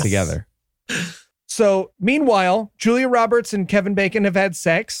tie that together. So, meanwhile, Julia Roberts and Kevin Bacon have had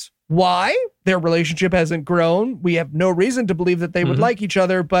sex. Why? Their relationship hasn't grown. We have no reason to believe that they would like each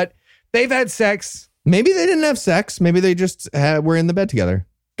other, but they've had sex. Maybe they didn't have sex. Maybe they just were in the bed together.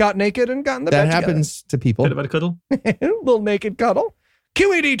 Got naked and got in the bed together. That happens to people. Bit of a cuddle. A little naked cuddle.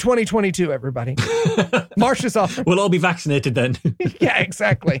 QED 2022, everybody. Marsh is off. We'll all be vaccinated then. Yeah,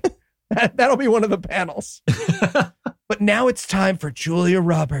 exactly. That'll be one of the panels. But now it's time for Julia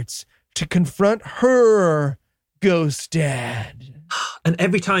Roberts to confront her ghost dad. And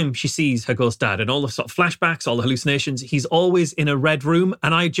every time she sees her ghost dad and all the sort of flashbacks, all the hallucinations, he's always in a red room.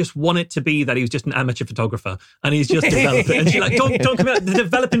 And I just want it to be that he was just an amateur photographer and he's just developing. And she's like, don't come out. The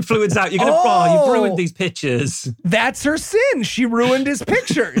developing fluid's out. You're going to you've ruined these pictures. That's her sin. She ruined his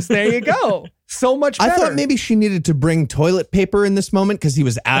pictures. There you go. So much better. I thought maybe she needed to bring toilet paper in this moment because he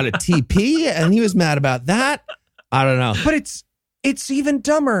was out of TP and he was mad about that. I don't know. But it's even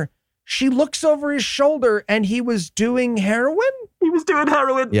dumber. She looks over his shoulder and he was doing heroin? He was doing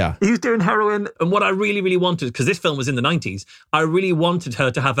heroin. Yeah. He was doing heroin. And what I really, really wanted, because this film was in the 90s, I really wanted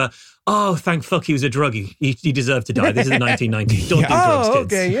her to have thank fuck he was a druggie. He deserved to die. This is the 1990s. Don't do drugs, kids.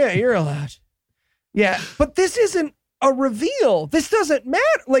 Okay, yeah, you're allowed. Yeah, but this isn't a reveal. This doesn't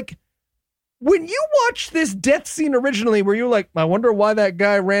matter. Like, when you watch this death scene originally where you're like, I wonder why that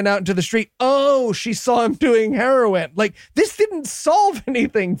guy ran out into the street. Oh, she saw him doing heroin. Like, this didn't solve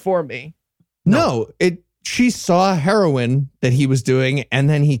anything for me. No, she saw heroin that he was doing and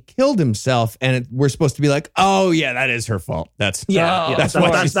then he killed himself. And we're supposed to be like, oh, yeah, that is her fault. That's on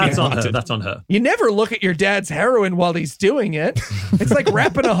her. That's on her. You never look at your dad's heroin while he's doing it. It's like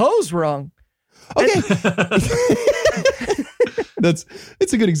wrapping a hose wrong. Okay.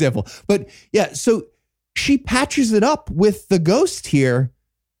 It's a good example. But yeah, so she patches it up with the ghost here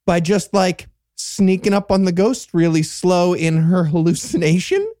by just like sneaking up on the ghost really slow in her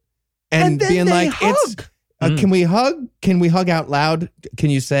hallucination and being like, hug. Can we hug? Can we hug out loud? Can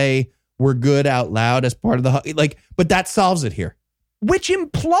you say, "we're good" out loud as part of the hug. Like, but that solves it here. Which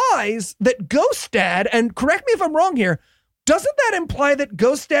implies that Ghost Dad, and correct me if I'm wrong here, doesn't that imply that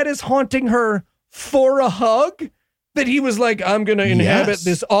Ghost Dad is haunting her for a hug? That he was like, I'm going to inhabit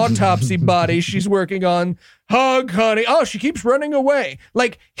this autopsy body she's working on. Hug, honey. Oh, she keeps running away.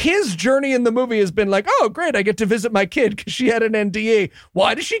 Like, his journey in the movie has been like, oh, great, I get to visit my kid because she had an NDA.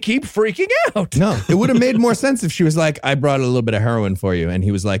 Why does she keep freaking out? No, it would have made more sense if she was like, I brought a little bit of heroin for you. And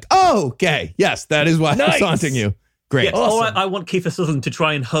he was like, oh, okay. Yes, that is why I'm haunting you. Great. Yeah, Awesome. I want Kiefer Sutherland to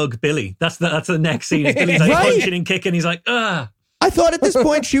try and hug Billy. That's the next scene. Billy's like punching and kicking. He's like, ah. I thought at this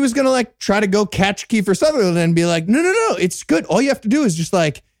point she was going to like try to go catch Kiefer Sutherland and be like, no, it's good. All you have to do is just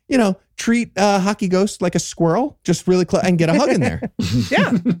like, treat Hockey Ghost like a squirrel, just really close and get a hug in there.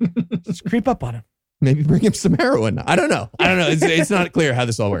 Yeah. Just creep up on him. Maybe bring him some heroin. I don't know. It's not clear how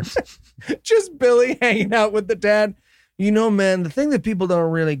this all works. Just Billy hanging out with the dad. Man, the thing that people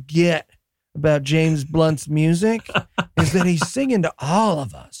don't really get about James Blunt's music is that he's singing to all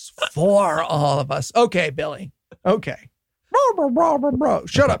of us, for all of us. Okay, Billy. Okay.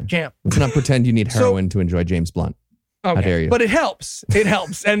 Shut up, champ. Let's not pretend you need heroin to enjoy James Blunt. Okay. How dare you? But it helps. It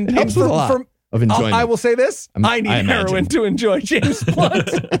helps. And it helps with a lot of enjoyment. I will say this. I need heroin to enjoy James Blunt.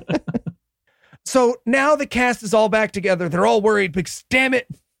 So now the cast is all back together. They're all worried because, damn it,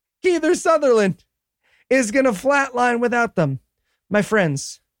 Kiefer Sutherland is going to flatline without them. My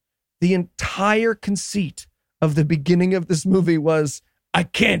friends, the entire conceit of the beginning of this movie was, I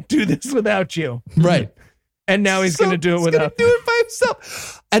can't do this without you. Right. And now he's going to do it without do it by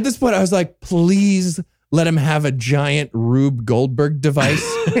himself. At this point, I was like, please let him have a giant Rube Goldberg device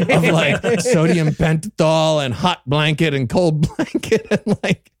of like sodium pentothal and hot blanket and cold blanket and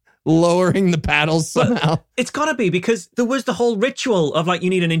like lowering the paddles somehow. But it's got to be because there was the whole ritual of like you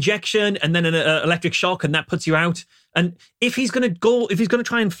need an injection and then an electric shock and that puts you out. And if he's going to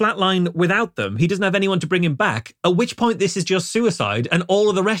try and flatline without them, he doesn't have anyone to bring him back, at which point this is just suicide and all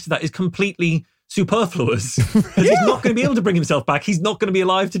of the rest of that is completely superfluous. Because he's not going to be able to bring himself back. He's not going to be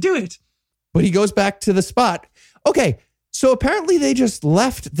alive to do it. But he goes back to the spot. Okay, so apparently they just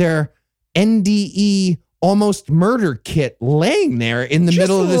left their NDE almost murder kit laying there in the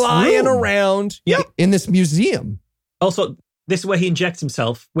middle of this lying room. Around. Yep. In this museum. Also, this is where he injects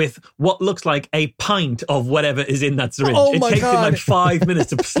himself with what looks like a pint of whatever is in that syringe. Oh it takes God. him like 5 minutes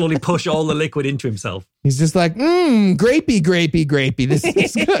to slowly push all the liquid into himself. He's just like, grapey. This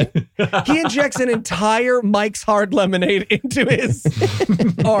is good. He injects an entire Mike's Hard Lemonade into his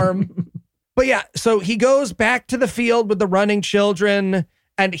arm. But yeah, so he goes back to the field with the running children,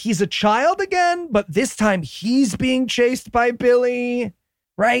 and he's a child again, but this time he's being chased by Billy,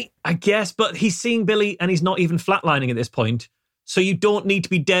 right? I guess, but he's seeing Billy and he's not even flatlining at this point. So you don't need to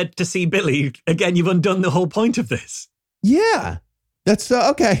be dead to see Billy. Again, you've undone the whole point of this. Yeah, that's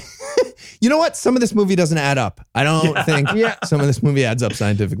okay. You know what? Some of this movie doesn't add up. I don't think some of this movie adds up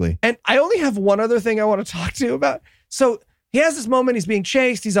scientifically. And I only have one other thing I want to talk to you about. So he has this moment, he's being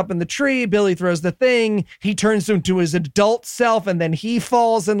chased, he's up in the tree, Billy throws the thing, he turns into his adult self, and then he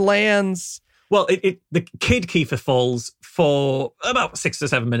falls and lands. Well, the kid Kiefer falls for about 6 to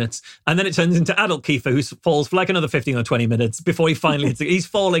 7 minutes, and then it turns into adult Kiefer, who falls for like another 15 or 20 minutes before he finally hits it. He's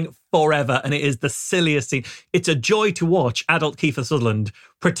falling forever, and it is the silliest scene. It's a joy to watch adult Kiefer Sutherland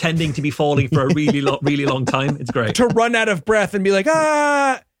pretending to be falling for a really long time. It's great. To run out of breath and be like,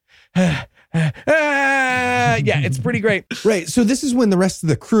 yeah, it's pretty great. Right. So this is when the rest of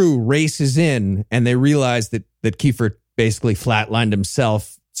the crew races in and they realize that Kiefer basically flatlined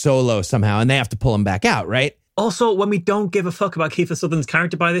himself solo somehow and they have to pull him back out, right? Also, when we don't give a fuck about Kiefer Sutherland's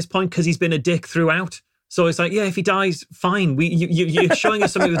character by this point because he's been a dick throughout. So it's like, yeah, if he dies, fine. You're showing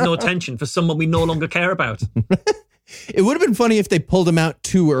us something with no attention for someone we no longer care about. It would have been funny if they pulled him out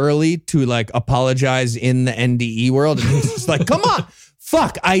too early to like apologize in the NDE world. And he's just like, come on.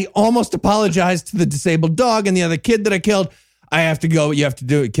 Fuck, I almost apologized to the disabled dog and the other kid that I killed. I have to go. You have to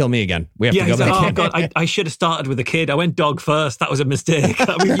do it. Kill me again. We have to go back. Like, oh, God, I should have started with a kid. I went dog first. That was a mistake.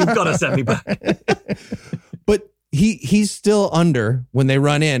 I mean, you've got to send me back. But he's still under when they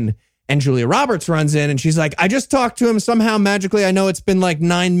run in and Julia Roberts runs in and she's like, I just talked to him somehow magically. I know it's been like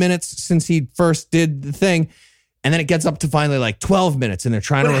 9 minutes since he first did the thing. And then it gets up to finally like 12 minutes and they're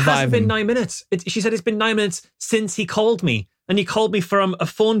trying to revive him. It hasn't been 9 minutes. She said it's been 9 minutes since he called me. And he called me from a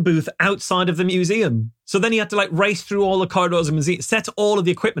phone booth outside of the museum. So then he had to like race through all the corridors of the museum, set all of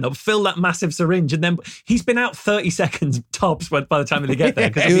the equipment up, fill that massive syringe. And then he's been out 30 seconds tops by the time they get there.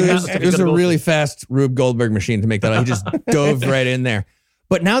 It was a really fast Rube Goldberg machine to make that. He just dove right in there.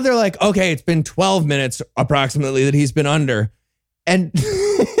 But now they're like, okay, it's been 12 minutes approximately that he's been under. And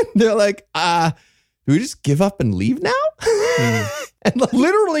they're like, do we just give up and leave now? And like,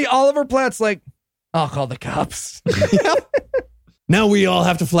 Literally, Oliver Platt's like, I'll call the cops. now we all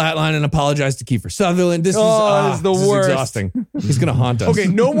have to flatline and apologize to Kiefer Sutherland. This is the this worst. Is exhausting. He's going to haunt us. Okay,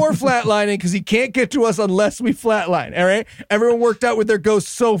 no more flatlining because he can't get to us unless we flatline. All right, everyone worked out with their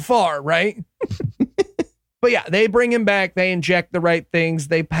ghosts so far, right? But yeah, they bring him back. They inject the right things.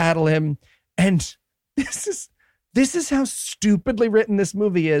 They paddle him, and this is how stupidly written this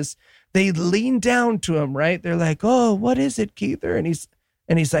movie is. They lean down to him, right? They're like, "Oh, what is it, Keither?" And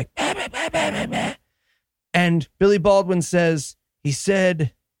he's like, bah, bah, bah, bah, bah, bah. And Billy Baldwin says, he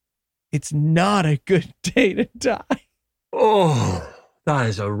said, "It's not a good day to die." Oh, that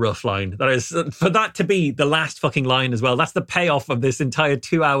is a rough line. That is, for that to be the last fucking line as well. That's the payoff of this entire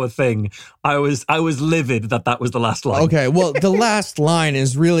 2-hour thing. I was livid that was the last line. Okay, well, the last line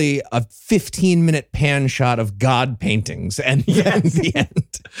is really a 15-minute pan shot of God paintings, and then the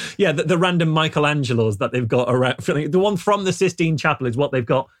end. Yeah, the random Michelangelos that they've got around. The one from the Sistine Chapel is what they've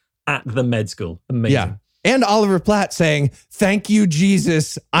got at the med school. Amazing. Yeah. And Oliver Platt saying, "Thank you,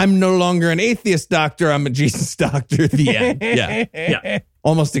 Jesus. I'm no longer an atheist doctor. I'm a Jesus doctor." The end. Yeah. Yeah.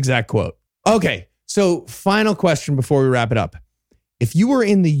 Almost exact quote. Okay. So final question before we wrap it up. If you were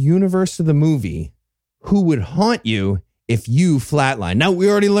in the universe of the movie, who would haunt you if you flatline? Now, we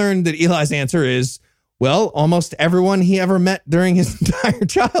already learned that Eli's answer is, well, almost everyone he ever met during his entire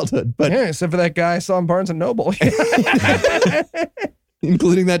childhood. But Yeah, except for that guy I saw in Barnes & Noble.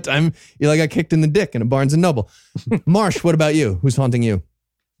 including that time Eli got kicked in the dick in a Barnes & Noble. Marsh, what about you? Who's haunting you?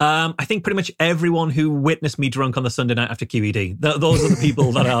 I think pretty much everyone who witnessed me drunk on the Sunday night after QED. Those are the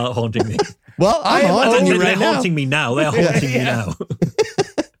people that are haunting me. Well, I'm haunting you right They're now. haunting me now. They're haunting me now.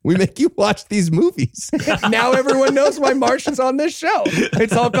 We make you watch these movies. Now everyone knows why Martian's on this show.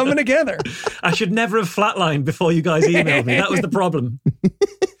 It's all coming together. I should never have flatlined before you guys emailed me. That was the problem.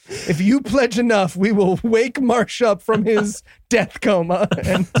 If you pledge enough, we will wake Marsh up from his death coma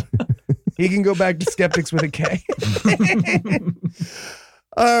and he can go back to Skeptics with a K.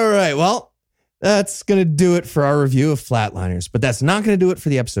 All right. Well, that's going to do it for our review of Flatliners. But that's not going to do it for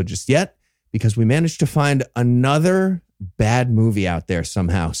the episode just yet, because we managed to find another bad movie out there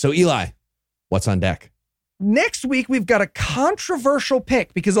somehow. So, Eli, what's on deck? Next week, we've got a controversial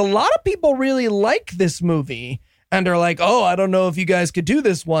pick because a lot of people really like this movie and are like, oh, I don't know if you guys could do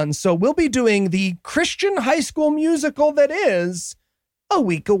this one. So we'll be doing the Christian high school musical that is a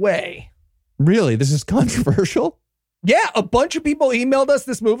week away. Really? This is controversial? Yeah, a bunch of people emailed us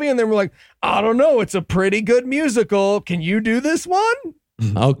this movie and they were like, I don't know, it's a pretty good musical. Can you do this one?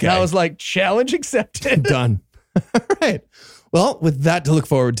 Okay. And I was like, challenge accepted. Done. All right. Well, with that to look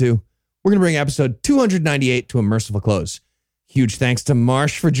forward to, we're going to bring episode 298 to a merciful close. Huge thanks to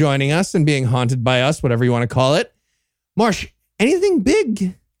Marsh for joining us and being haunted by us, whatever you want to call it. Marsh, anything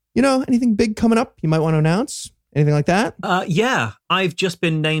big? Anything big coming up you might want to announce? Anything like that? Yeah, I've just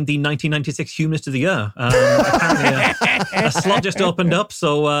been named the 1996 Humanist of the Year. Apparently a slot just opened up,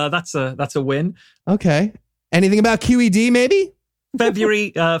 so that's a win. Okay. Anything about QED, maybe?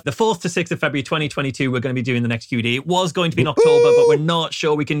 February, the 4th to 6th of February 2022, we're going to be doing the next QED. It was going to be in October, but we're not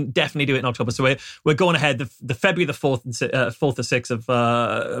sure. We can definitely do it in October. So we're going ahead. The February the 4th to 6th of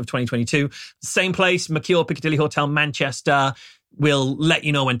 2022. Same place, McKeown Piccadilly Hotel, Manchester. We'll let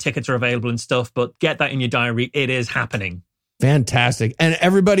you know when tickets are available and stuff, but get that in your diary. It is happening. Fantastic. And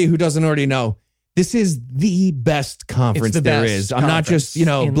everybody who doesn't already know, this is the best conference there is. I'm not just,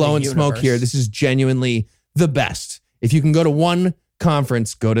 blowing smoke here. This is genuinely the best. If you can go to one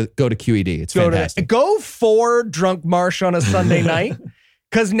conference, go to QED. It's fantastic. Go for Drunk Marsh on a Sunday night,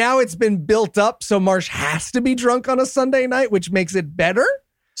 because now it's been built up, so Marsh has to be drunk on a Sunday night, which makes it better.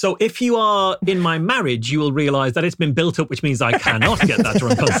 So if you are in my marriage, you will realize that it's been built up, which means I cannot get that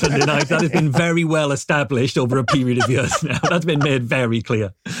drunk on Sunday night. That has been very well established over a period of years now. That's been made very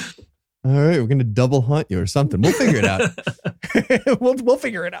clear. All right, we're going to double hunt you or something. We'll figure it out. We'll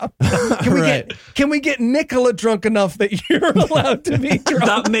figure it out. Can we get Nicola drunk enough that you're allowed to be drunk?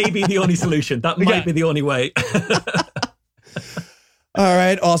 That may be the only solution. That might be the only way. All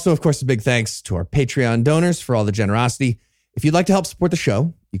right. Also, of course, a big thanks to our Patreon donors for all the generosity. If you'd like to help support the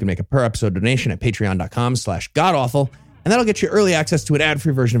show, you can make a per episode donation at patreon.com/godawful, and that'll get you early access to an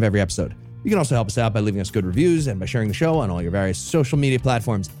ad-free version of every episode. You can also help us out by leaving us good reviews and by sharing the show on all your various social media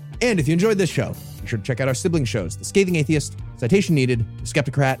platforms. And if you enjoyed this show, be sure to check out our sibling shows, The Scathing Atheist, Citation Needed, The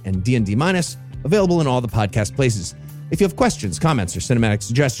Skeptocrat, and D&D Minus, available in all the podcast places. If you have questions, comments, or cinematic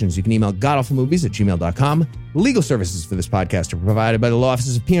suggestions, you can email godawfulmovies@gmail.com. Legal services for this podcast are provided by the law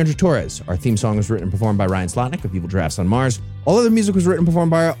offices of P. Andrew Torres. Our theme song was written and performed by Ryan Slotnick of Evil Drafts on Mars. All other music was written and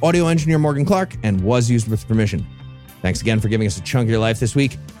performed by our audio engineer, Morgan Clark, and was used with permission. Thanks again for giving us a chunk of your life this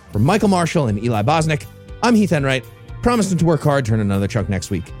week. For Michael Marshall and Eli Bosnick, I'm Heath Enright. promising to work hard to earn another chunk next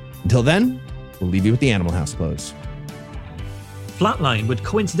week. Until then, we'll leave you with the Animal House close. Flatline would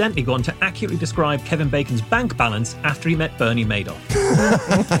coincidentally go on to accurately describe Kevin Bacon's bank balance after he met Bernie Madoff.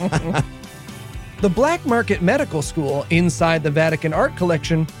 The black market medical school inside the Vatican art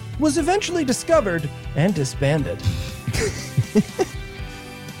collection was eventually discovered and disbanded.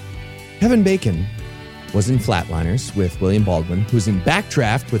 Kevin Bacon was in Flatliners with William Baldwin, who was in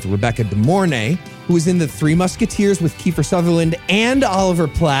Backdraft with Rebecca De Mornay, who was in The Three Musketeers with Kiefer Sutherland and Oliver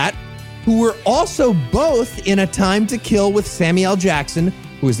Platt, who were also both in A Time to Kill with Samuel L. Jackson,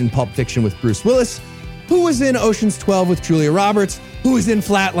 who was in Pulp Fiction with Bruce Willis, who was in Ocean's 12 with Julia Roberts, who was in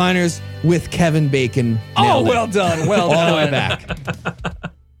Flatliners with Kevin Bacon. Oh, well done. Well done. All the way back.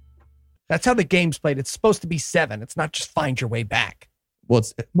 That's how the game's played. It's supposed to be 7. It's not just find your way back. Well,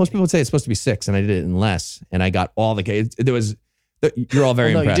 most people would say it's supposed to be 6, and I did it in less, and I got all the games. You're all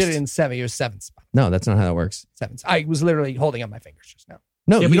very no, impressed. You did it in 7. It was 7 spots. No, that's not how that works. 7. I was literally holding up my fingers just now.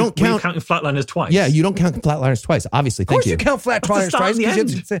 No, Yeah, you don't Were you count. counting Flatliners twice? Yeah, you don't count Flatliners twice. Obviously, Of course thank you count Flatliners start twice and the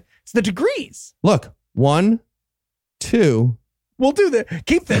because end. it's the degrees. Look, 1, 2, We'll do that.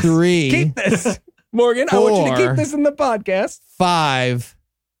 Keep this. 3, Keep this. Morgan, I want you to 4, keep this in the podcast. 5,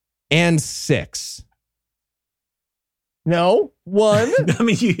 and 6. No. 1, I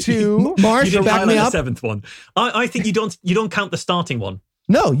mean, 2. Marsh, you didn't back me highlight the up. seventh one. I think you don't count the starting one.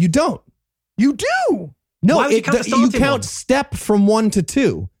 No, you don't. You do. No, Why would you count the you starting count one? step from 1 to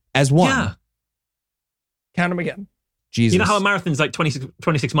 2 as 1. Yeah. Count them again. Jesus. You know how a marathon's like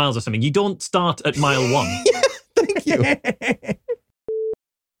 26 miles or something? You don't start at mile 1. Thank you.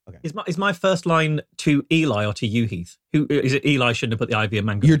 Is my first line to Eli or to you, Heath? Who is it? Eli shouldn't have put the IV of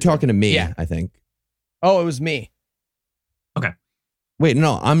mango. You're talking to me, Yeah. I think. Oh, it was me. Okay. Wait,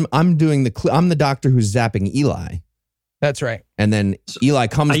 no, I'm doing I'm the doctor who's zapping Eli, That's right. and then Eli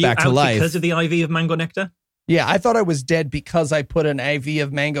comes Are you back to out life. because of the IV of mango nectar? Yeah, I thought I was dead because I put an IV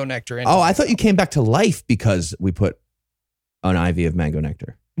of mango nectar in. Oh, I thought you came back to life because we put an IV of mango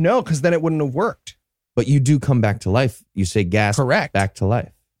nectar. No, because then it wouldn't have worked. But you do come back to life. You say gas Correct. back to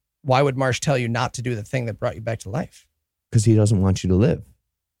life Why would Marsh tell you not to do the thing that brought you back to life? because he doesn't want you to live.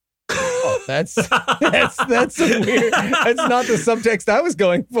 Oh, that's weird. That's not the subtext I was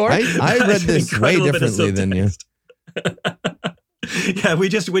going for. I read this way differently than you. Yeah, we're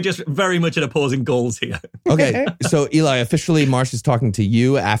just very much at opposing goals here. Okay, so Eli, officially Marsh is talking to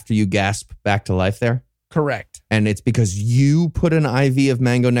you after you gasp back to life there. Correct. And it's because you put an IV of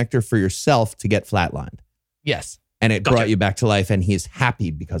mango nectar for yourself to get flatlined. Yes. And it Gotcha. brought you back to life, and he's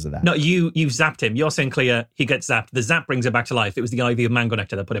happy because of that. No, you zapped him. You're saying clear, he gets zapped. The zap brings him back to life. It was the IV of mango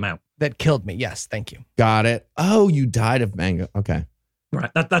nectar that put him out. That killed me. Yes. Thank you. Got it. Oh, you died of mango. Okay.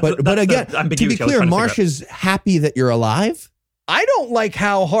 Right. But that's again, the to ambiguity be I was clear, trying to Marsh figure is happy that you're alive. I don't like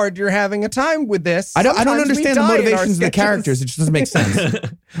how hard you're having a time with this. I don't Sometimes we understand the die in our motivations of the sketches. characters. It just doesn't make sense.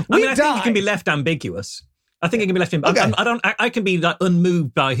 out. We I think die. it can be left ambiguous. I think it can be left. Okay. I can be like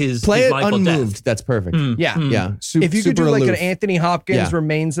unmoved by his Play his it life or unmoved. death. That's perfect. Yeah. Yeah. If you could do super like aloof. an Anthony Hopkins Yeah.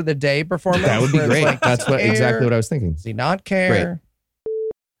 Remains of the Day performance, That would be where it's great. like, That's what exactly what I was thinking. Does he not care?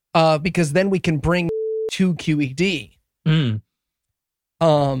 Because then we can bring to QED. Mm.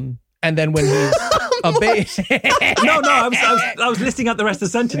 And then when he's a baby. No, I was listing out the rest of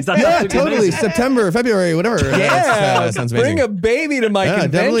the sentence. That's Yeah, absolutely totally. amazing. September, February, whatever. That sounds amazing. Bring a baby to my Yeah,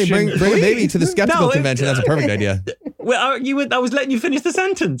 convention. definitely bring a baby to the skeptical No, convention. That's a perfect idea. Well, I was letting you finish the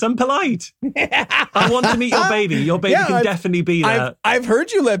sentence. I'm polite. I want to meet your baby. Your baby Yeah, can definitely be there. I've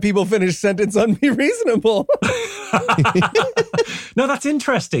heard you let people finish sentence on Be Reasonable. No, that's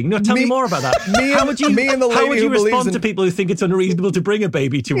interesting. No, tell me more about that. me and the how lady would you who believes respond in- to people who think it's unreasonable to bring a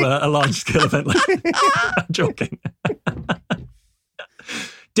baby to a large scale event like I'm joking.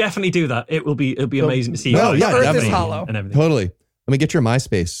 Definitely do that. It'll be amazing to see you. No, guys. yeah, The Earth is definitely. hollow. And everything. Totally. Let me get your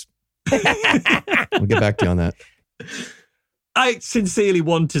MySpace. We'll get back to you on that. I sincerely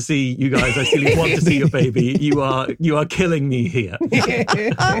want to see you guys. I sincerely want to see your baby. You are killing me here.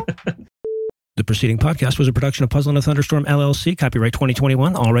 The preceding podcast was a production of Puzzle and a Thunderstorm, LLC. Copyright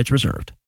 2021. All rights reserved.